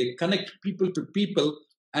system. They connect people to people,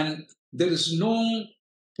 and there is no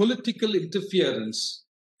political interference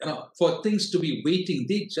for things to be waiting.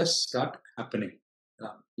 They just start happening.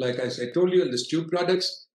 Like as I told you in the stew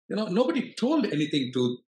products, nobody told anything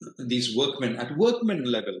to these workmen at workmen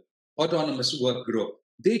level, autonomous work group.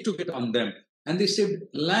 They took it on them, and they saved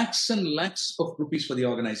lakhs and lakhs of rupees for the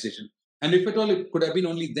organization. And if at all, it could have been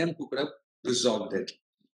only them who could have resolved it.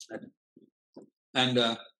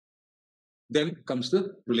 And then comes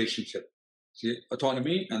the relationship. See,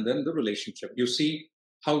 autonomy and then the relationship. You see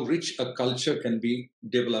how rich a culture can be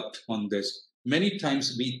developed on this. Many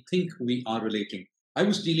times we think we are relating. I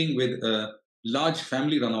was dealing with a large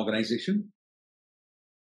family-run organization,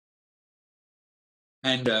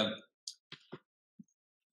 and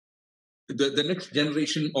the next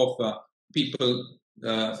generation of people,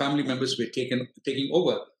 family members were taking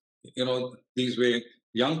over. These were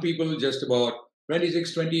young people, just about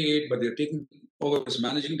 26, 28, but they're taking over as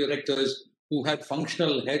managing directors who had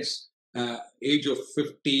functional heads, age of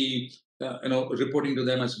 50, reporting to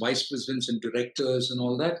them as vice presidents and directors and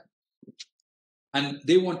all that. And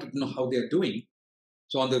they wanted to know how they're doing.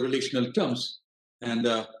 So on the relational terms. And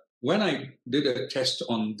when I did a test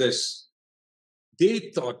on this,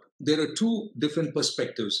 they thought there are two different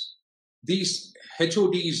perspectives. These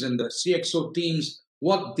HODs and the CXO teams,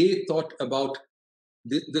 what they thought about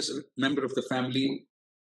this member of the family,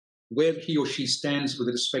 where he or she stands with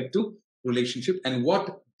respect to relationship, and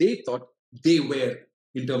what they thought they were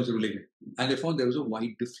in terms of relationship. And they found there was a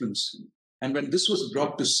wide difference. And when this was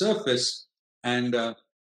brought to surface, and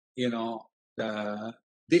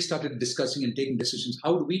they started discussing and taking decisions,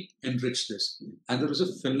 how do we enrich this? And there was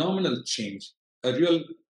a phenomenal change, a real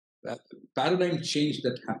paradigm change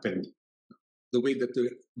that happened, the way that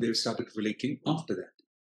they started relating after that.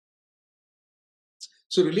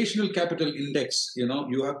 So relational capital index,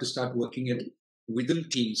 you have to start working it within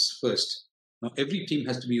teams first. Now, every team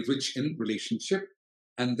has to be rich in relationship,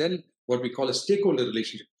 and then what we call a stakeholder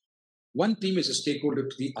relationship. One team is a stakeholder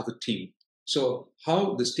to the other team. So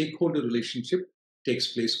how the stakeholder relationship takes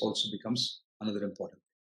place also becomes another important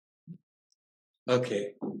thing.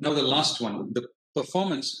 Okay, now the last one, the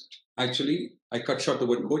performance. Actually, I cut short the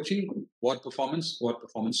word coaching. What performance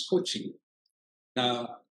coaching.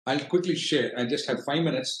 Now, I'll quickly share. I just have 5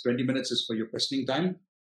 minutes. 20 minutes is for your questioning time.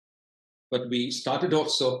 But we started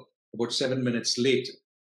also about 7 minutes late.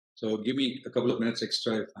 So give me a couple of minutes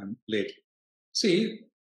extra if I'm late. See,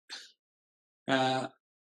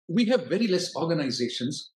 we have very less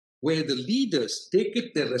organizations where the leaders take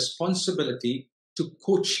it their responsibility to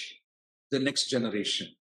coach the next generation.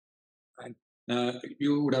 Right?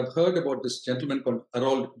 You would have heard about this gentleman called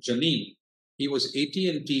Harold Janine. He was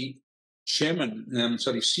AT&T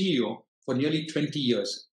CEO for nearly 20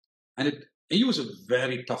 years. And he was a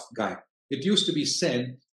very tough guy. It used to be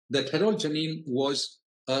said that Harold Janine was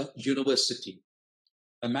a university,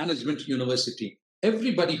 a management university.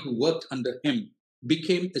 Everybody who worked under him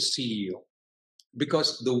became a CEO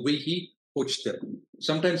because the way he coached them.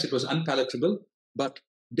 Sometimes it was unpalatable, but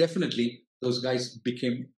definitely those guys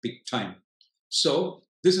became big time. So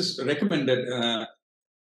this is recommended.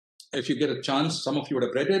 If you get a chance, some of you would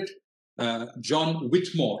have read it. John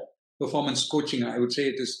Whitmore, Performance Coaching. I would say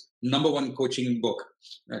it is #1 coaching book.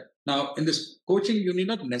 Now, in this coaching, you need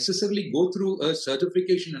not necessarily go through a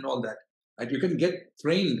certification and all that. You can get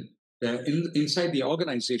trained inside the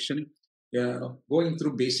organization, going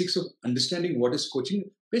through basics of understanding what is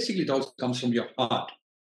coaching. Basically, it all comes from your heart.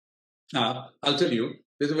 I'll tell you,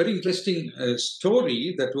 there's a very interesting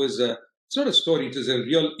story that was, it's not a story, it is a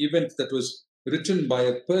real event that was written by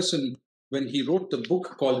a person when he wrote the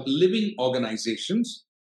book called Living Organizations.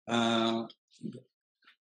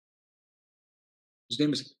 His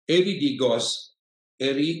name is Ari D. Gause.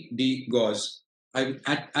 Ari D. Gause. I've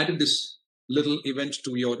added this little event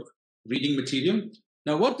to your reading material.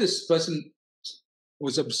 Now, what this person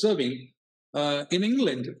was observing in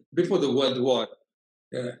England before the World War,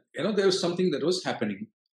 there was something that was happening.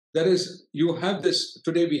 That is, you have this,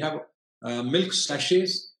 today we have milk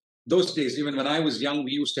sachets. Those days, even when I was young,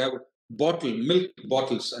 we used to have milk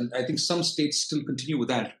bottles, and I think some states still continue with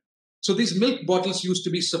that. So these milk bottles used to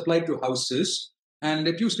be supplied to houses, and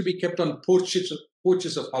it used to be kept on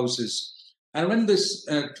porches of houses. And when this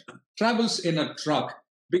travels in a truck,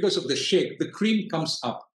 because of the shake, the cream comes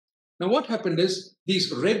up. Now what happened is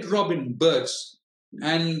these red robin birds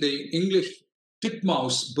and the English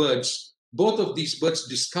titmouse birds, both of these birds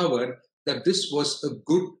discovered that this was a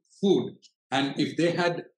good food. And if they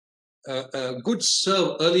had a good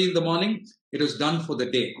serve early in the morning, it was done for the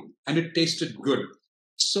day, and it tasted good.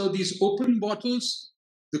 So these open bottles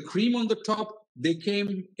the cream on the top. They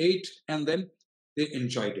came, ate, and then they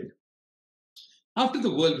enjoyed it. After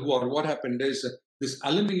the World War, what happened is this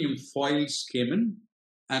aluminum foils came in,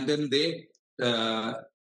 and then they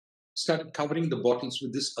started covering the bottles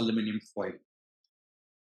with this aluminum foil.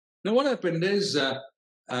 Now, what happened is,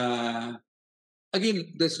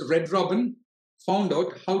 again, this Red Robin found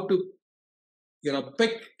out how to,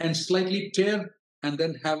 pick and slightly tear and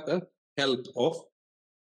then have a help of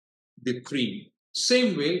the cream.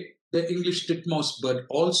 Same way, the English titmouse bird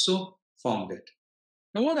also found it.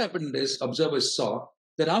 Now, what happened is, observers saw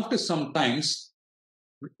that after some times,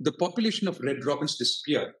 the population of red robins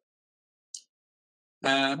disappeared.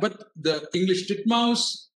 But the English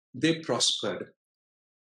titmouse, they prospered.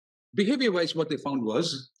 Behavior-wise, what they found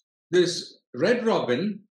was, this red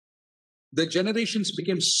robin, the generations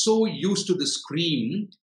became so used to this cream,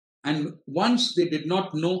 and once they did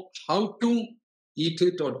not know how to eat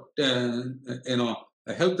it or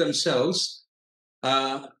help themselves,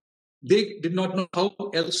 they did not know how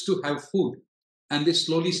else to have food, and they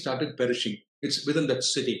slowly started perishing. It's within that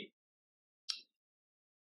city.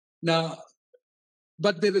 Now,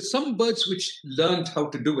 but there were some birds which learned how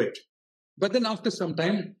to do it. But then after some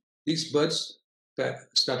time, these birds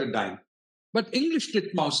started dying. But English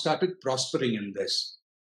titmouse started prospering in this.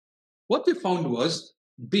 What they found was,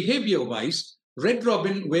 behavior-wise, red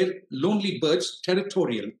robin were lonely birds,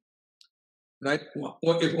 territorial. Right?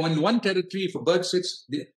 If on one territory, if a bird sits,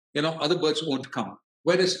 other birds won't come.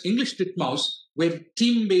 Whereas English titmouse were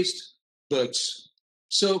team-based birds.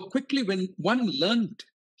 So quickly, when one learned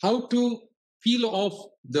how to peel off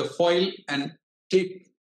the foil and take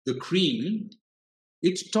the cream,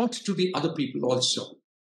 it taught to the other people also.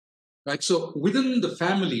 Right? So within the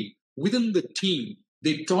family, within the team,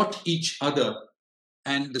 they taught each other,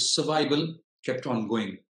 and the survival kept on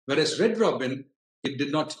going. Whereas red robin, it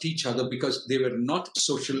did not teach other because they were not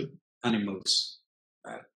social animals.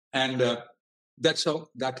 And that's how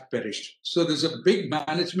that perished. So there's a big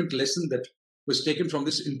management lesson that was taken from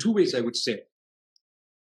this in two ways, I would say.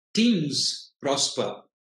 Teams prosper,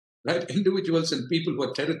 right? Individuals and people who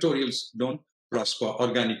are territorials don't prosper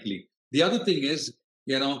organically. The other thing is,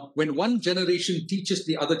 when one generation teaches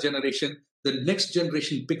the other generation, the next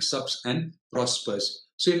generation picks up and prospers.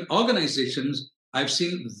 So in organizations, I've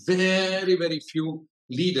seen very, very few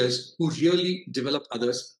leaders who really develop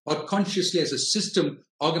others, or consciously as a system,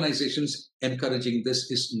 organizations encouraging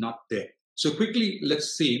this is not there. So quickly,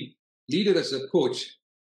 let's see, leader as a coach,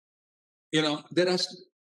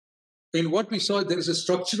 in what we saw, there is a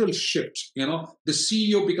structural shift. The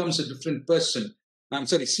CEO becomes a different person.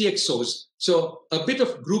 CXOs. So a bit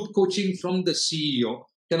of group coaching from the CEO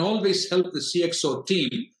can always help the CXO team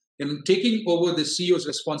in taking over the CEO's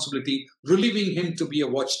responsibility, relieving him to be a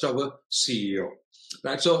watchtower CEO.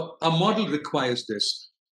 Right? So our model requires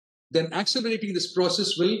this. Then accelerating this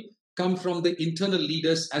process will come from the internal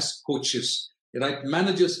leaders as coaches. Right?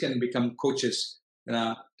 Managers can become coaches.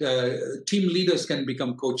 Team leaders can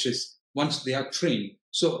become coaches once they are trained.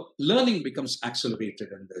 So learning becomes accelerated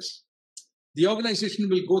in this. The organization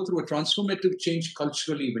will go through a transformative change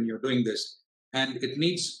culturally when you're doing this, and it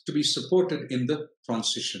needs to be supported in the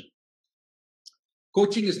transition.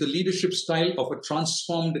 Coaching is the leadership style of a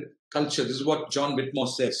transformed culture. This is what John Whitmore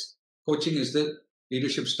says. Coaching is the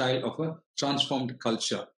leadership style of a transformed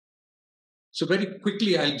culture. So very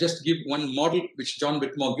quickly, I'll just give one model which John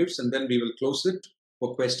Whitmore gives, and then we will close it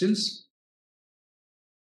for questions.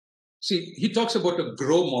 See, he talks about a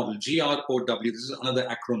GROW model, G-R-O-W. This is another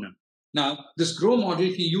acronym. Now, this GROW model,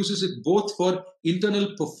 he uses it both for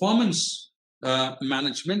internal performance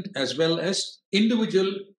management as well as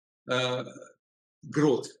individual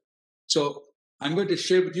growth. So I'm going to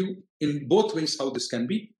share with you in both ways how this can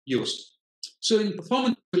be used. So in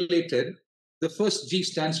performance related, the first G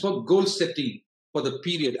stands for goal setting for the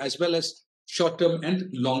period as well as short term and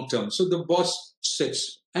long term. So the boss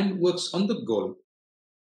sits and works on the goal.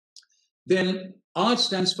 Then R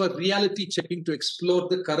stands for reality checking to explore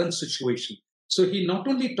the current situation. So he not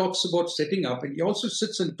only talks about setting up, and he also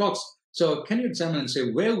sits and talks. So can you examine and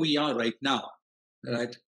say where we are right now,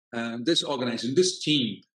 right? This organization, this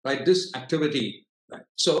team, right? This activity, right?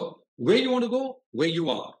 So where you want to go, where you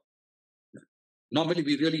are. Normally,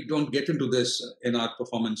 we really don't get into this in our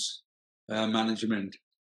performance management.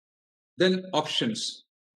 Then options.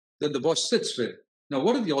 Then the boss sits with. Now,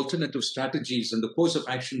 what are the alternative strategies and the course of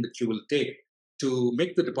action that you will take to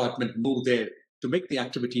make the department move there, to make the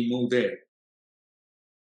activity move there?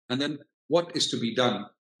 And then what is to be done?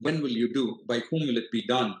 When will you do? By whom will it be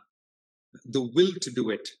done? The will to do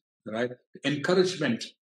it, right? Encouragement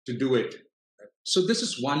to do it. So this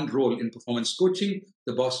is one role in performance coaching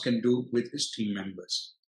the boss can do with his team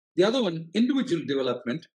members. The other one, individual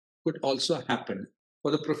development, could also happen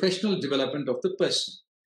for the professional development of the person.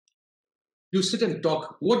 You sit and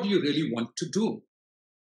talk, what do you really want to do?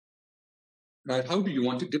 Right? How do you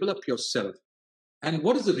want to develop yourself? And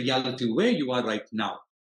what is the reality where you are right now?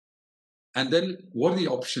 And then what are the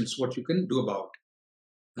options, what you can do about?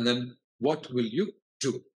 And then what will you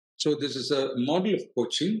do? So this is a model of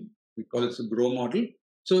coaching. We call it a GROW model.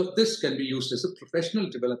 So this can be used as a professional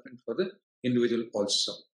development for the individual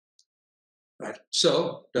also. Right.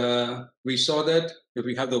 So we saw that if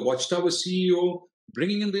we have the Watchtower CEO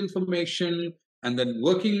bringing in the information and then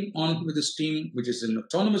working on with this team, which is an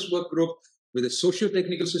autonomous work group with a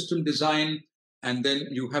socio-technical system design, and then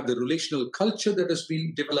you have the relational culture that has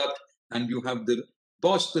been developed, and you have the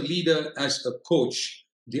boss, the leader as a coach,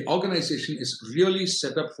 the organization is really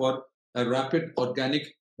set up for a rapid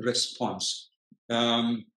organic response.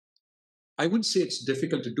 I wouldn't say it's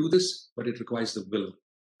difficult to do this, but it requires the will.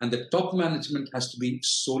 And the top management has to be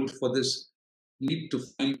sold for this, need to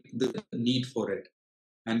find the need for it.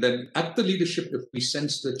 And then at the leadership, if we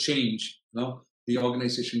sense the change, the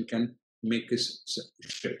organization can make its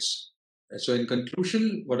shifts. So in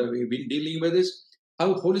conclusion, what we've been dealing with is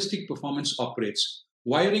how holistic performance operates,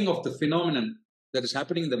 wiring of the phenomenon that is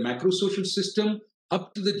happening in the macro-social system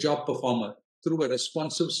up to the job performer through a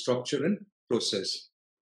responsive structure and process.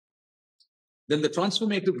 Then the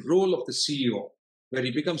transformative role of the CEO, where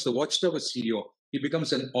he becomes the Watchtower CEO, he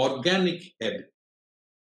becomes an organic head.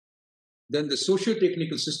 Then the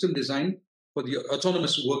socio-technical system design for the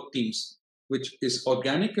autonomous work teams, which is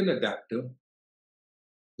organic and adaptive.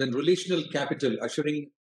 Then relational capital, assuring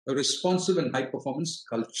a responsive and high-performance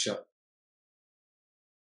culture.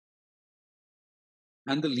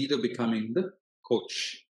 And the leader becoming the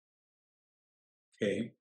coach.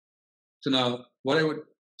 Okay. So now what I would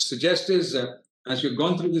suggest is, as you've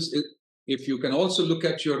gone through this, if you can also look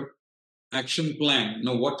at your action plan.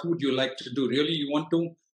 What would you like to do? Really, you want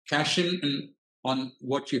to cash in on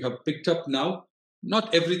what you have picked up now.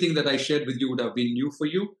 Not everything that I shared with you would have been new for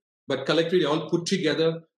you, but collectively all put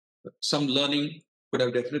together, some learning would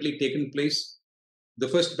have definitely taken place. The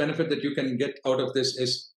first benefit that you can get out of this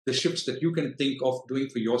is the shifts that you can think of doing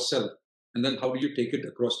for yourself. And then how do you take it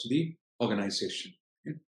across to the organization?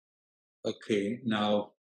 Okay,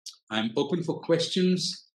 now I'm open for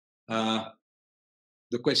questions.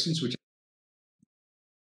 The questions which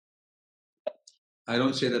I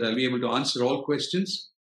don't say that I'll be able to answer all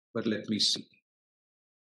questions, but let me see.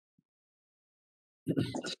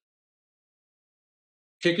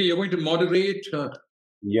 KK, you're going to moderate.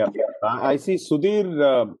 Yeah, I see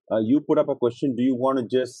Sudhir, you put up a question. Do you want to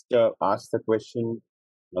just ask the question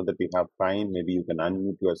now that we have time? Maybe you can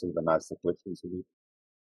unmute yourself and ask the question, Sudhir.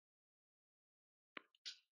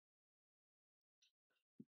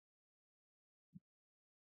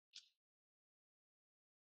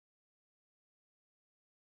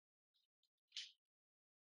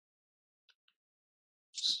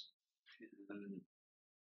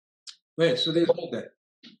 Where? So there's all that.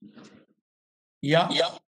 Yeah.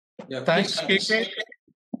 Thanks, KK.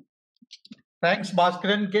 Thanks,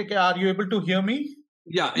 Bhaskaran. KK, are you able to hear me?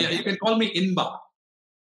 Yeah, you can call me Inba.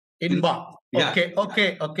 Inba. Yeah.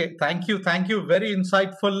 Okay. Thank you. Very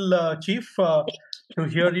insightful, Chief, to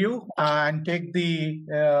hear you and take the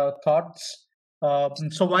thoughts.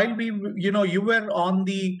 So while you were on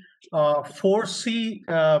the 4C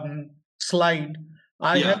slide,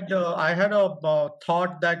 I had a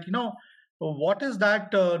thought that, what is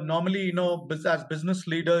that normally, as business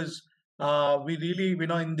leaders, we really,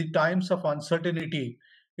 in the times of uncertainty,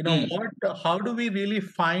 how do we really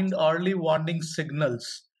find early warning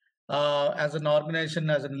signals as an organization,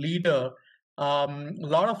 as a leader? A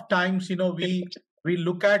lot of times, we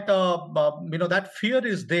look at, that fear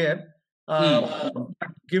is there.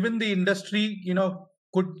 Given the industry,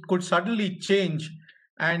 could suddenly change.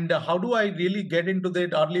 And how do I really get into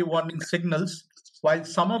the early warning signals? While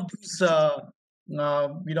some of these, some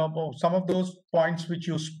of those points which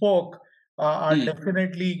you spoke are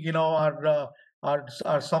definitely, are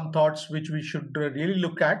some thoughts which we should really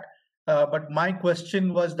look at. But my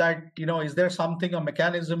question was that, is there something, a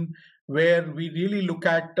mechanism where we really look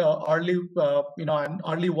at early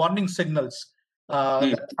warning signals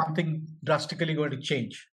that something drastically going to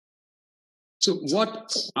change? So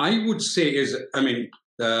what I would say is,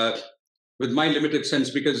 with my limited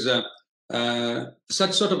sense, because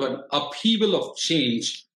such sort of an upheaval of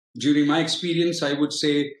change during my experience, I would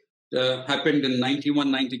say happened in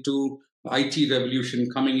 91, 92, IT revolution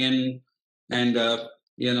coming in, and the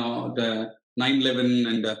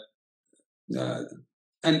 9/11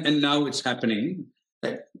 and now it's happening.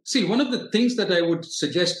 See, one of the things that I would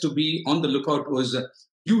suggest to be on the lookout was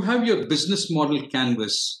you have your business model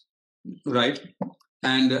canvas, right?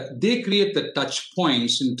 And they create the touch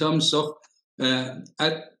points in terms of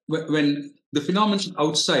when the phenomenon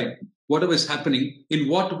outside, whatever is happening, in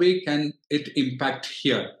what way can it impact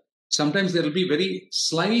here? Sometimes there will be very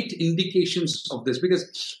slight indications of this,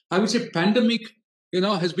 because I would say pandemic,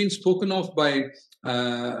 has been spoken of by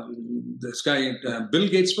this guy, Bill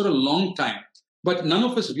Gates, for a long time. But none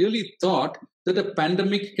of us really thought that a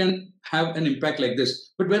pandemic can have an impact like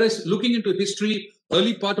this. But whereas looking into history,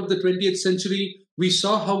 early part of the 20th century, we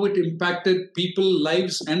saw how it impacted people,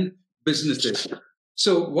 lives, and businesses.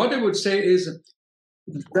 So what I would say is,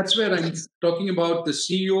 that's where I'm talking about the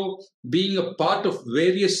CEO being a part of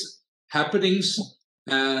various happenings,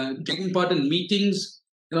 taking part in meetings,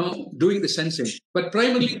 doing the sensing. But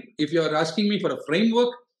primarily, if you are asking me for a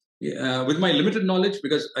framework, with my limited knowledge,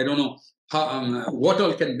 because I don't know how, what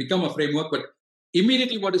all can become a framework, but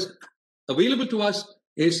immediately what is available to us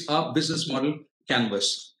is our business model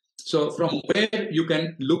canvas. So from where you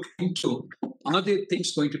can look into, are there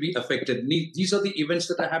things going to be affected? These are the events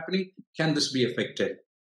that are happening. Can this be affected?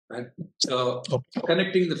 Right. So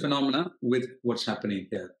connecting the phenomena with what's happening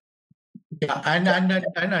here. Yeah,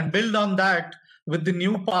 and build on that with the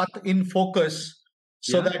new path in focus,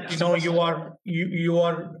 so that you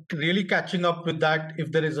are really catching up with that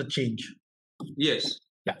if there is a change. Yes.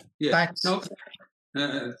 Yeah. Thanks. Now,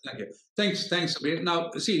 okay. Thanks, Abir.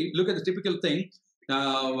 Now, see, look at the typical thing.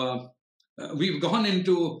 Now, we've gone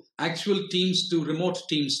into actual teams to remote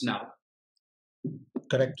teams now.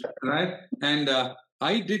 Correct. Right. And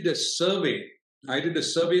I did a survey.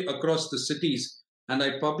 Across the cities, and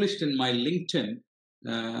I published in my LinkedIn.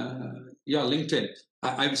 LinkedIn.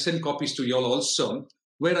 I've sent copies to y'all also,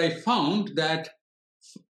 where I found that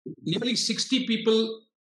nearly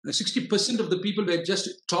 60% of the people were just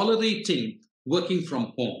tolerating working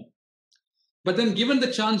from home. But then given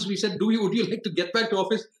the chance, we said, would you like to get back to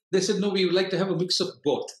office? They said, no, we would like to have a mix of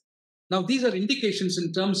both. Now, these are indications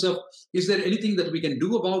in terms of, is there anything that we can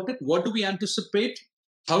do about it? What do we anticipate?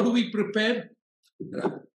 How do we prepare?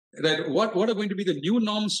 What are going to be the new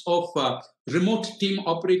norms of remote team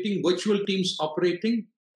operating, virtual teams operating?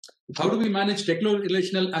 How do we manage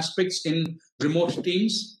relational aspects in remote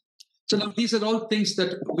teams? So now these are all things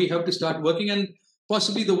that we have to start working, and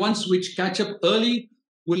possibly the ones which catch up early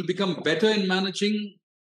will become better in managing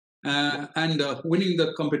and winning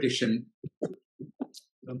the competition.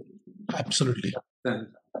 Absolutely.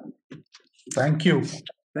 Thank you.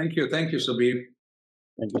 Thank you, Subir.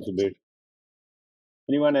 Thank you, Subir.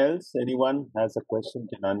 Anyone else? Anyone has a question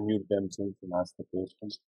can unmute themselves and ask the question.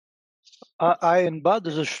 Inba,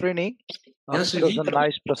 this is Srini. Yes, it was a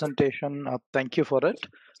nice presentation. Thank you for it.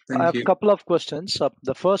 Thank I have you. a couple of questions.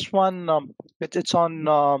 The first one, it's on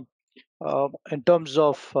in terms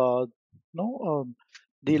of the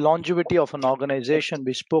longevity of an organization.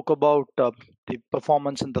 We spoke about the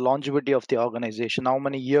performance and the longevity of the organization. How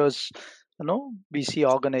many years, we see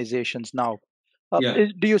organizations now.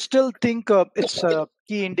 Do you still think it's a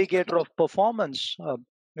key indicator of performance?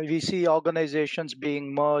 We see organizations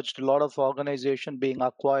being merged, a lot of organizations being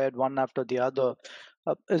acquired one after the other.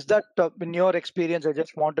 Is that, in your experience, I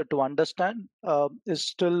just wanted to understand, is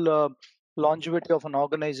still longevity of an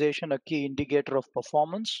organization a key indicator of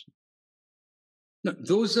performance? No,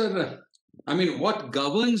 those are, what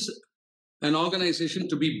governs an organization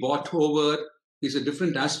to be bought over is a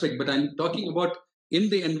different aspect, but I'm talking about in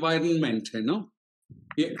the environment,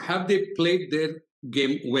 have they played their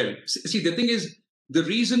game well? See, the thing is, the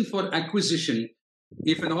reason for acquisition,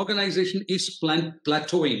 if an organization is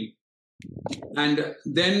plateauing and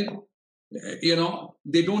then,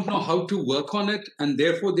 they don't know how to work on it and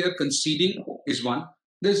therefore they are conceding is one.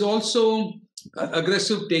 There's also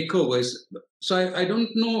aggressive takeovers. So I don't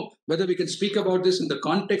know whether we can speak about this in the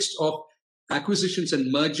context of acquisitions and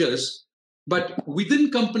mergers, but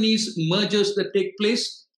within companies, mergers that take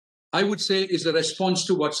place, I would say, is a response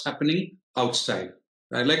to what's happening outside.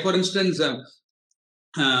 Right? Like, for instance,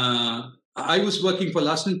 I was working for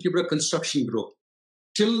Larsen & Toubro Construction Group.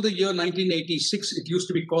 Till the year 1986, it used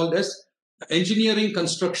to be called as Engineering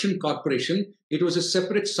Construction Corporation. It was a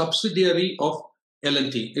separate subsidiary of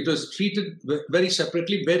L&T. It was treated very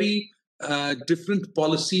separately, very different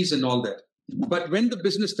policies and all that. But when the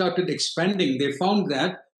business started expanding, they found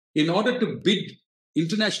that in order to bid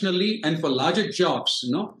internationally and for larger jobs,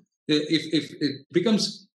 if it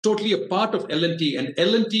becomes totally a part of L&T, and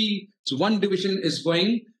L&T's one division is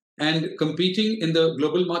going and competing in the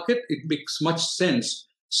global market, it makes much sense.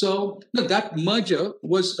 So that merger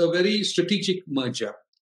was a very strategic merger,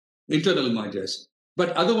 internal mergers.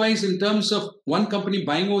 But otherwise, in terms of one company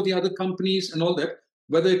buying over the other companies and all that,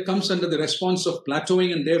 whether it comes under the response of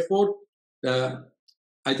plateauing, and therefore,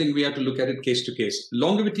 I think we have to look at it case to case.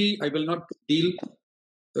 Longevity, I will not deal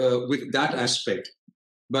with that aspect,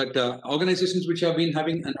 but organizations which have been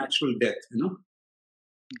having a natural death,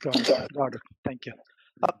 Got it. Thank you.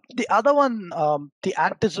 The other one, the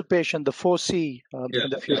anticipation, the foresee in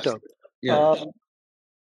the future. Yeah.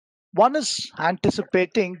 One is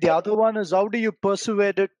anticipating. The other one is how do you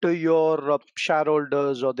persuade it to your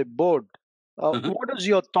shareholders or the board? What is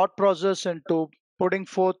your thought process into putting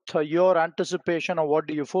forth your anticipation, or what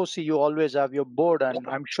do you foresee? You always have your board, and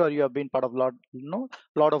I'm sure you have been part of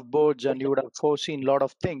lot of boards, and you would have foreseen a lot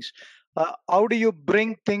of things. How do you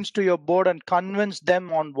bring things to your board and convince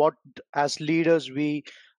them on what, as leaders, we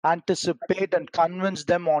anticipate, and convince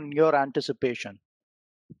them on your anticipation?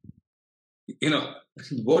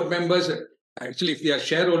 Board members, actually, if they are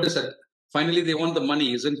shareholders, finally they want the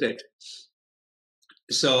money, isn't it?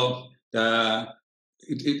 So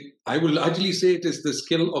I will largely say it is the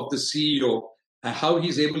skill of the CEO and how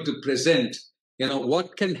he's able to present,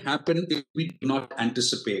 what can happen if we do not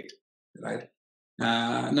anticipate, right?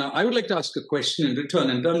 Now, I would like to ask a question in return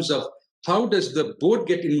in terms of how does the board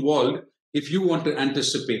get involved if you want to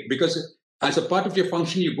anticipate? Because as a part of your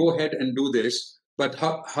function, you go ahead and do this, but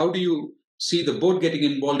how do you see the board getting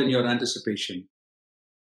involved in your anticipation?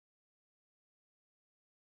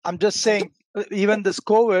 I'm just saying, even this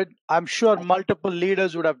COVID, I'm sure multiple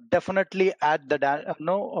leaders would have definitely had that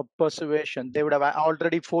persuasion. They would have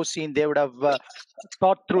already foreseen. They would have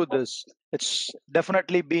thought through this. It's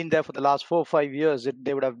definitely been there for the last 4 or 5 years.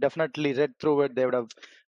 They would have definitely read through it. They would have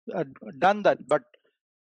done that. But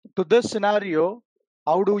to this scenario,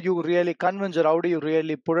 how do you really convince, or how do you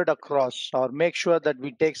really put it across, or make sure that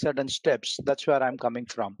we take certain steps? That's where I'm coming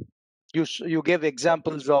from. You gave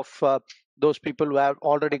examples of those people who have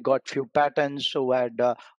already got few patents, who had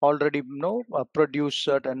already produced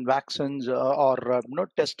certain vaccines or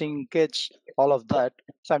testing kits, all of that.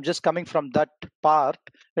 So I'm just coming from that part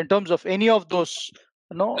in terms of any of those,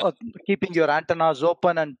 keeping your antennas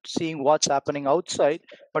open and seeing what's happening outside,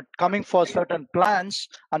 but coming for certain plans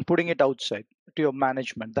and putting it outside to your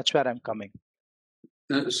management. That's where I'm coming.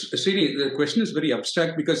 Srini, the question is very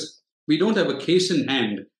abstract because we don't have a case in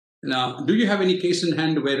hand. Now, do you have any case in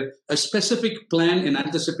hand where a specific plan in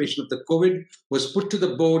anticipation of the COVID was put to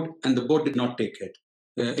the board and the board did not take it?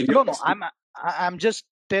 No. I'm just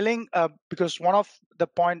telling because one of the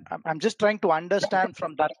point I'm just trying to understand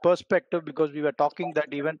from that perspective, because we were talking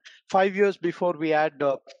that even 5 years before we had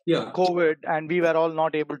COVID and we were all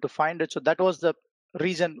not able to find it. So that was the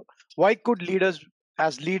reason why could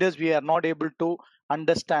as leaders we are not able to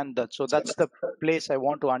understand that. So that's the place I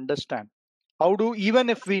want to understand.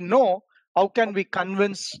 Even if we know, how can we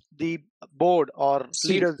convince the board or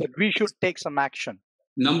leaders that we should take some action?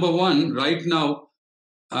 Number one, right now,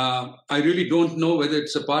 I really don't know whether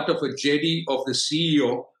it's a part of a JD of the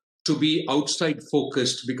CEO to be outside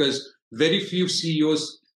focused, because very few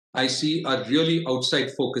CEOs I see are really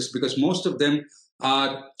outside focused, because most of them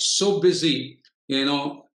are so busy,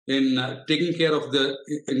 in taking care of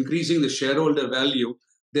increasing the shareholder value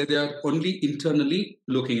that they are only internally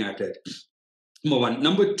looking at it. Number one.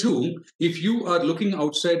 Number two, if you are looking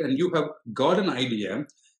outside and you have got an idea,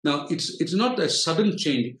 now it's not a sudden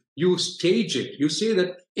change. You stage it. You say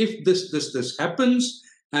that if this happens,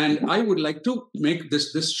 and I would like to make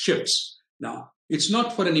this shifts. Now, it's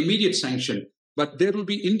not for an immediate sanction, but there will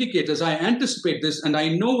be indicators. I anticipate this, and I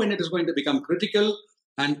know when it is going to become critical.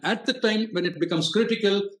 And at the time when it becomes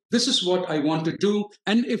critical, this is what I want to do.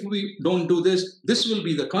 And if we don't do this, this will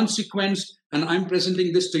be the consequence. And I'm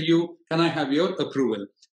presenting this to you. Can I have your approval?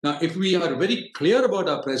 Now, if we are very clear about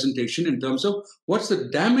our presentation in terms of what's the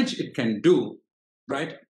damage it can do,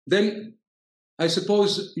 right, then I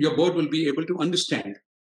suppose your board will be able to understand.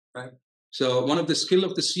 Right? So one of the skill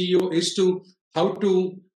of the CEO is how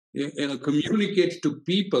to communicate to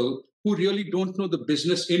people who really don't know the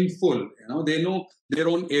business in full. They know their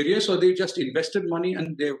own areas, or they just invested money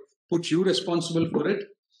and they put you responsible for it.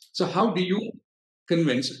 So how do you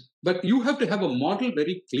convince? But you have to have a model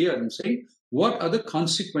very clear and say, what are the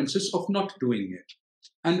consequences of not doing it?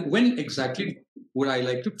 And when exactly would I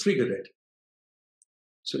like to trigger it?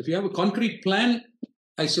 So if you have a concrete plan,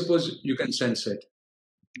 I suppose you can sense it.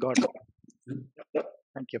 Got it.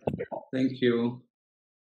 Thank you. Thank you.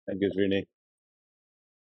 Thank you, Srini.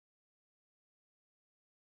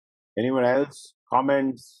 Anyone else?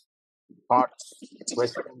 Comments, thoughts,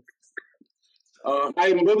 questions?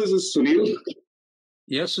 Hi, Mbo, this is Sunil.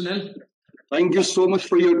 Yes, Sunil. Thank you so much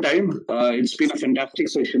for your time. It's been a fantastic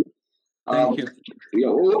session. Thank you. Yeah,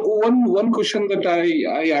 one question that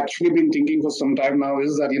I actually been thinking for some time now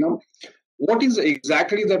is that, what is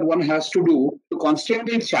exactly that one has to do to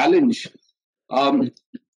constantly challenge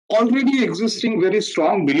already existing very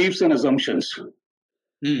strong beliefs and assumptions?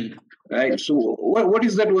 Right. So what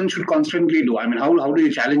is that one should constantly do? I mean, how do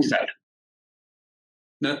you challenge that?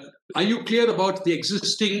 Now, are you clear about the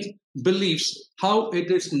existing beliefs, how it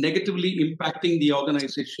is negatively impacting the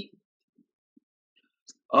organization?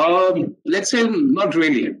 Let's say not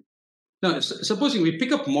really. Now, supposing we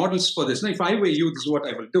pick up models for this. Now, if I were you, this is what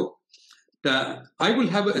I will do. I will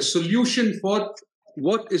have a solution for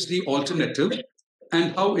what is the alternative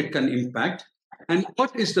and how it can impact, and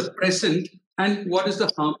what is the present and what is the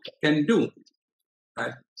harm it can do.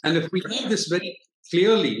 Right? And if we have this very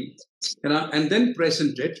clearly, and then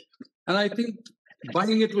present it, and I think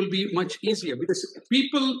buying it will be much easier, because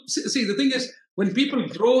people see, the thing is, when people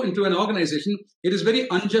grow into an organization, it is very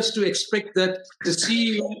unjust to expect that the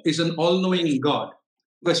CEO is an all-knowing God,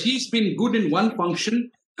 because he's been good in one function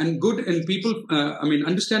and good in people,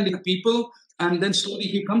 understanding people, and then slowly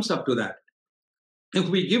he comes up to that. If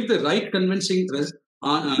we give the right convincing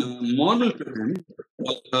model to them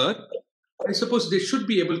or her, I suppose they should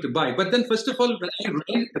be able to buy. But then, first of all, when I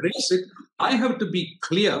raise it, I have to be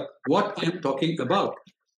clear what I am talking about.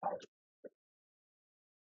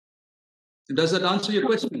 Does that answer your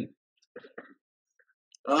question?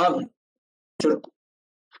 Sure.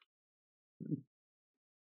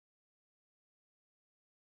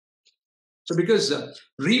 So, because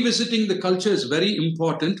revisiting the culture is very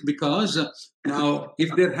important, because now,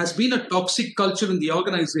 if there has been a toxic culture in the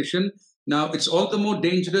organization, now it's all the more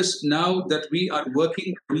dangerous now that we are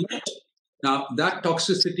working remote. Now, that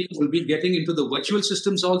toxicity will be getting into the virtual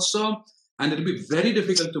systems also, and it'll be very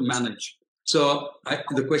difficult to manage. So,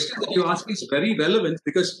 the question that you ask is very relevant,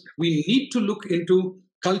 because we need to look into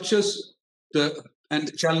cultures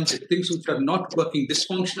and challenge things which are not working,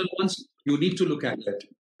 dysfunctional ones. You need to look at it.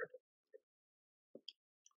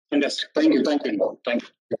 Fantastic. Thank you. Thank you. Thank you.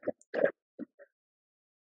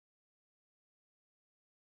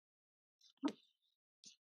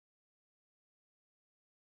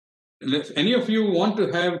 If any of you want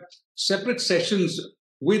to have separate sessions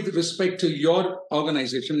with respect to your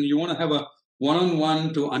organization, you want to have a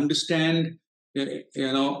one-on-one to understand,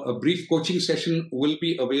 a brief coaching session will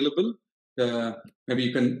be available. Maybe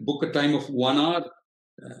you can book a time of 1 hour,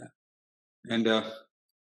 and the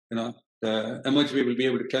MHV will be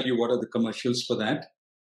able to tell you what are the commercials for that.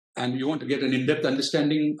 And you want to get an in-depth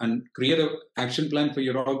understanding and create an action plan for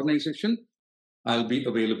your organization, I'll be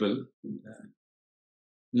available.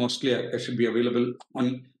 Mostly I should be available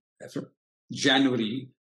on January.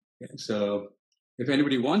 So if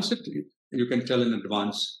anybody wants it, you can tell in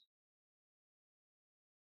advance.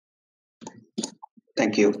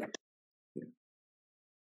 Thank you.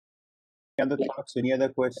 Any other thoughts? Any other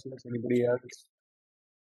questions? Anybody else?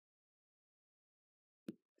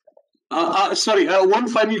 Sorry, one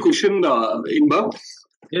final question, Inba.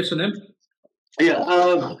 Yes, Anil.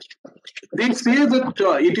 Yeah, they say that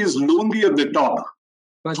it is lonely at the top.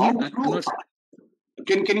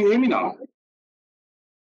 Can you hear me now?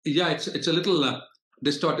 Yeah, it's a little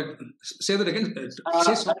distorted. Say that again.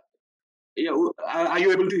 Yeah, are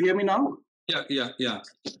you able to hear me now? Yeah.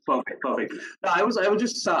 Perfect. Now, I was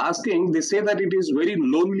just asking. They say that it is very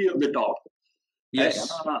lonely at the top.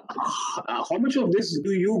 Yes. How much of this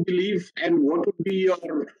do you believe, and what would be your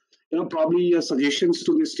probably your suggestions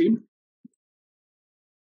to this team?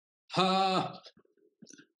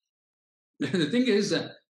 The thing is,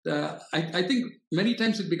 I think many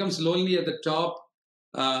times it becomes lonely at the top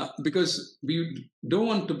because we don't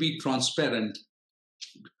want to be transparent.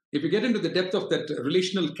 If you get into the depth of that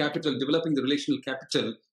relational capital, developing the relational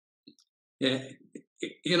capital,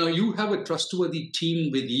 you have a trustworthy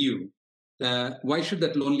team with you. Why should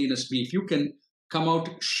that loneliness be if you can come out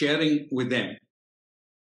sharing with them,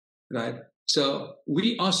 right? So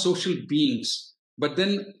we are social beings, but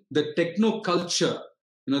then the techno culture,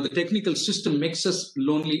 the technical system makes us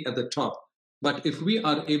lonely at the top. But if we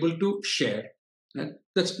are able to share,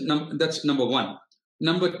 that's number one.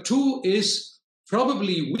 Number two is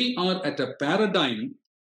probably we are at a paradigm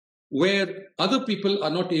where other people are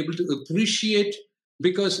not able to appreciate,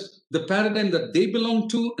 because the paradigm that they belong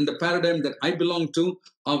to and the paradigm that I belong to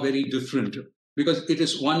are very different, because it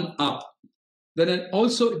is one up. Then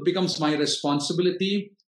also it becomes my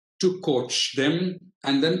responsibility to coach them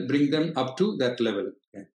and then bring them up to that level.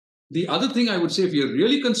 Okay. The other thing I would say, if you're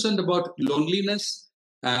really concerned about loneliness,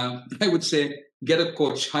 I would say get a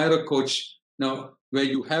coach, hire a coach now, where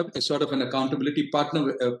you have a sort of an accountability partner,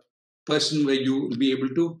 a person where you will be able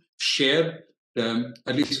to share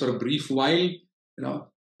at least for a brief while,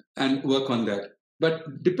 and work on that.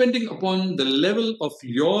 But depending upon the level of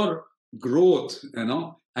your growth,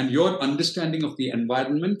 and your understanding of the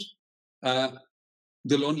environment,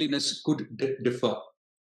 the loneliness could differ.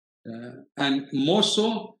 And more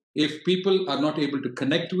so, if people are not able to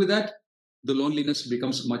connect with that, the loneliness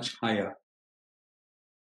becomes much higher.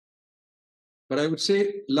 But I would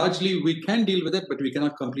say largely we can deal with it, but we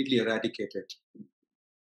cannot completely eradicate it.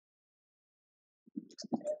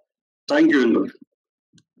 Thank you, Inba.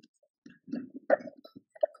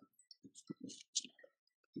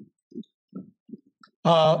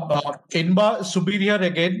 Inba, Subir here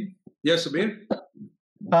again. Yes, Subir.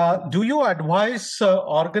 Do you advise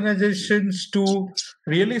organizations to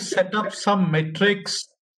really set up some metrics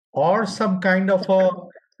or some kind of a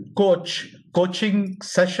coaching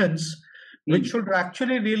sessions, which should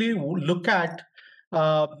actually really look at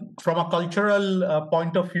from a cultural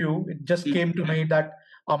point of view? It just came to me that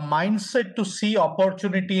a mindset to see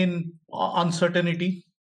opportunity in uncertainty,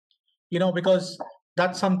 because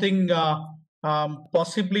that's something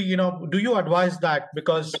possibly, do you advise that?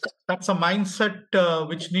 Because that's a mindset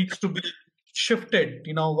which needs to be shifted,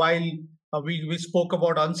 while we spoke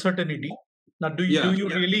about uncertainty. Now, do you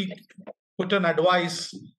really put an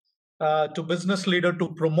advice to business leader to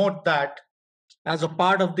promote that as a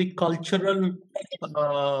part of the cultural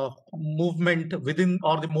movement within,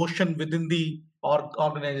 or the motion within the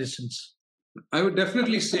organizations? I would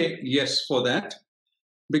definitely say yes for that,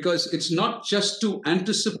 because it's not just to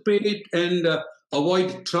anticipate and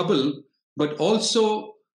avoid trouble, but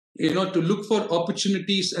also, to look for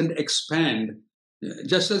opportunities and expand,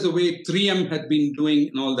 just as the way 3M had been doing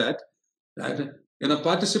and all that,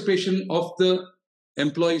 participation of the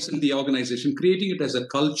employees in the organization, creating it as a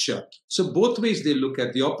culture. So both ways they look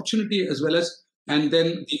at the opportunity as well as, and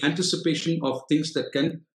then the anticipation of things that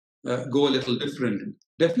can go a little different.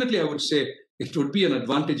 Definitely, I would say it would be an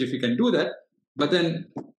advantage if you can do that, but then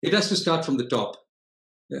it has to start from the top.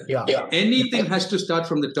 Yeah. Anything has to start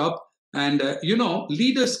from the top. And,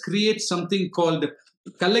 leaders create something called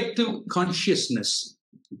collective consciousness,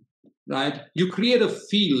 right? You create a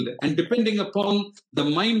field, and depending upon the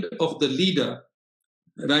mind of the leader,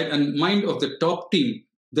 right, and mind of the top team,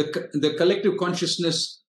 the collective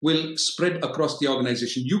consciousness will spread across the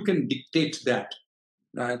organization. You can dictate that,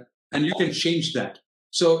 right? And you can change that.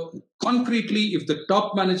 So concretely, if the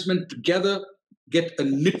top management together get a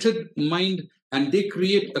knitted mind and they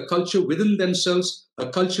create a culture within themselves, a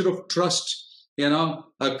culture of trust,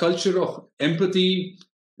 a culture of empathy,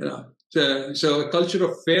 so a culture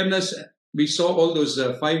of fairness. We saw all those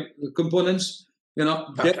 5 components.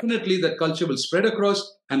 Definitely that culture will spread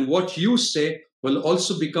across, and what you say will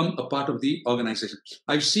also become a part of the organization.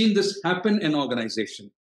 I've seen this happen in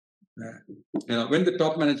organization. When the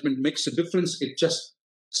top management makes a difference, it just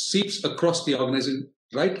seeps across the organization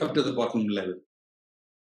right up to the bottom level.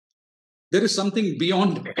 There is something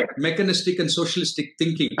beyond mechanistic and socialistic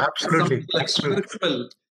thinking. Absolutely. Like spiritual,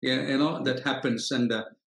 that happens. And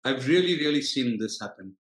I've really, really seen this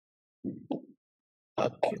happen.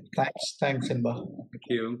 Okay. Thanks, Inba. Thank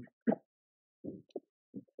you.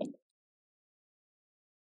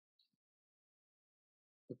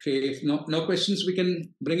 Okay, if no questions, we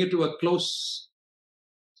can bring it to a close.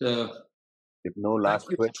 If no last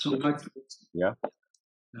questions, yeah.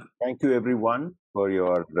 Thank you, everyone, for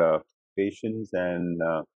your patience and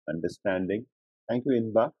understanding. Thank you,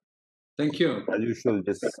 Inba. Thank you. As usual,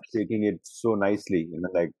 just taking it so nicely,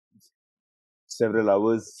 like several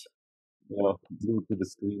hours glued to the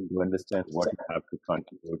screen to understand what you have to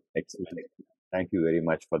contribute. Excellent. Thank you very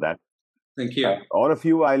much for that. Thank you. All of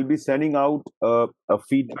you, I'll be sending out a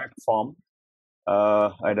feedback form.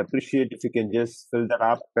 I'd appreciate if you can just fill that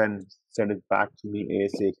up and send it back to me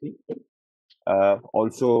ASAP.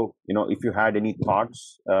 Also, if you had any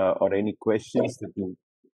thoughts or any questions that you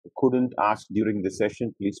couldn't ask during the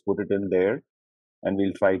session, please put it in there, and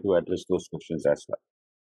we'll try to address those questions as well.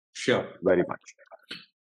 Sure. Very much.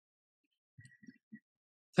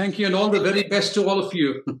 Thank you, and all the very best to all of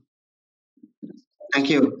you. Thank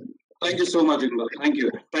you. Thank you so much, Inba. Thank you.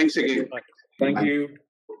 Thanks again. Thank you.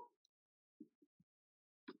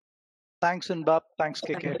 Thanks, Inba. Thanks,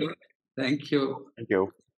 KK. Thank you. Thank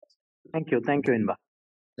you. Thank you, Inba.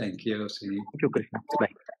 Thank you, Sri. Thank you, Krishna. Bye.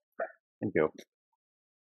 Thank you.